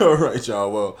 dog. All right,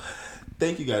 y'all. Well,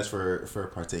 thank you guys for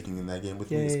partaking in that game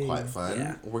with me. It's quite fun.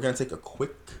 Yeah. We're gonna take a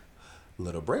quick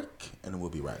little break, and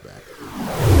we'll be right back.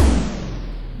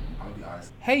 I'll be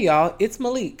honest. Hey, y'all. It's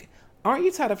Malik. Aren't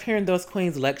you tired of hearing those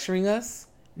queens lecturing us?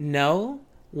 No?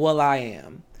 Well, I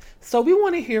am. So we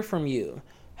want to hear from you.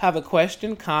 Have a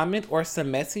question, comment, or some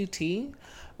messy tea?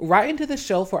 Write into the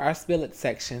show for our Spill It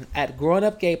section at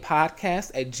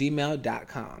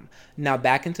growingupgaypodcast@gmail.com. Now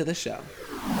back into the show.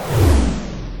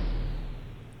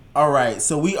 All right,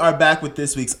 so we are back with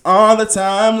this week's On the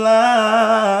Timeline.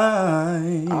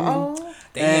 Oh,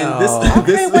 damn. Wait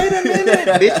a minute.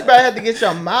 Bitch, you better have to get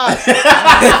your mouth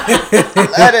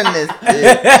blood in this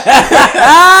bitch.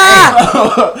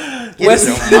 What's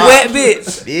you wet,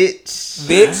 bitch?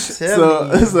 Bitch.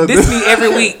 So This me every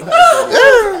week.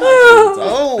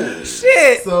 Oh,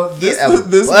 shit. So this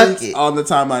week's On the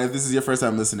Timeline, if this is your first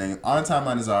time listening, On the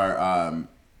Timeline is our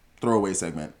throwaway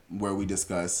segment where we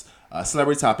discuss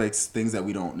celebrity topics, things that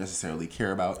we don't necessarily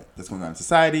care about that's going on in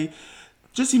society.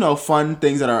 Just, fun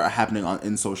things that are happening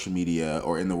in social media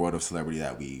or in the world of celebrity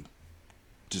that we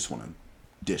just want to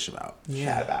dish about.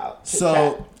 Yeah.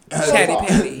 So, Chatty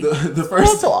patty.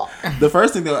 The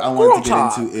first thing that I wanted to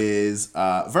get into is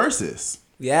Versus.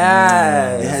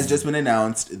 Yes. It has just been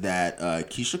announced that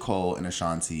Keisha Cole and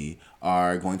Ashanti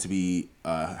are going to be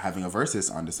having a Versus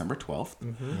on December 12th.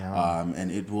 Mm-hmm. Yeah.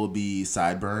 And it will be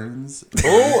Sideburns.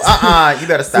 Oh, you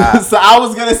better stop. So I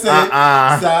was going to say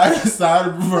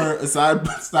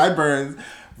Sideburns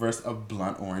versus a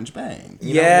Blunt Orange Bang.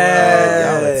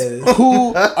 Yes.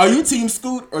 Who are you, Team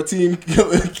Scoot or Team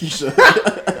Keisha?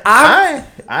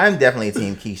 I'm definitely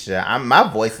Team Keisha.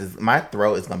 My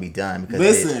throat is gonna be done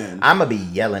because I'm gonna be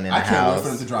yelling in the house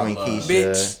when Keisha.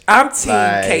 Bitch, I'm Team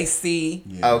KC.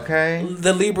 Yeah. Okay.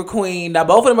 The Libra Queen. Now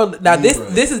both of them are. Now this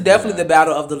is definitely the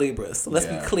battle of the Libras. So let's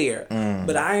be clear.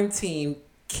 But I'm Team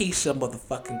Keisha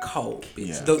motherfucking Cole,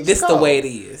 bitch. Yeah. This the way it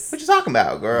is. What you talking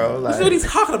about, girl? Like, what are you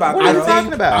talking about, girl? What are you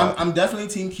talking about? I'm definitely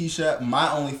Team Keisha. My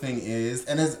only thing is,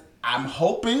 I'm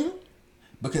hoping,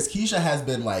 because Keisha has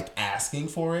been asking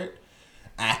for it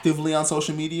actively on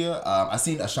social media. I've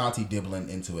seen Ashanti dibbling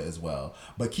into it as well,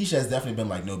 but Keisha has definitely been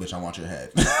like, "No, bitch, I want your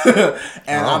head,"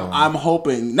 and I'm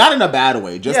hoping, not in a bad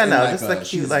way, just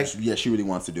she really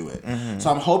wants to do it. Mm-hmm.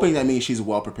 So I'm hoping that means she's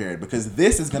well prepared, because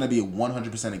this is going to be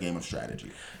 100% a game of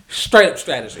strategy. Straight up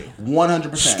strategy.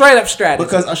 100%. Straight up strategy.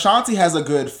 Because Ashanti has a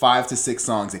good 5 to 6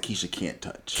 songs that Keisha can't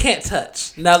touch. Can't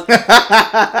touch. Now,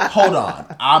 hold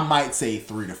on. I might say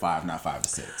 3 to 5, not 5 to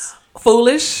 6.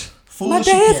 Foolish. My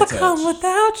days will come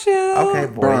without you. Okay,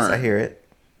 boys, I hear it.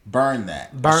 Burn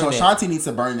that. So Ashanti needs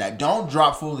to burn that. Don't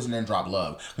drop Foolish and then drop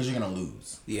Love, because you're going to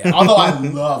lose. Yeah. Although I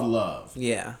love Love.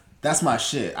 Yeah. That's my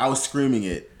shit. I was screaming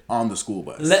it on the school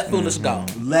bus. Let Foolish go.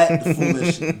 Let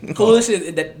Foolish go. Foolish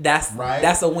that's right.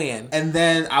 That's a win. And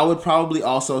then I would probably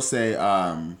also say,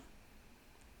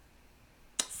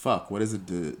 what is it?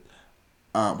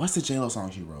 What's the J-Lo song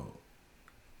she wrote?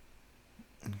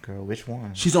 Girl, which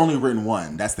one? She's only written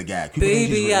one. That's the gag.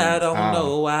 Baby, I don't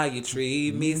know why you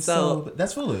treat me so.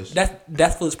 That's Foolish.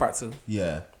 That's Foolish Part 2.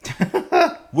 Yeah.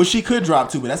 Which she could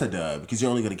drop too, but that's a dub, because you're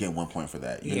only going to get 1 point for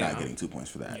that. You're not getting 2 points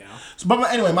for that. Yeah. So,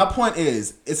 but anyway, my point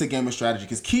is, it's a game of strategy,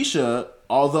 because Keisha,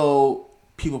 although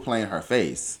people play in her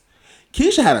face,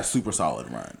 Keisha had a super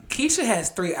solid run. Keisha has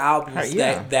 3 albums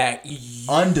that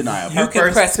undeniable. You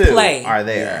can press play are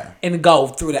there and go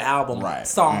through the album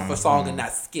song for song and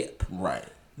not skip. Right.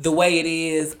 The Way It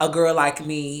Is, A Girl Like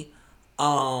Me.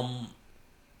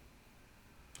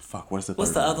 What's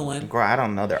the other one? Girl, I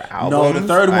don't know their albums. No, the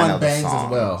third one bangs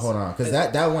as well. Hold on, because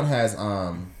that one has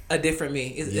A Different Me.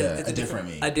 It's a different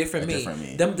me. A Different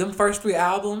Me. Them first 3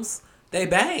 albums, they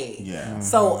bang. Yeah.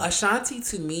 So Ashanti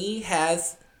to me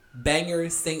has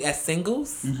bangers as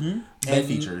singles and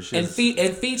features and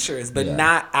features, but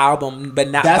not album, but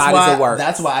not bodies of work.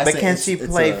 That's why I say. But can she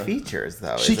play features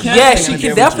though? She can. Yeah, she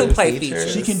can definitely play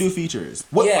features. She can do features.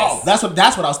 Yes. Oh, that's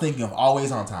what I was thinking of.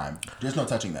 Always on Time. There's no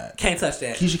touching that. Can't touch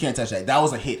that. Keisha can't touch that. That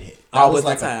was a hit. That was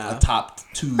like a top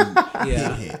 2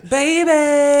 hit.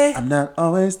 Baby, I'm not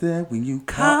always there when you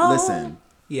call. Listen.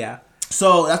 Yeah.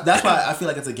 So that's why I feel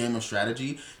like it's a game of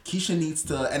strategy. Keisha needs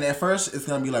to, and at first it's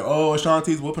gonna be like, oh,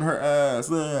 Ashanti's whooping her ass,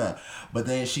 but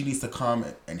then she needs to come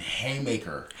and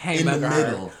haymaker in the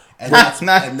middle, and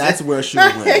that's where she'll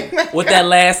win. With that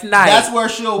last night, that's where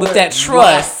she'll win. With that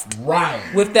trust, right?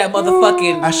 With that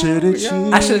motherfucking, I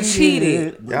should have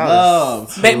cheated.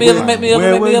 Love, make me over, make me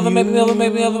over, make me over, make me over,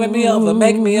 make me over, make me over,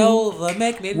 make me over,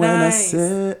 make me nice.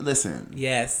 Listen,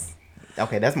 yes.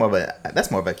 Okay, that's more of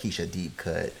a Keisha deep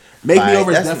cut. Make Me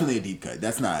Over is definitely a deep cut.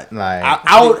 That's not like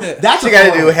I would. That's she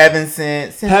got to do Heaven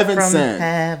Sent. Heaven from Sent.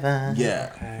 Heaven.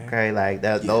 Yeah. Okay, like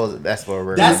that. Yeah. That's what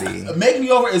we're gonna see. Make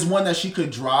Me Over is one that she could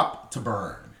drop to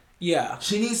burn. Yeah.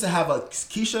 She needs to have a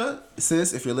Keisha,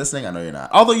 sis, if you're listening, I know you're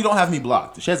not. Although you don't have me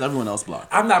blocked. She has everyone else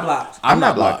blocked. I'm not blocked. I'm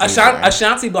not blocked.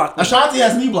 Ashanti blocked me. Ashanti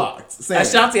has me blocked. Same.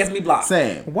 Ashanti has me blocked.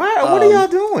 Same. Why? What are y'all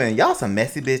doing? Y'all some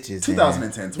messy bitches.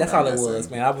 2010. That's all it was,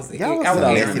 man. I was some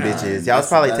messy bitches. Y'all was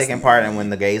probably taking part in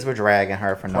when the gays were dragging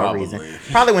her for no reason.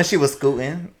 Probably when she was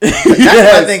scooting. That's what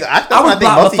I think. That's what I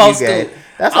think most of you gay.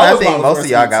 That's what I think most of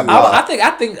y'all got blocked.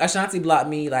 I think Ashanti blocked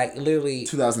me like literally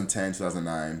 2010,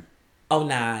 2009.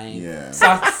 09. Yeah.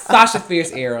 Sasha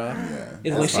Fierce era.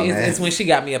 Yeah. Is when she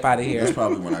got me up out of here. That's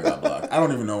probably when I got blocked. I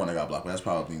don't even know when I got blocked, but that's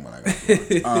probably when I got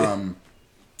blocked.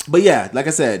 But yeah, like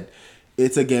I said,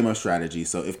 it's a game of strategy.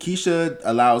 So if Keisha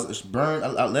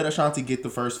let Ashanti get the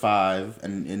first 5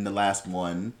 and in the last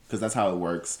one, because that's how it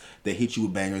works. They hit you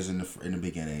with bangers in the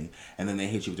beginning, and then they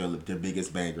hit you with their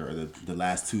biggest banger, or the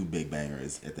last 2 big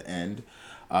bangers at the end.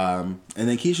 And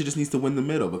then Keisha just needs to win the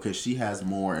middle because she has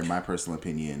more, in my personal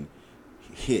opinion,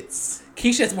 hits.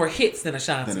 Keisha has more hits than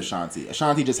Ashanti.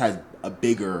 Ashanti just has a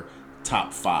bigger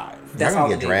top 5. Y'all gonna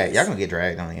get dragged. Y'all gonna get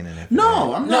dragged on the internet.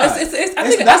 No, I'm not. I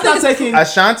think that's not taking.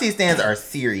 Ashanti stands are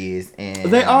serious,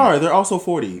 and they are. They're also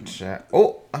 40.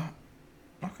 Okay.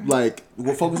 Like,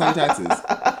 we'll focus on taxes.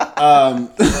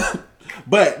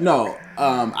 But no,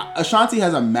 Ashanti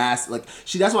has a mass. Like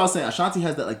that's what I was saying. Ashanti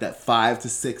has that 5 to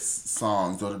 6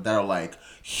 songs that are like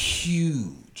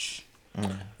huge.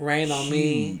 Rain on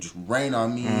Me.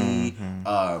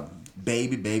 Mm-hmm.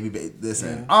 Baby.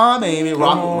 Listen, baby,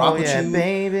 rock with you,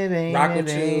 baby, rock with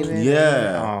you.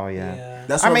 Yeah. Oh yeah.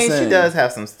 That's what I'm saying. She does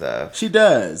have some stuff. She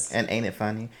does. And Ain't It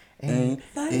Funny? Ain't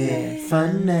it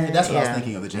funny? That's what I was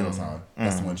thinking of, the J-Lo song.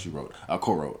 That's the one she wrote,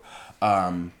 co-wrote.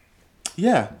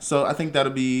 Yeah. So I think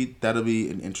that'll be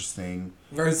an interesting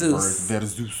versus. I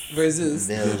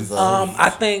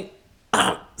think.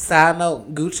 Side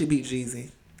note: Gucci beat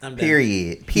Jeezy.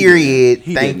 Period.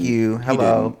 Thank you.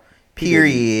 Hello.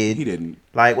 Period. He didn't.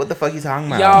 Like, what the fuck you talking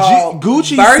about? Y'all,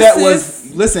 Gucci set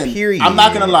was... Listen, period. I'm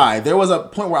not going to lie. There was a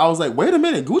point where I was like, wait a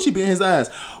minute. Gucci beat his ass.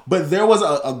 But there was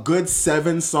a good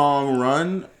 7-song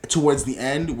run towards the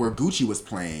end where Gucci was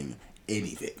playing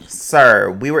anything.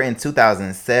 Sir, we were in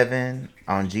 2007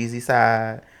 on Jeezy's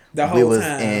side. The whole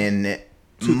time. In...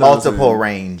 multiple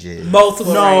ranges. With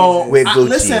Gucci.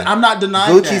 Listen, I'm not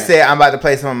denying Gucci said, I'm about to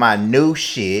play some of my new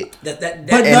shit. But and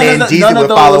then Jeezy would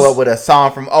follow up with a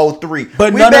song from 03.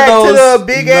 But we none back of those, to the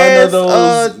big ass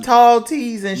tall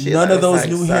tees and shit. None of those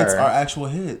new hits are actual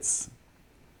hits.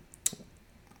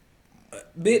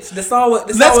 Bitch,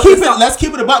 let's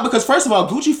keep it about, because first of all,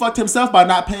 Gucci fucked himself by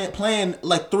not playing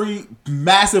like 3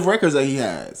 massive records that he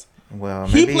has. Well,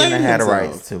 maybe he had the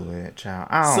rights to it, child.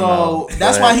 I don't know. So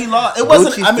that's why he lost. It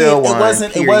wasn't.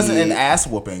 It wasn't an ass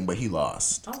whooping, but he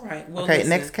lost. All right. Well, okay.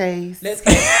 Next case.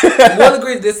 We'll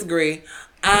agree to disagree.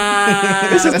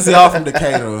 It's just a from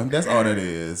Decatur. That's all that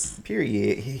is.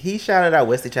 Period. He shouted out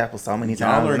Wesley Chapel so many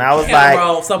times, and I was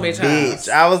like, so many times. Bitch,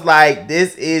 I was like,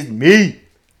 this is me.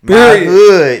 My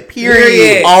hood.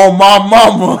 Period. Oh my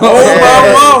mama.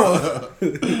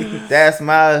 That's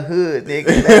my hood,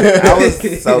 nigga. I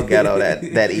was so ghetto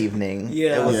that evening.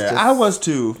 Yeah. I was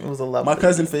too. It was a lovely. My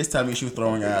cousin FaceTimed me. She was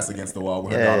throwing her ass against the wall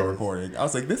with her daughter recording. I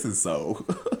was like, this is so.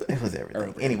 It was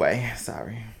everything. Anyway,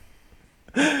 sorry.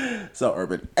 So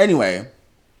urban. Anyway,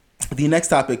 the next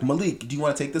topic, Malik. Do you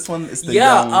want to take this one? It's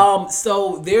the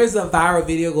So there's a viral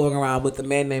video going around with a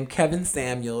man named Kevin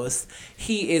Samuels.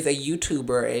 He is a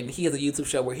YouTuber, and he has a YouTube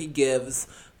show where he gives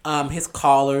his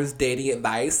callers dating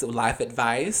advice, life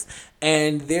advice.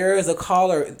 And there's a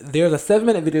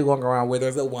 7-minute video going around where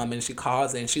there's a woman. She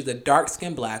calls in. She's a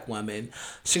dark-skinned black woman.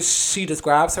 She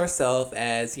describes herself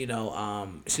as,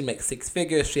 she makes 6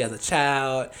 figures. She has a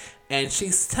child. And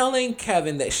she's telling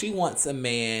Kevin that she wants a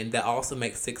man that also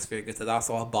makes 6 figures, that's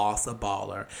also a boss, a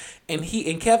baller.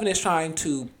 And Kevin is trying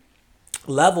to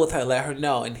level with her, let her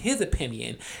know, in his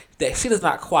opinion, that she does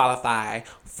not qualify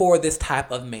for this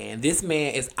type of man. This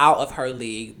man is out of her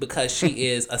league because she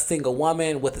is a single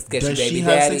woman with a sketchy baby daddy. Does she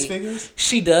have 6 figures?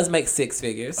 She does make 6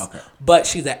 figures. Okay. But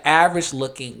she's an average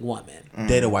looking woman.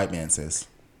 Date a white man, sis.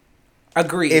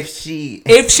 Agreed. If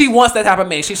she wants that type of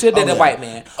man, she should date a white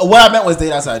man. What I meant was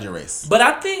date outside your race. But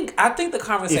I think the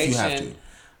conversation. If you have to.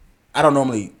 I don't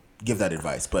normally give that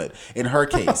advice, but in her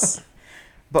case.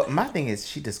 But my thing is,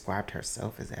 she described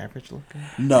herself as average looking.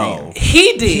 No,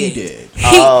 he did.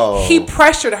 He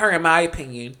pressured her, in my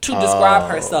opinion, to describe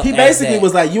herself. He basically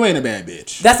was like, "You ain't a bad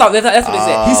bitch." That's all. That's what he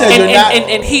said. He said, "You're not,"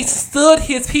 and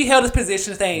he held his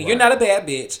position, saying, "You're not a bad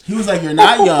bitch." He was like, "You're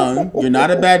not young. You're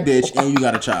not a bad bitch, and you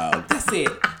got a child." That's it.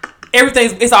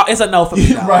 Everything's it's a no for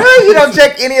me. Right? You don't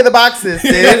check any of the boxes.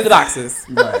 Any of the boxes.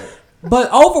 Right.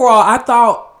 But overall,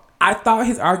 I thought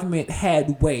his argument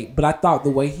had weight, but I thought the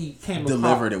way he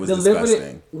delivered it was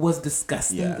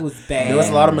disgusting. Yeah. It was bad. There was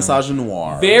a lot of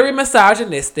misogynoir. Very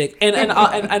misogynistic, and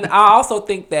I also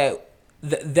think that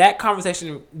that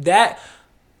conversation, that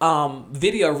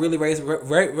video really raises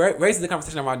the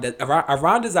conversation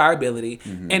around desirability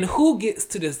and who gets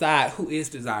to decide who is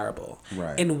desirable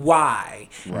and why.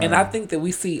 Right. And I think that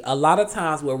we see a lot of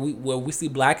times where we see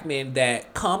black men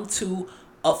that come to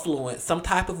affluence, some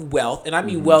type of wealth, and I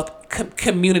mean wealth,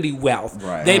 community wealth.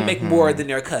 Right. They make more than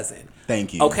their cousin.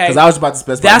 Thank you. Okay, because I was about to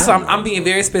specify. That's why I'm being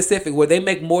very specific. Where they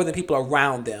make more than people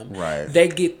around them. Right. They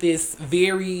get this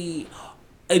very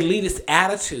elitist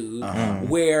attitude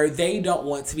where they don't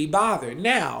want to be bothered.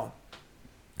 Now,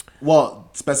 well,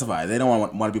 specify. They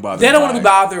don't want to be bothered. They don't want to be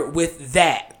bothered with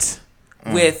that.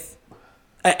 With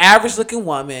an average looking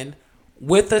woman.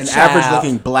 With an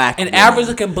average-looking black woman.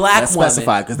 Average-looking black woman.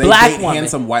 Specify, because they date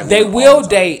handsome white women. They will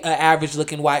date an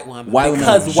average-looking white woman. White women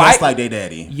just like their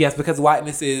daddy. Yes, because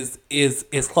whiteness is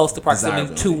close to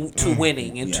proximity to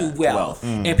winning and to wealth.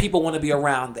 And people want to be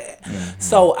around that.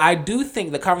 So I do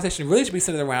think the conversation really should be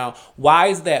centered around why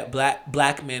is that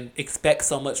black men expect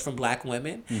so much from black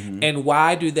women, and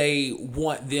why do they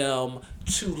want them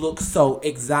to look so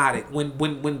exotic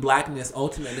when blackness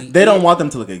ultimately... They don't want them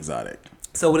to look exotic.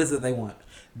 So what is it they want?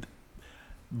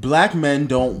 Black men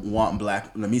don't want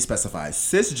let me specify.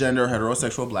 Cisgender,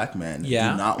 heterosexual black men do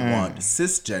not want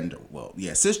cisgender,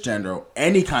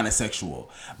 any kind of sexual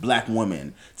black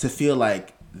women to feel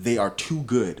like they are too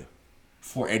good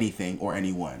for anything or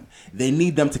anyone. They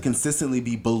need them to consistently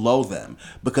be below them.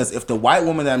 Because if the white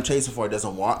woman that I'm chasing for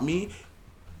doesn't want me,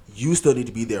 you still need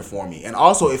to be there for me. And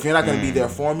also, if you're not going to be there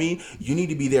for me, you need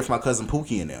to be there for my cousin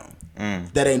Pookie and them.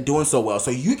 That ain't doing so well. So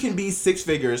you can be 6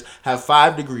 figures, have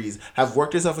 5 degrees, have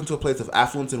worked yourself into a place of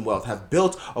affluence and wealth, have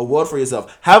built a world for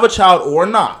yourself, have a child or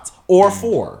not, or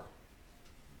 4.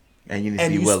 And you need to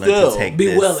be willing to take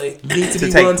be willing. You need to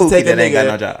be willing to take a nigga. Ain't got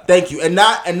no job. Thank you. And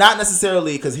not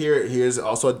necessarily, because here's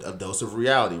also a dose of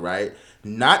reality, right?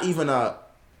 Not even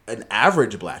an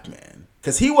average black man.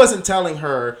 Because he wasn't telling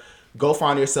her, go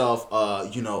find yourself,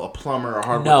 a plumber, a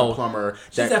hardworking plumber.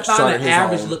 She said find an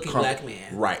average-looking black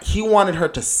man. Right. He wanted her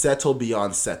to settle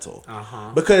beyond settle.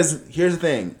 Because here's the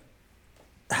thing.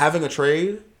 Having a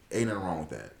trade, ain't nothing wrong with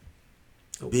that.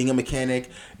 Nope. Being a mechanic,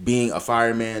 being a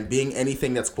fireman, being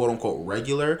anything that's quote-unquote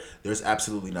regular, there's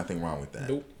absolutely nothing wrong with that.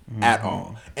 Nope. At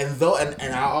all. And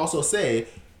I also say,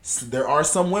 there are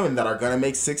some women that are going to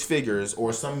make 6 figures,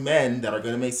 or some men that are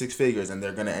going to make 6 figures, and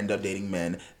they're going to end up dating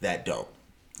men that don't.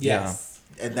 Yes.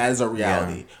 Yeah. And that is a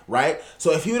reality, right?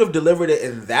 So if he would have delivered it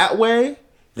in that way,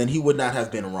 then he would not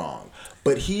have been wrong.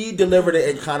 But he delivered it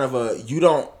in kind of you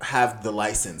don't have the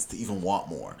license to even want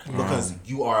more because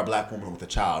you are a black woman with a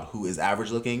child who is average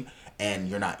looking and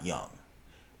you're not young.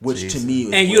 Which to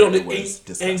me is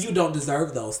you don't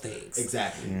deserve those things.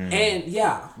 Exactly. And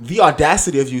the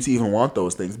audacity of you to even want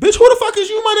those things. Bitch, who the fuck is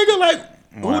you, my nigga? Like,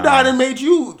 Wow. Who died and made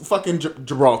you fucking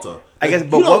Gibraltar? I guess,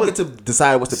 but you don't get to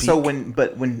decide what's the peak.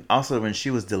 So when she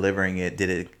was delivering it, did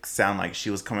it sound like she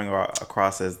was coming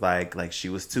across as like she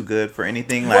was too good for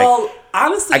anything? Like, well,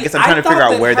 honestly, I guess I'm trying to figure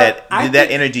out where that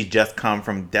energy just come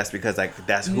from. That's because like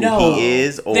that's who he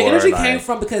is, or the energy came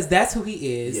from because that's who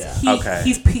he is. Yeah.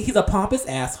 He's a pompous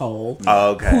asshole.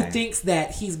 Who thinks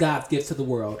that he's God's gift to the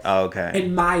world.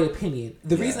 In my opinion,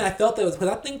 the reason I felt that was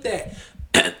because I think that.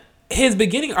 His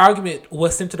beginning argument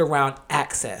was centered around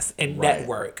access and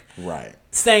network. Right.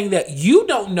 Saying that you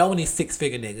don't know any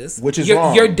 6-figure niggas. Which is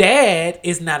wrong. Your dad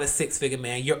is not a 6-figure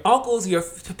man. Your uncles, your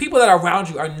people that are around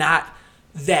you are not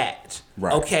that.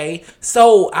 Right. Okay?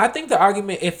 So I think the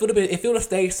argument, if it would have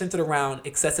stayed centered around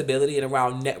accessibility and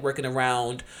around network and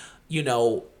around,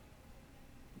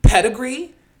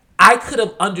 pedigree, I could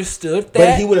have understood that.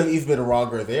 But he would have even been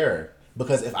wronger there.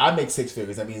 Because if I make 6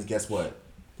 figures, that means guess what?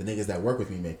 The niggas that work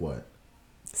with me make what?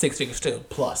 6 figures too.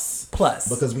 Plus.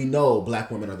 Because we know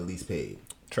black women are the least paid.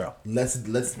 True. Let's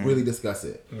really discuss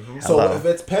it. So if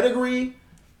it's pedigree,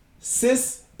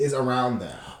 sis is around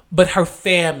them. But her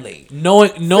family, she's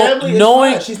not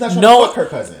trying to fuck her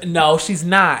cousin. No, she's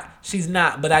not. She's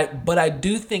not. But I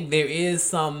do think there is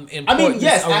some importance. I mean,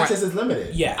 yes, access is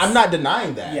limited. Yes, I'm not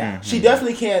denying that. Yeah, she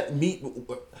definitely can't meet.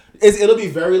 It'll be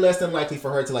very less than likely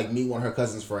for her to like meet one of her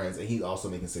cousin's friends, and he's also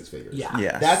making 6 figures.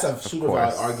 Yeah, that's a super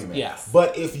valid argument. Yes,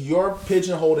 but if you're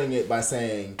pigeonholing it by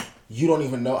saying you don't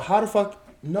even know how the fuck.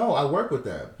 No, I work with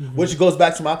them, which goes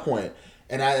back to my point.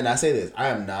 And I say this, I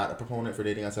am not a proponent for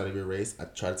dating outside of your race. I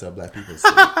try to tell black people,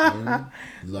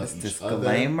 love each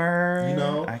disclaimer,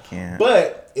 other, I can't.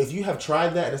 But if you have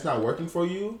tried that and it's not working for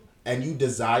you, and you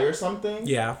desire something,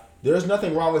 there's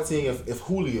nothing wrong with seeing if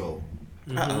Julio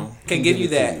can give you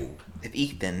that. If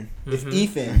Ethan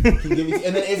can give you,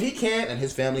 and then if he can't, and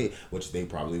his family, which they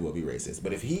probably will be racist,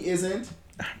 but if he isn't,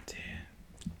 I'm dead.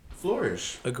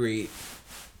 Flourish. Agreed.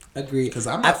 Because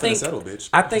I'm not finna settle, bitch.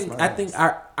 I think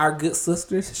our good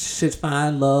sisters should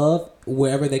find love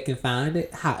wherever they can find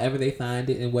it, however they find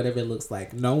it, and whatever it looks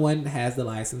like. No one has the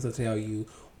license to tell you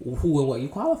who and what you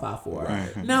qualify for.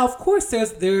 Right. Now, of course,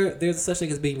 there's such thing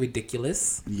as being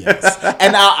ridiculous. Yes.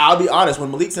 And I'll be honest.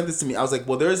 When Malik sent this to me, I was like,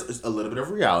 well, there's a little bit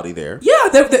of reality there. Yeah,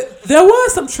 there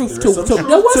was some truth to it.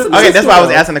 Okay, that's why I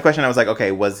was asking the question. I was like,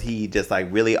 okay, was he just like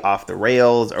really off the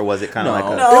rails, or was it kind of like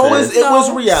it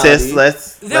was reality. Sis, let's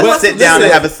sit down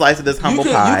and have a slice of this humble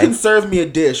pie. You can serve me a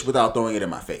dish without throwing it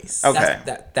in my face. Okay.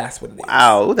 That's what it is.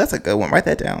 Wow, that's a good one. Write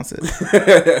that down, sis.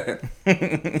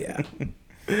 Yeah.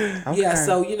 Okay. Yeah,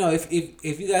 so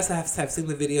if you guys have seen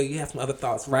the video, you have some other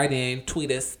thoughts, write in,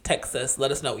 tweet us, text us, let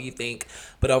us know what you think.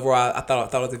 But overall, I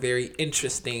thought it was a very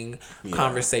interesting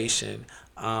conversation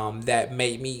that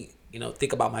made me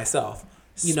think about myself.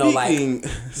 Speaking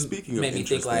of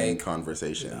interesting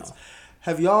conversations.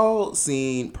 Have y'all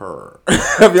seen Purr?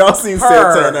 Have y'all seen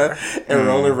Santana and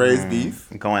Roland Ray's beef?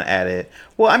 Going at it.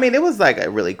 Well, I mean, it was like a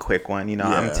really quick one.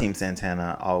 I'm Team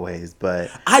Santana always, but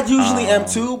I usually am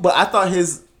too. But I thought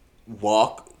his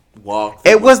walk.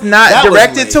 It was not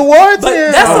directed towards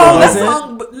him.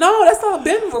 That song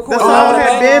been recorded. The song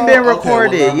had been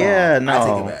recorded. Okay, well, yeah, no. I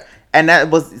take it back. And that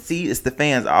was, it's the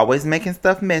fans always making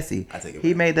stuff messy. I take it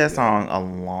he back. made that song a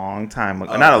long time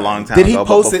ago. Not a long time ago. Did he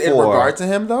post it in regard to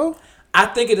him though? I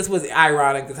think it just was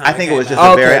ironic. I think it was just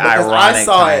a very ironic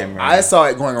time. I saw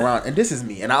it going around, and this is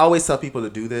me. And I always tell people to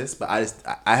do this, but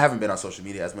I haven't been on social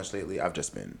media as much lately. I've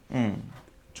just been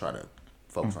trying to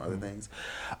focus on other things.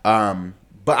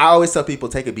 But I always tell people,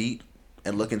 take a beat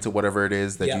and look into whatever it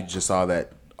is that you just saw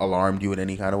that alarmed you in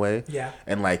any kind of way. Yeah.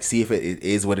 And like see if it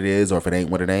is what it is or if it ain't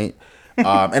what it ain't.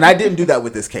 And I didn't do that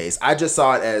with this case. I just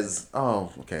saw it as,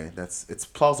 okay, it's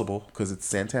plausible because it's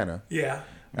Santana. Yeah.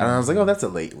 And I was like, that's a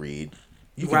late read.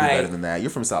 You can do better than that. You're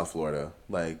from South Florida.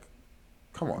 Like,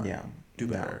 come on. Yeah. Do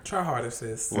better. Try harder,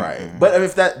 sis. Right. Mm-hmm. But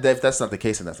if that's not the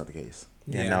case, then that's not the case.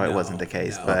 Yeah, it wasn't the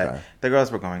case. No. But the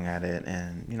girls were going at it,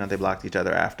 and they blocked each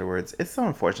other afterwards. It's so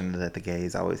unfortunate that the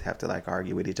gays always have to like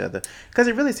argue with each other because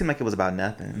it really seemed like it was about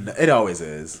nothing. It always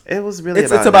is. It was really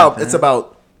it's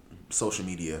about social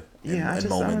media. And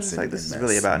moments. This is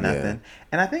really about nothing.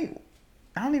 And I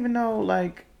don't even know.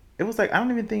 Like it was like I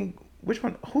don't even think.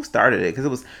 Who started it? Because it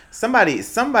was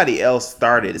somebody else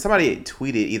started. Somebody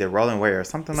tweeted either Roland Ray or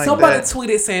something like that.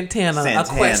 Somebody tweeted Santana a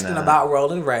question about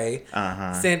Roland Ray.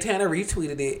 Santana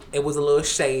retweeted it. It was a little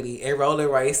shady. And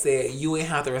Roland Ray said, you ain't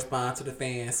have to respond to the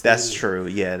fans. Sweetie. That's true.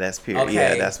 Yeah, that's period. Okay.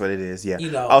 Yeah, that's what it is. Yeah.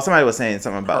 Somebody was saying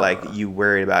something about like you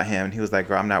worried about him. And he was like,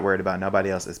 girl, I'm not worried about nobody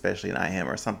else, especially not him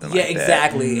or something like that. Yeah,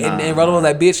 exactly. And Roland was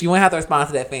like, bitch, you ain't have to respond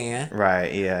to that fan.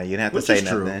 Right. Yeah. You didn't have to say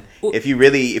nothing. If you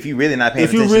really not paying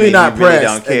attention, not not really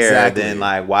pressed. don't care, Exactly. then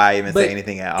like why even But say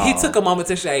anything at all? He took a moment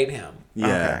to shade him. Yeah,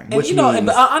 Okay. And which you know, means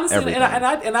but honestly, everything.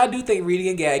 and I do think reading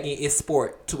and gagging is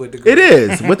sport to a degree. It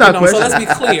is without So question. let's be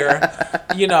clear.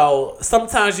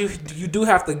 Sometimes you do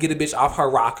have to get a bitch off her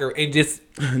rocker and just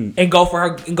and go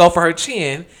for her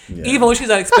chin, even when she's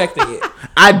not expecting it.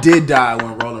 I did die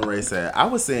when Roland Ray said, I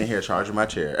was sitting here charging my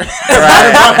chair.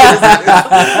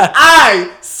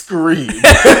 I screamed.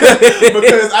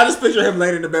 Because I just picture him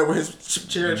laying in the bed with his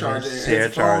chair charging and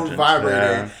his phone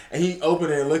vibrating. And he open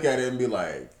it and look at it and be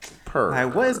like,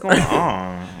 like, what is going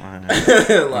on?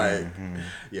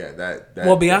 Yeah, that.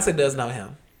 Well, Beyonce does know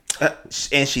him.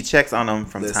 And she checks on him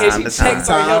from And time she to checks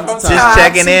time. on you from Just time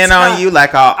checking to in time. on you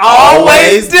like I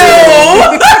Always do.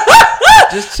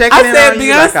 Just checking in on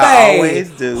you like I always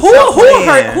do. Who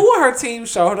are her team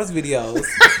showed her those videos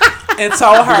and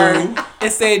told her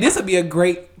and said this would be a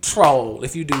great troll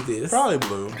if you do this. Probably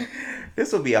Blue.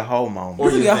 This will be a whole moment.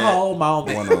 This would be a whole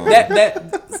moment.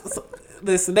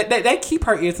 Listen, they keep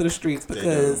her ear to the streets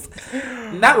because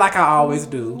not like I always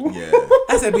do. Yeah.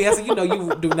 I said, Beyonce, you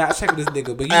do not check with this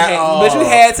nigga, but you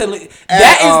had to. You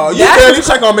barely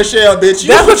check on Michelle, bitch.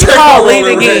 That's what you check call on leaning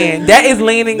Roland Ray. in. That is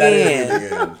leaning That in.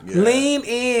 is leaning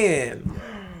in.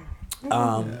 Yeah.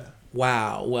 Lean in.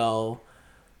 Wow. Well,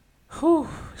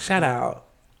 shout out.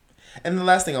 And the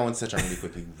last thing I want to touch on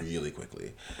really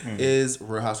quickly, is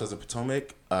Real Housewives of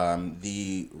Potomac.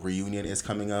 The reunion is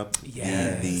coming up.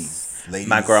 Yes. The ladies.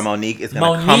 My girl Monique is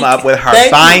going to come up with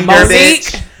her binder,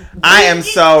 bitch. I am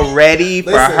so ready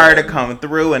for her to come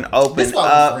through and open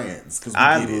up.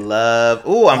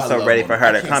 I'm so ready for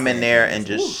her to come in there and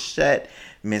just shut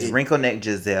Miss Wrinkle Neck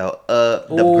Giselle up.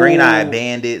 The Green Eye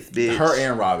Bandits, bitch. Her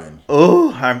and Robin.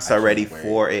 Oh, I'm so ready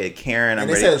for it. Karen, I'm and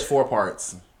they ready. said it's 4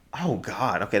 parts. Oh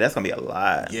God. Okay, that's gonna be a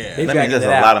lot. Yeah, that means there's a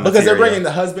lot of material. because they're bringing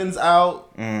the husbands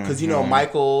out because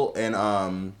Michael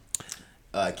and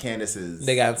Candace's.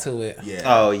 They got to it. Yeah.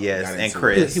 Oh yes, and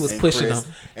Chris. He was pushing them.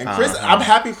 And Chris, I'm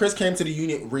happy Chris came to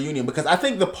the reunion because I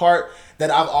think the part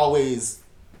that I've always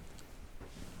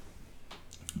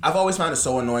found it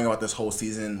so annoying about this whole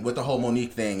season with the whole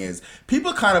Monique thing is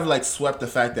people kind of like swept the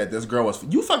fact that this girl was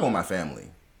fucking with my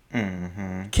family.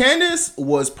 Mm-hmm. Candace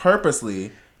was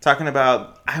purposely talking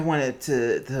about I wanted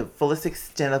to the fullest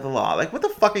extent of the law. Like, what the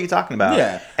fuck are you talking about?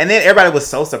 Yeah. And then everybody was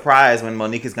so surprised when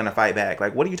Monique is gonna fight back.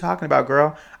 Like, what are you talking about,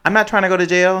 girl? I'm not trying to go to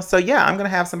jail. So yeah, I'm gonna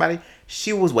have somebody.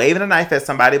 She was waving a knife at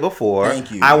somebody before. Thank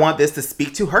you. I want this to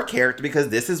speak to her character because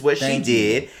this is what she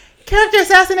did. Character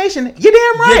assassination. You're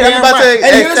damn right. I'm about to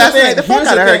assassinate the fuck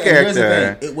out of her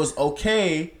character. It was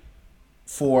okay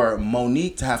for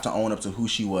Monique to have to own up to who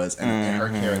she was and her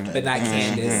character. But not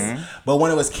Candace. But when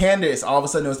it was Candace, all of a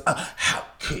sudden it was, how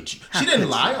could you? She didn't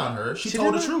lie on her. She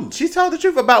told the truth. She told the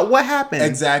truth about what happened.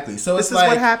 Exactly. So this it's is like,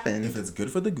 what happened. If it's good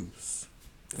for the goose,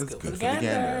 it's good for the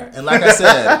gander. And like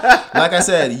I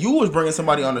said, you was bringing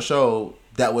somebody on the show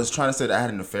that was trying to say that I had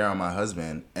an affair on my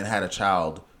husband and had a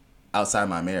child outside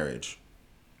my marriage.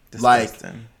 Disgusting.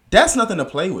 Like, that's nothing to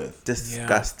play with.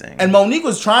 Disgusting. And Monique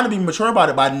was trying to be mature about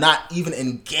it by not even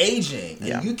engaging.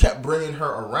 And you kept bringing her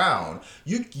around.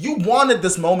 You wanted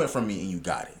this moment from me and you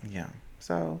got it. Yeah.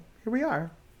 So here we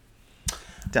are.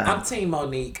 Done. I'm Team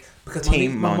Monique because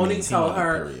Monique Monique told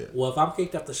her, period. well, if I'm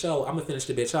kicked off the show, I'm gonna finish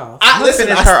the bitch off. I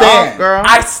stand. off, girl.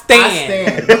 I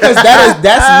stand. Because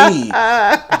that's me.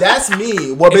 That's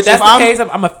me. Well, If bitch, that's the case, I'm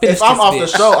gonna finish. If I'm this off bitch.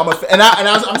 the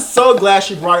show, I'm so glad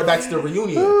she brought it back to the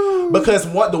reunion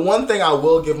because the one thing I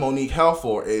will give Monique hell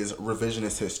for is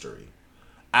revisionist history.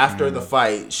 After the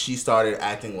fight, she started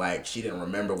acting like she didn't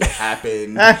remember what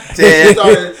happened. She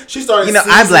started. You know,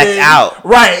 I blacked out.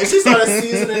 Right, and she started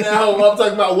seasoning that whole. I'm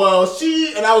talking about. Well,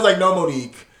 and I was like, no,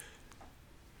 Monique,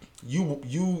 you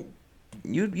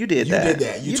did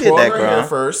that. You twirled her hair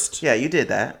first. Yeah, you did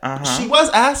that. She was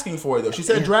asking for it though. She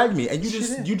said, "Drag me," and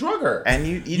you drug her, and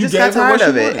you just got tired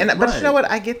of it. But you know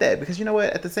what? I get that because you know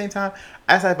what? At the same time,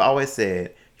 as I've always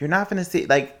said, you're not going to see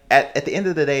like at the end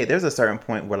of the day, there's a certain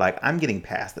point where like I'm getting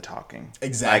past the talking.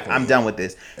 Exactly. Like I'm done with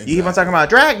this. You keep on talking about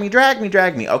drag me.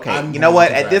 Okay, you know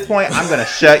what? At this point, I'm going to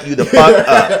shut you the fuck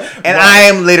up, and I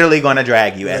am literally going to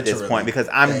drag you at this point because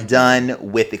I'm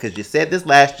done with it. Because you said this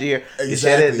last year. Exactly. You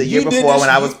said it the year before when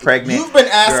I was pregnant. You've been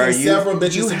asking several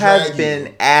bitches to drag you. You have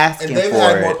been asking for it. And they've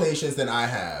had more patience than I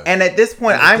have. And at this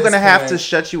point, I'm going to have to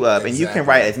shut you up. And you can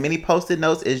write as many Post-it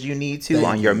notes as you need to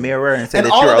on your mirror and say that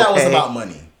you're okay. And all of that was about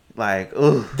money. Like,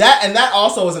 ugh. That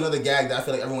also was another gag that I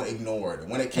feel like everyone ignored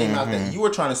when it came out that you were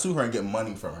trying to sue her and get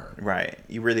money from her. Right.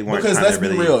 You really weren't because trying to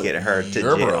really get her to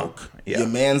jail. Broke. Yeah. Your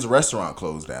man's restaurant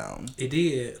closed down. It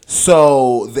did.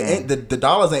 So the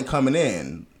dollars ain't coming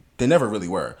in. They never really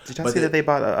were. Did y'all see that they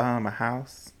bought a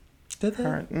house? Did they?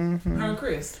 Her and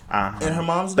Chris. In her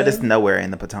mom's But name? it's nowhere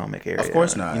in the Potomac area. Of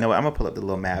course not. You know what? I'm going to pull up the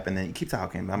little map and then you keep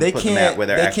talking. I'm They put the map can't. where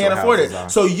their They actual can't afford it. houses are.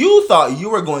 So you thought you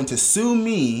were going to sue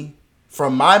me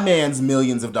from my man's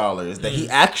millions of dollars that he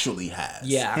actually has.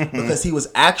 Yeah. Because he was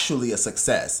actually a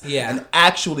success. Yeah. And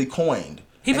actually coined.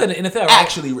 He played in the NFL, right?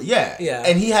 Actually, yeah. Yeah.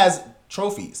 And he has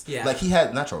trophies. Yeah. Like he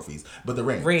had, not trophies, but the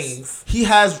rings. Rings. He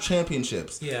has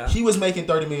championships. Yeah. He was making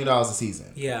 $30 million a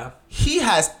season. Yeah. He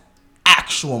has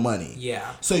actual money.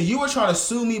 Yeah. So you were trying to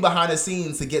sue me behind the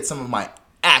scenes to get some of my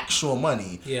actual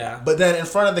money. Yeah. But then in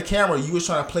front of the camera, you was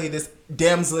trying to play this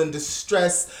damsel in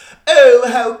distress. Oh,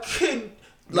 how could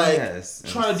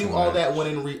trying to do all that when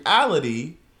in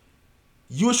reality,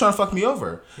 you was trying to fuck me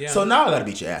over. Yeah. So now I gotta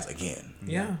beat your ass again.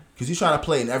 Yeah. Because you're trying to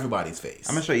play in everybody's face.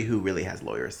 I'm going to show you who really has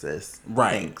lawyers, sis.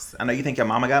 Right. Thanks. I know you think your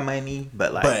mama got money,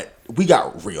 but like... But we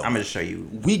got real. I'm going to show you.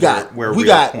 We got where we real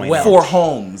got coin is. 4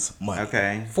 homes money.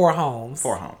 Okay. 4 homes.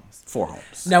 4 homes. 4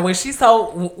 homes. Now, when she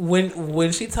told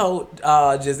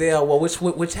Giselle, well,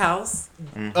 which house?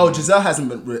 Oh, Giselle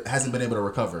hasn't been able to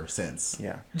recover since.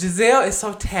 Yeah. Giselle is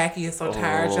so tacky and so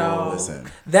tired, y'all. Listen.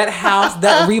 That house,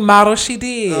 that remodel she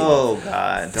did. Oh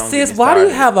God! Don't Sis, get me why do you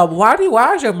started. have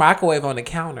why is your microwave on the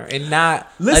counter and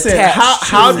not Listen, attached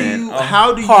how to do you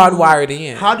hardwired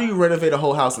in? How do you renovate a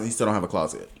whole house and you still don't have a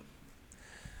closet?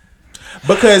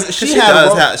 Because she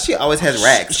always has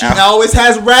racks. She always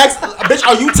has racks. Bitch,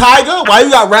 are you Tiger? Why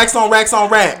you got racks on racks on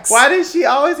racks? Why does she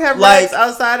always have Like, racks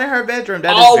outside in her bedroom?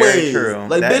 That always. is very true.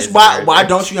 Like, That bitch, is why very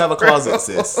don't you have a closet,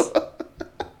 sis?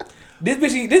 This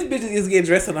bitch is getting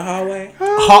dressed in the hallway.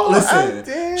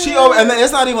 Listen, she over, and then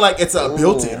it's not even like it's a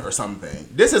built-in or something.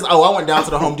 This is I went down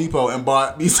to the Home Depot and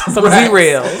bought me some racks.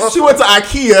 Z-rails. She went to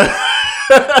IKEA.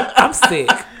 I'm sick.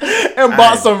 And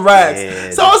bought some racks.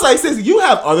 dead. So it's like, sis, you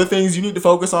have other things you need to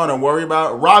focus on and worry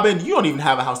about. Robin, you don't even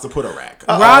have a house to put a rack.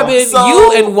 Robin, So,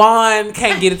 you and Juan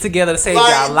can't get it together to save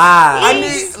like, y'all lives. I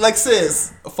need, like,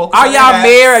 sis, focus Are on your y'all hats.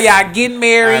 married? Are y'all getting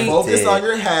married? Focus Dead. on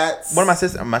your hats. One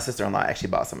of my sister-in-law actually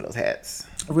bought some of those hats.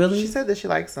 Really? She said that she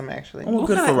likes them actually. Oh, What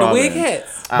good kind for of Robin. wig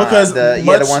hats? Because the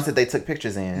much- ones that they took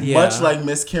pictures in. Yeah. Much like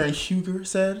Miss Karen Huger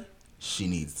said, she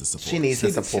needs the support. She needs the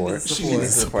support. She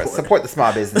needs support. Support the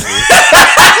small businesses. That's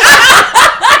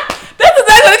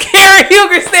exactly what Karen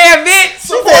Huger said, bitch.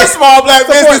 Support small black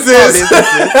businesses.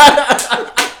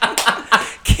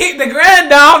 Keep the grand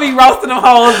dog be roasting them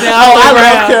hoes down. I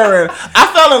love Karen. I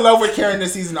fell in love with Karen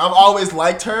this season. I've always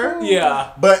liked her.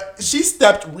 Yeah. But she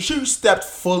stepped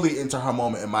fully into her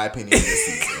moment, in my opinion, this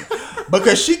season.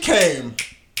 Because she came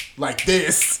like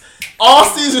this. All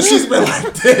season she's been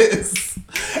like this.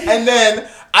 And then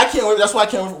I can't wait. That's why I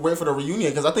can't wait for the reunion,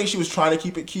 because I think she was trying to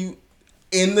keep it cute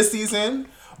in the season.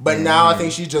 But now I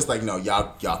think she's just like, no,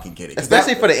 y'all can get it.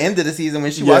 Especially for the end of the season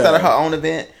when she walked out of her own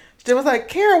event. She was like,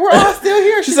 Karen, we're all still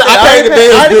here. She said, I paid the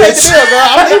bill, I already paid bitch. the bill, girl.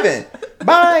 I'm leaving.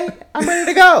 Bye. I'm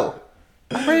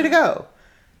ready to go.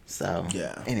 So,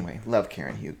 Yeah. Anyway, love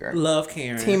Karen Huger. Love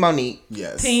Karen. Team Monique.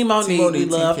 Yes. Team Monique. We Team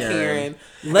love Karen.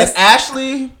 Karen. And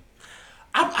Ashley,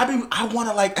 I want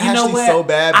to like You know Ashley what? so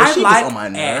bad, but I she like gets on my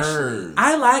nerves. Ashley.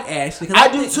 I like Ashley. 'Cause I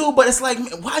do too, but it's like,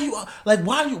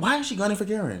 why is she gunning for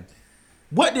Karen?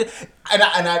 What did and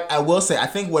I will say, I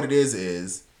think what it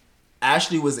is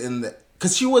Ashley was in the,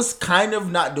 because she was kind of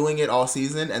not doing it all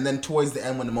season, and then towards the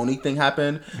end when the Monique thing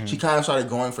happened, she kind of started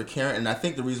going for Karen, and I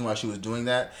think the reason why she was doing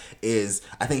that is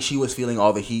I think she was feeling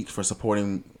all the heat for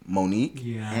supporting Monique.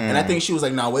 Yeah. And I think she was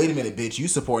like, nah, wait a minute, bitch, you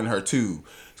supporting her too.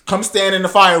 Come stand in the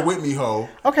fire with me, ho.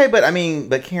 Okay, but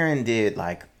Karen did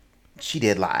she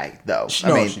did lie though. She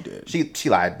did. She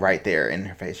lied right there in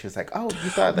her face. She was like, "Oh, you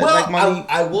thought that Well, like Monique?"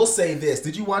 I will say this.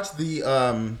 Did you watch the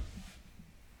I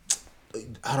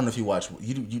don't know if you watched.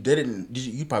 You didn't.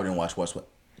 You probably didn't watch Watch What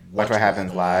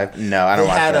Happens Live. No, I don't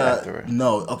watch that after.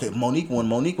 No, okay. When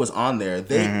Monique was on there,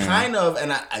 they kind of,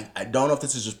 and I don't know if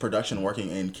this is just production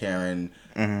working in Karen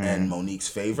and Monique's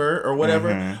favor or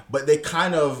whatever, but they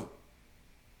kind of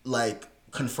like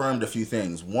confirmed a few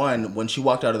things. One, when she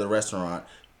walked out of the restaurant.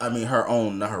 I mean,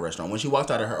 not her restaurant. When she walked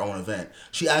out of her own event,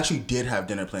 she actually did have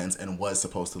dinner plans and was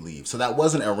supposed to leave. So that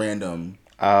wasn't a random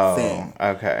thing.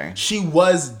 Okay. She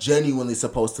was genuinely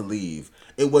supposed to leave.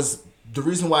 It was the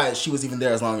reason why she was even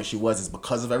there as long as she was is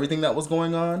because of everything that was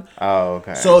going on. Oh,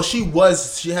 okay. So she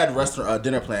had restaurant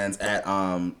dinner plans at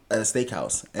a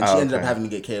steakhouse, and she ended up having to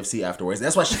get KFC afterwards.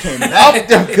 That's why she came back.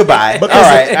 Goodbye. Because all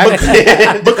right.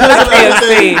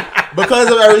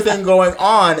 because of everything going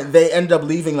on, they ended up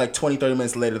leaving like 20-30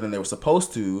 minutes later than they were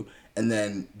supposed to. And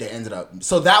then they ended up.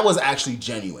 So that was actually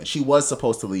genuine. She was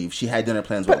supposed to leave. She had dinner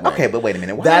plans with Ray. Okay, but wait a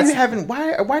minute.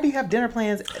 Why do you have dinner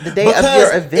plans the day of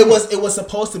your event? It was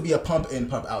supposed to be a pump in,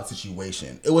 pump out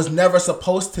situation. It was never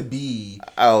supposed to be.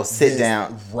 Oh, sit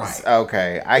down. Right.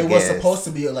 Okay, I guess. It was supposed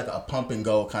to be like a pump and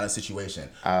go kind of situation.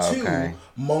 Okay.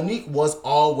 2, Monique was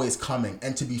always coming.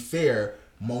 And to be fair,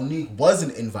 Monique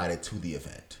wasn't invited to the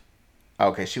event.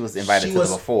 Okay, she was invited to the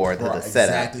before the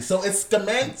setup. Exactly. So it's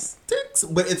semantics,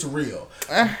 but it's real.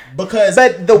 But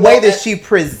the way that she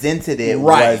presented it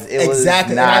was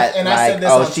exactly. not and I said this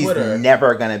on she's Twitter.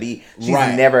 Never gonna be. She's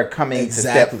never coming to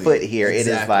step foot here.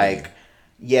 Exactly. It is like,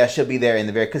 yeah, she'll be there in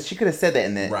the very because she could have said that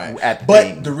in the at the But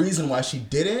thing. the reason why she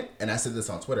didn't, and I said this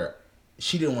on Twitter.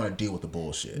 She didn't want to deal with the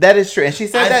bullshit. That is true. And she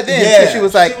said that then. Yeah, she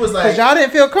was like, because y'all didn't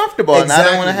feel comfortable. Exactly. And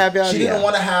I don't want to have y'all. She didn't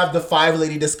want to have the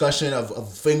 5-lady discussion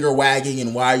of finger wagging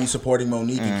and why are you supporting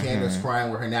Monique and Candace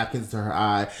crying with her napkins to her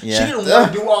eye. Yeah. She didn't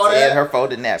want to do all that. And her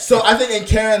folded napkins. So I think in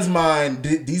Karen's mind,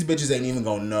 these bitches ain't even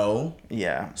going to know.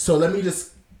 Yeah. So let me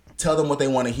just tell them what they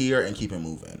want to hear and keep it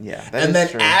moving. Yeah. And then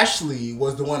true. Ashley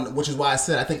was the one, which is why I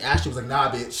said, I think Ashley was like,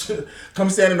 nah, bitch, come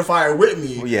stand in the fire with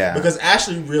me. Yeah. Because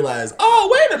Ashley realized,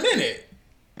 oh, wait a minute.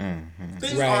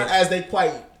 Things aren't as they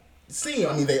quite seem.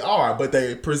 I mean, they are, but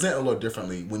they present a little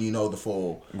differently when you know the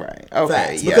full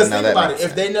facts. Because think about it,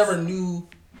 if they never knew,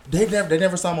 they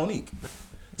never saw Monique,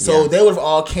 so they would have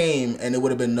all came, and it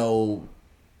would have been no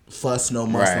fuss, no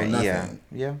muss, no nothing.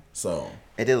 Yeah. So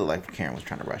it did look like Karen was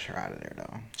trying to rush her out of there,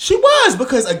 though. She was,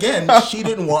 because again, she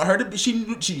didn't want her to be.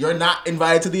 You're not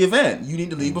invited to the event. You need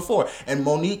to leave before. And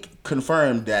Monique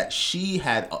confirmed that she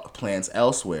had plans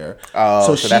elsewhere.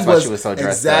 Oh, so that's why she was so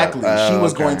dressed up. Exactly. She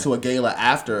was going to a gala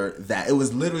after that. It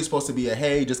was literally supposed to be a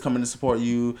hey, just coming to support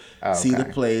you, see the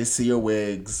place, see your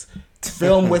wigs,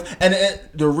 film with. And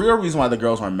the real reason why the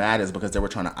girls were mad is because they were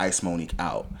trying to ice Monique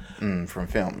out from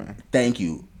filming. Thank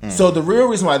you. So the real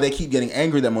reason why they keep getting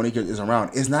angry that Monique is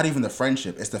around is not even the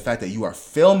friendship. It's the fact that you are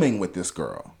filming with this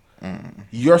girl.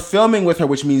 You're filming with her,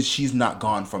 which means she's not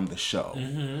gone from the show.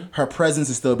 Her presence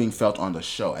is still being felt on the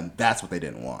show, and that's what they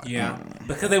didn't want. Yeah,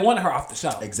 because they wanted her off the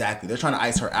show. Exactly. They're trying to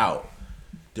ice her out.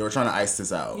 They were trying to ice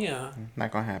this out. Yeah.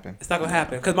 Not going to happen. It's not going to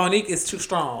happen because Monique is too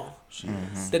strong.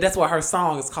 That's why her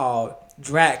song is called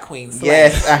Drag Queen Slay.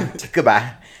 Yes.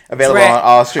 Goodbye. Available on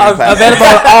all streaming platforms. Available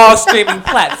on all streaming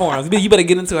platforms. You better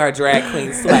get into her Drag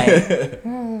Queen Slay.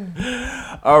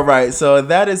 All right. So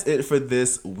that is it for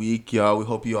this week, y'all. We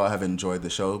hope you all have enjoyed the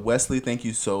show. Wesley, thank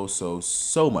you so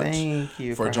much thank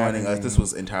you for joining us. This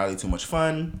was entirely too much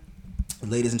fun.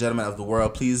 Ladies and gentlemen of the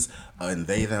world, please, and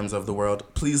they, thems of the world,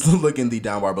 please look in the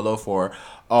down bar below for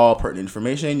all pertinent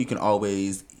information. You can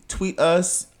always tweet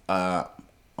us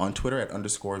on Twitter at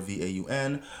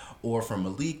 _VAUN, or from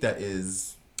Malik, that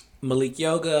is Malik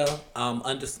Yoga,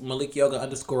 Malik Yoga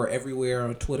 _ everywhere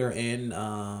on Twitter and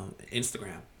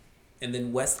Instagram. And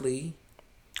then Wesley.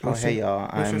 Hey y'all.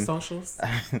 What's your socials?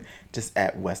 Just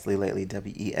at WesleyLately,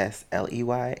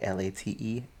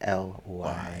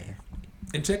 WesleyLately.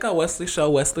 And check out Wesley's show,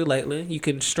 Wesley Lately. You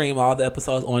can stream all the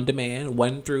episodes on demand,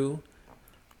 1 through.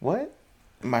 What?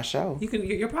 My show? You can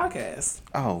your podcast.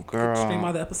 Oh, girl. Stream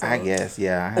all the episodes. I guess,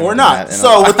 yeah. Or not.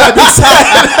 So with that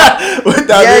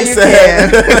being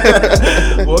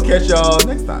said, we'll catch y'all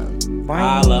next time.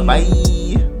 Bye. Bye.